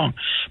they were wrong.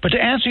 But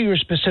to answer your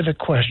specific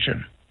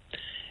question,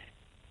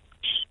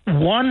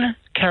 one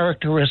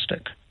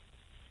characteristic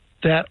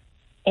that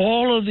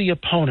all of the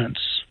opponents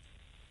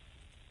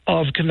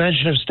of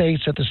Convention of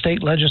States at the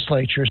state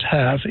legislatures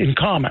have in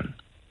common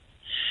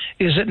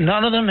is that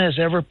none of them has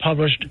ever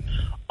published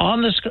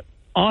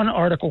on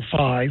Article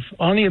 5,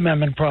 on the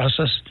amendment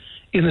process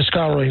in the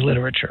scholarly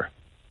literature.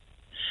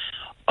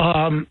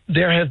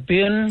 There have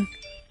been,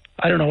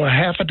 I don't know, a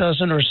half a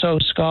dozen or so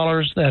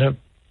scholars that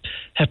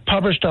have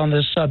published on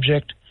this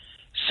subject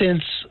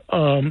since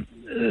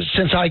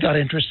I got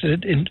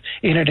interested in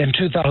it in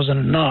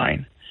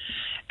 2009.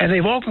 And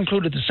they've all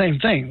concluded the same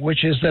thing,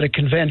 which is that a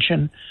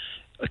convention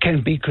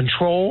can be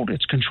controlled.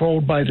 It's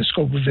controlled by the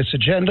scope of its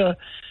agenda,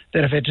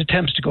 that if it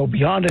attempts to go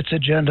beyond its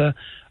agenda,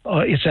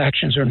 its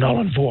actions are null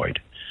and void.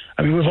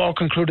 I mean, we've all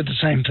concluded the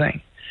same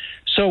thing.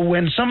 So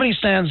when somebody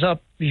stands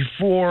up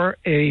before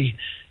a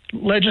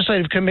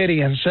legislative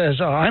committee and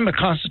says, I'm a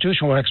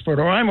constitutional expert,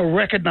 or I'm a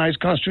recognized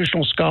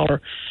constitutional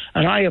scholar,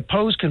 and I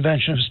oppose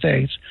Convention of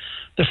States,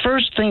 the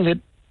first thing that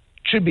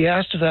should be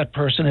asked of that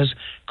person is,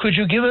 could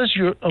you give us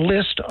a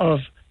list of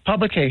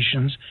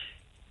publications,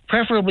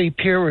 preferably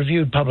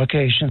peer-reviewed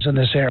publications in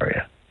this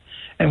area?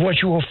 And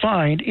what you will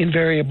find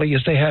invariably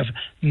is they have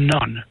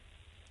none.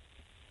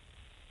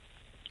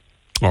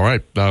 All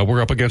right.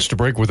 We're up against a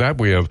break with that.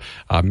 We have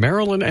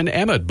Marilyn and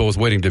Emmett both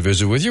waiting to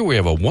visit with you. We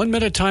have a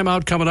 1-minute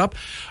timeout coming up.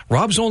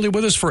 Rob's only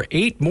with us for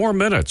 8 more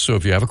minutes. So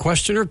if you have a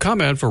question or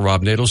comment for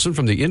Rob Natelson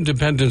from the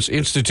Independence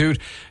Institute,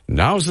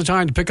 now's the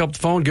time to pick up the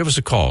phone. Give us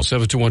a call,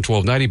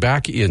 721-1290,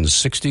 back in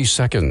 60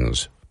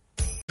 seconds.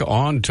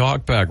 On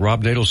Talkback,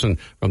 Rob Natelson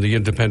from the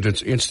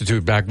Independence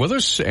Institute back with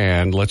us.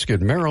 And let's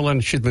get Marilyn.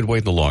 She's been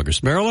waiting the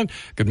longest. Marilyn,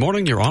 good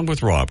morning. You're on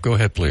with Rob. Go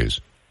ahead,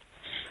 please.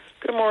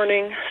 Good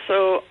morning.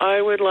 So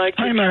I would like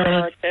to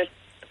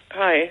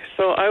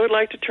I would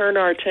like to turn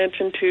our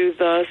attention to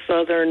the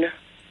southern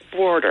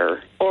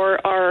border,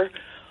 or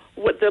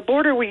the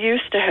border we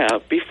used to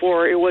have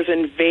before it was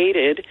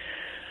invaded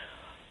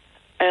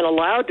and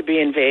allowed to be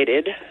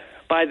invaded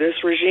by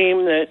this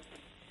regime that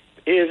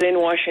is in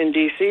Washington,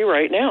 D.C.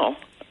 right now.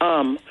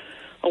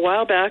 A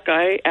while back,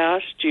 I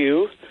asked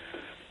you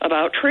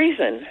about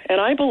treason,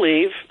 and I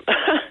believe,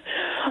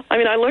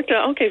 I looked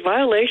at,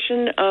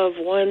 violation of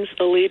one's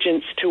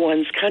allegiance to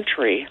one's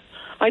country.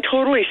 I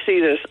totally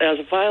see this as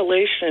a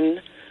violation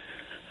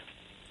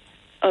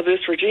of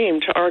this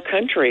regime to our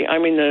country. I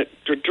mean, the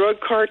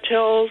drug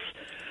cartels,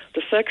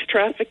 the sex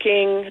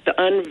trafficking, the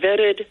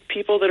unvetted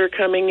people that are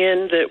coming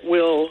in that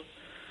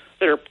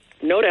are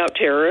no doubt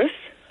terrorists,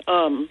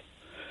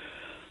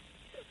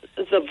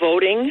 the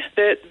voting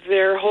that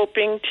they're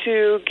hoping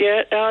to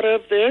get out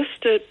of this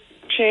to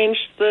change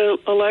the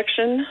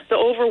election, the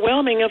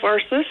overwhelming of our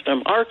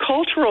system, our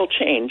cultural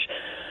change.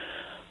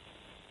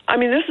 I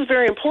mean, this is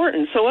very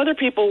important. So other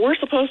people, we're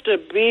supposed to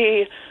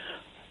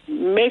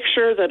make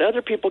sure that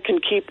other people can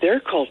keep their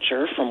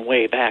culture from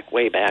way back,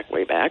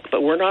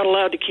 but we're not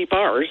allowed to keep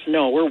ours.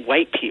 No, we're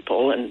white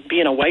people, and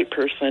being a white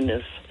person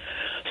is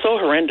so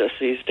horrendous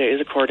these days,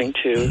 according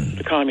to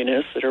the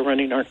communists that are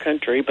running our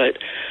country. But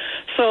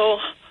so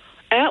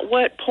at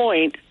what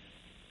point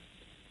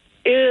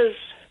is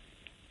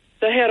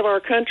the head of our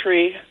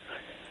country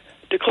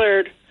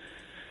declared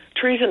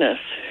treasonous,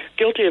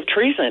 guilty of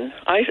treason?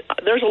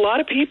 There's a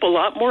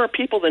lot more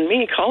people than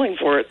me calling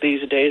for it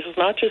these days. It's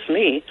not just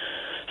me.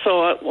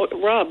 So,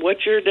 Rob,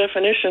 what's your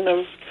definition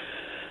of,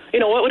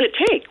 what would it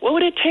take? What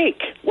would it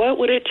take? What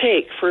would it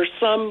take for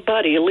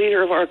somebody, a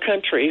leader of our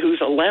country, who's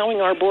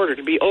allowing our border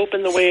to be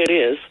open the way it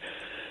is,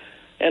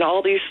 and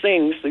all these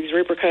things, these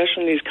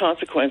repercussions, these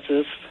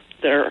consequences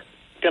that are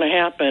going to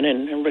happen,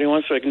 and everybody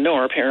wants to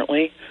ignore,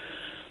 apparently,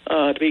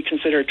 to be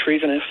considered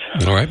treasonous?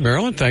 All right,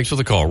 Marilyn, thanks for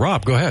the call.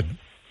 Rob, go ahead.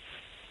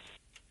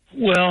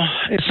 Well,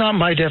 it's not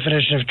my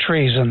definition of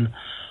treason.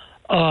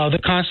 The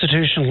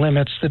Constitution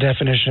limits the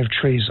definition of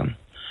treason.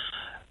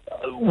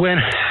 When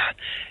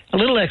a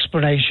little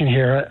explanation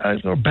here,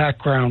 or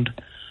background.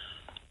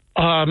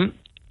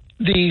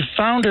 The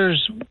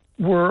founders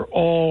were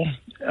all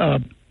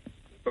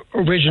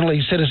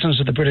originally citizens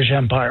of the British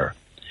Empire.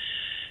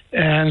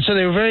 And so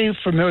they were very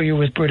familiar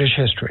with British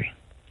history.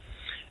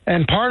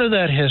 And part of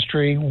that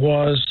history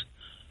was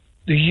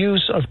the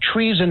use of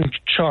treason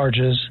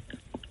charges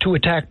to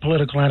attack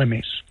political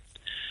enemies.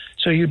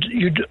 So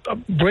you'd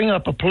bring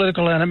up a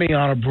political enemy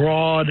on a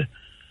broad,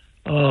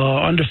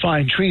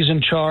 undefined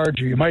treason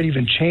charge, or you might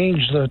even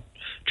change the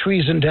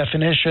treason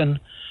definition,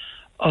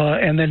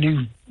 and then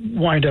you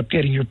wind up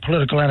getting your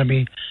political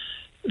enemy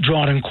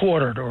drawn and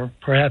quartered, or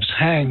perhaps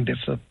hanged if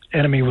the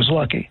enemy was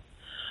lucky.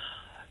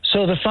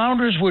 So the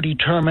founders were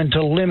determined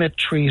to limit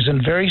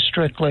treason very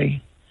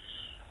strictly,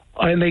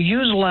 and they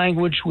used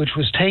language which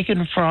was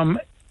taken from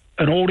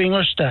an Old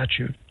English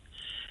statute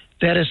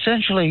that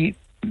essentially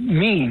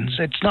means,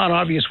 it's not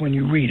obvious when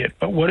you read it,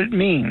 but what it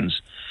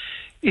means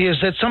is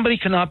that somebody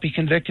cannot be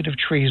convicted of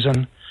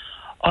treason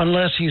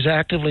unless he's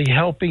actively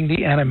helping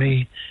the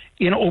enemy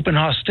in open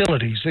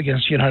hostilities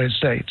against the United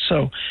States.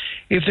 So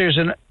if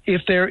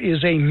there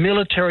is a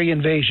military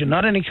invasion,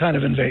 not any kind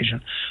of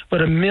invasion,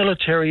 but a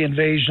military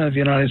invasion of the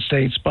United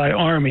States by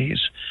armies,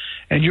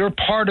 and you're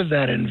part of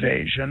that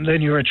invasion,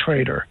 then you're a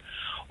traitor.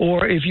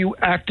 Or if you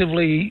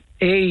actively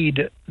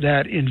aid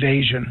that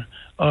invasion,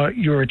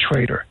 you're a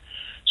traitor.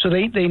 So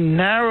they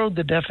narrowed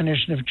the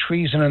definition of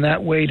treason in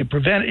that way to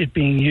prevent it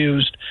being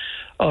used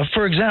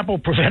for example,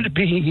 prevent it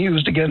being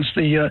used against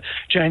the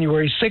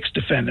January 6th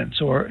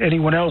defendants or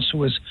anyone else who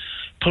was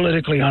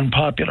politically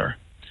unpopular.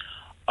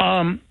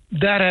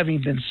 That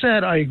having been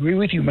said, I agree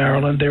with you,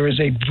 Marilyn. There is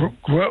a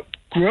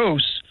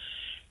gross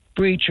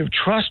breach of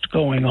trust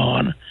going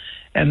on,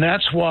 and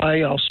that's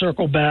why I'll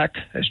circle back,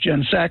 as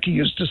Jen Psaki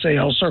used to say,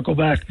 I'll circle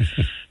back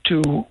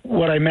to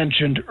what I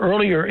mentioned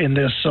earlier in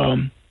this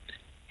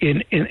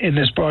in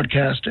this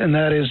broadcast, and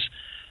that is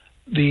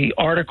the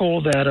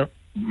article that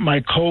my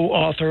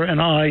co-author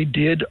and I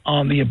did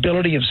on the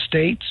ability of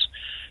states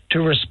to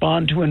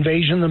respond to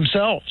invasion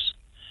themselves,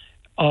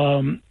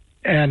 and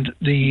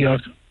the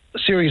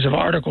series of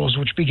articles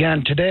which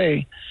began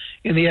today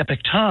in the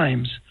Epoch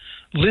Times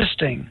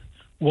listing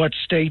what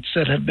states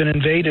that have been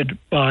invaded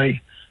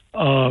by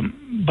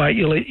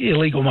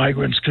illegal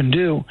migrants can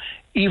do,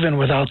 even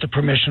without the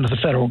permission of the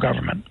federal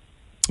government.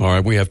 All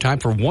right, we have time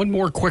for one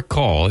more quick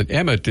call.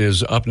 Emmett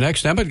is up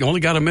next. Emmett, you only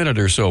got a minute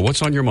or so.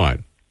 What's on your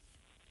mind?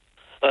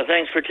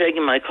 Thanks for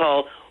taking my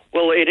call.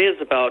 Well, it is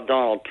about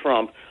Donald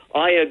Trump.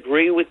 I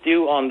agree with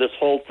you on this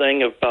whole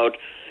thing about,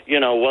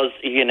 was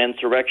he an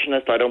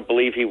insurrectionist? I don't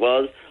believe he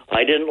was.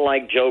 I didn't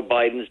like Joe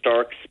Biden's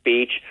dark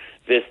speech.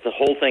 The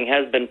whole thing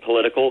has been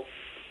political.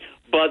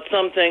 But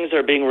some things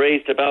are being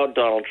raised about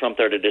Donald Trump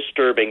that are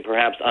disturbing,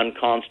 perhaps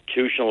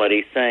unconstitutional, that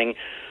he's saying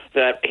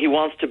that he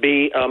wants to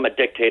be a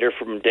dictator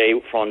from day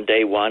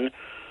one.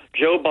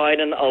 Joe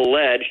Biden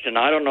alleged, and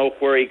I don't know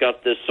where he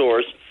got this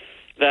source,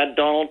 that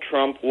Donald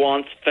Trump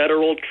wants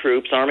federal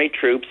troops, Army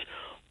troops,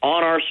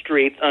 on our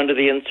streets under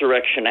the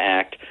Insurrection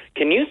Act.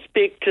 Can you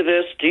speak to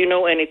this? Do you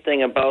know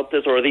anything about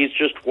this, or are these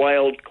just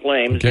wild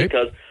claims? Okay.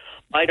 Because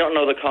I don't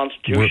know the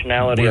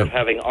constitutionality of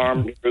having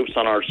armed troops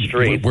on our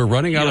streets. We're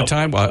running out of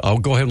time. I'll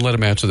go ahead and let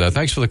him answer that.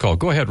 Thanks for the call.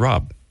 Go ahead,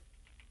 Rob.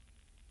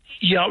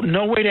 Yeah,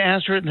 no way to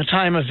answer it in the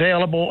time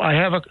available.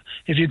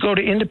 If you go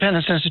to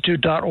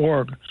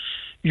independenceinstitute.org,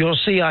 you'll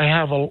see I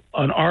have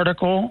an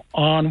article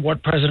on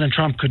what President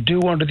Trump could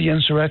do under the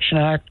Insurrection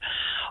Act.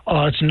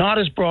 It's not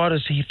as broad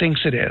as he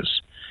thinks it is.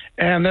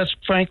 And that's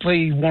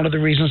frankly one of the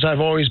reasons I've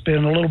always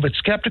been a little bit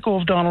skeptical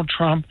of Donald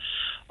Trump.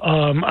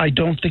 I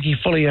don't think he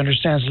fully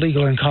understands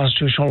legal and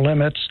constitutional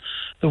limits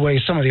the way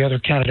some of the other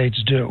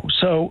candidates do.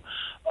 So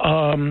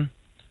I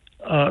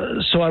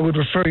would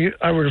refer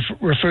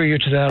you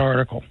to that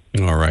article.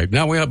 All right.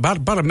 Now we have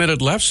about a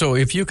minute left, so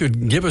if you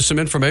could give us some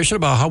information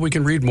about how we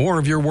can read more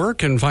of your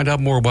work and find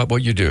out more about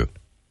what you do.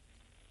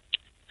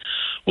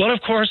 Well,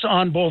 of course,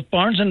 on both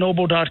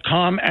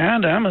BarnesandNoble.com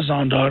and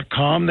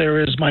Amazon.com,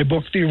 there is my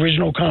book, The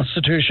Original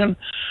Constitution,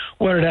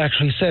 what it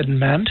actually said and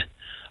meant.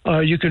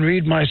 You can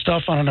read my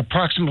stuff on an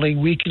approximately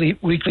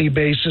weekly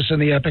basis in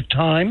the Epoch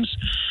Times.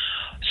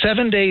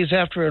 7 days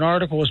after an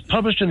article was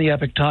published in the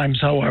Epoch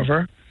Times,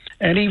 however,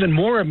 and even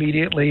more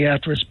immediately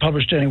after it's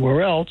published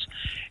anywhere else,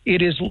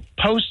 it is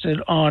posted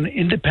on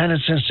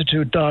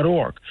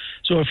independenceinstitute.org.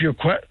 So if you're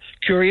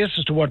curious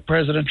as to what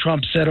President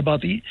Trump said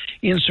about the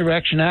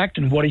Insurrection Act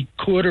and what he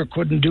could or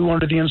couldn't do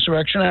under the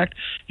Insurrection Act,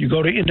 you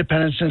go to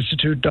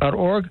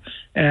independenceinstitute.org,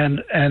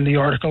 and the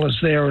article is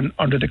there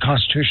under the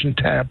Constitution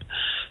tab.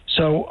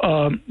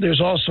 So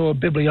there's also a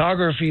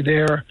bibliography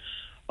there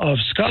of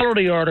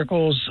scholarly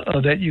articles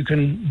that you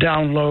can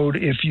download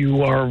if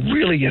you are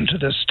really into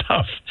this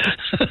stuff.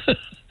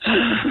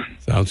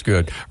 Sounds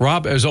good.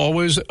 Rob, as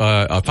always,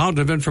 a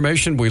fountain of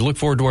information. We look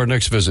forward to our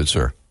next visit,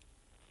 sir.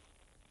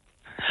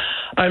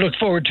 I look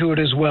forward to it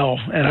as well,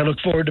 and I look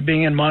forward to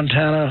being in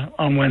Montana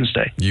on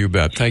Wednesday. You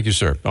bet. Thank you,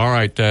 sir. All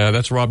right,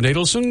 that's Rob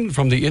Natelson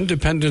from the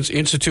Independence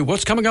Institute.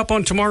 What's coming up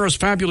on tomorrow's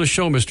fabulous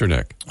show, Mr.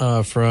 Nick?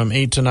 From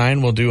 8 to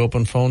 9, we'll do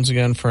open phones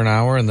again for an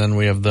hour, and then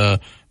we have the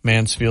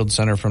Mansfield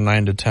Center from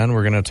 9 to 10.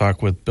 We're going to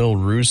talk with Bill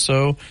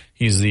Russo.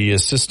 He's the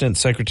Assistant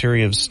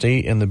Secretary of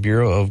State in the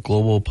Bureau of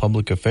Global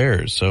Public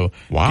Affairs. So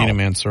Dina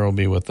Mansour will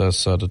be with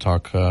us to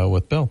talk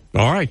with Bill.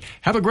 All right.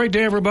 Have a great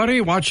day,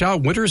 everybody. Watch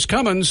out. Winter's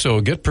coming, so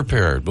get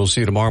prepared. We'll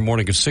see you tomorrow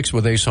morning at 6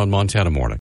 with Ace on Montana Morning.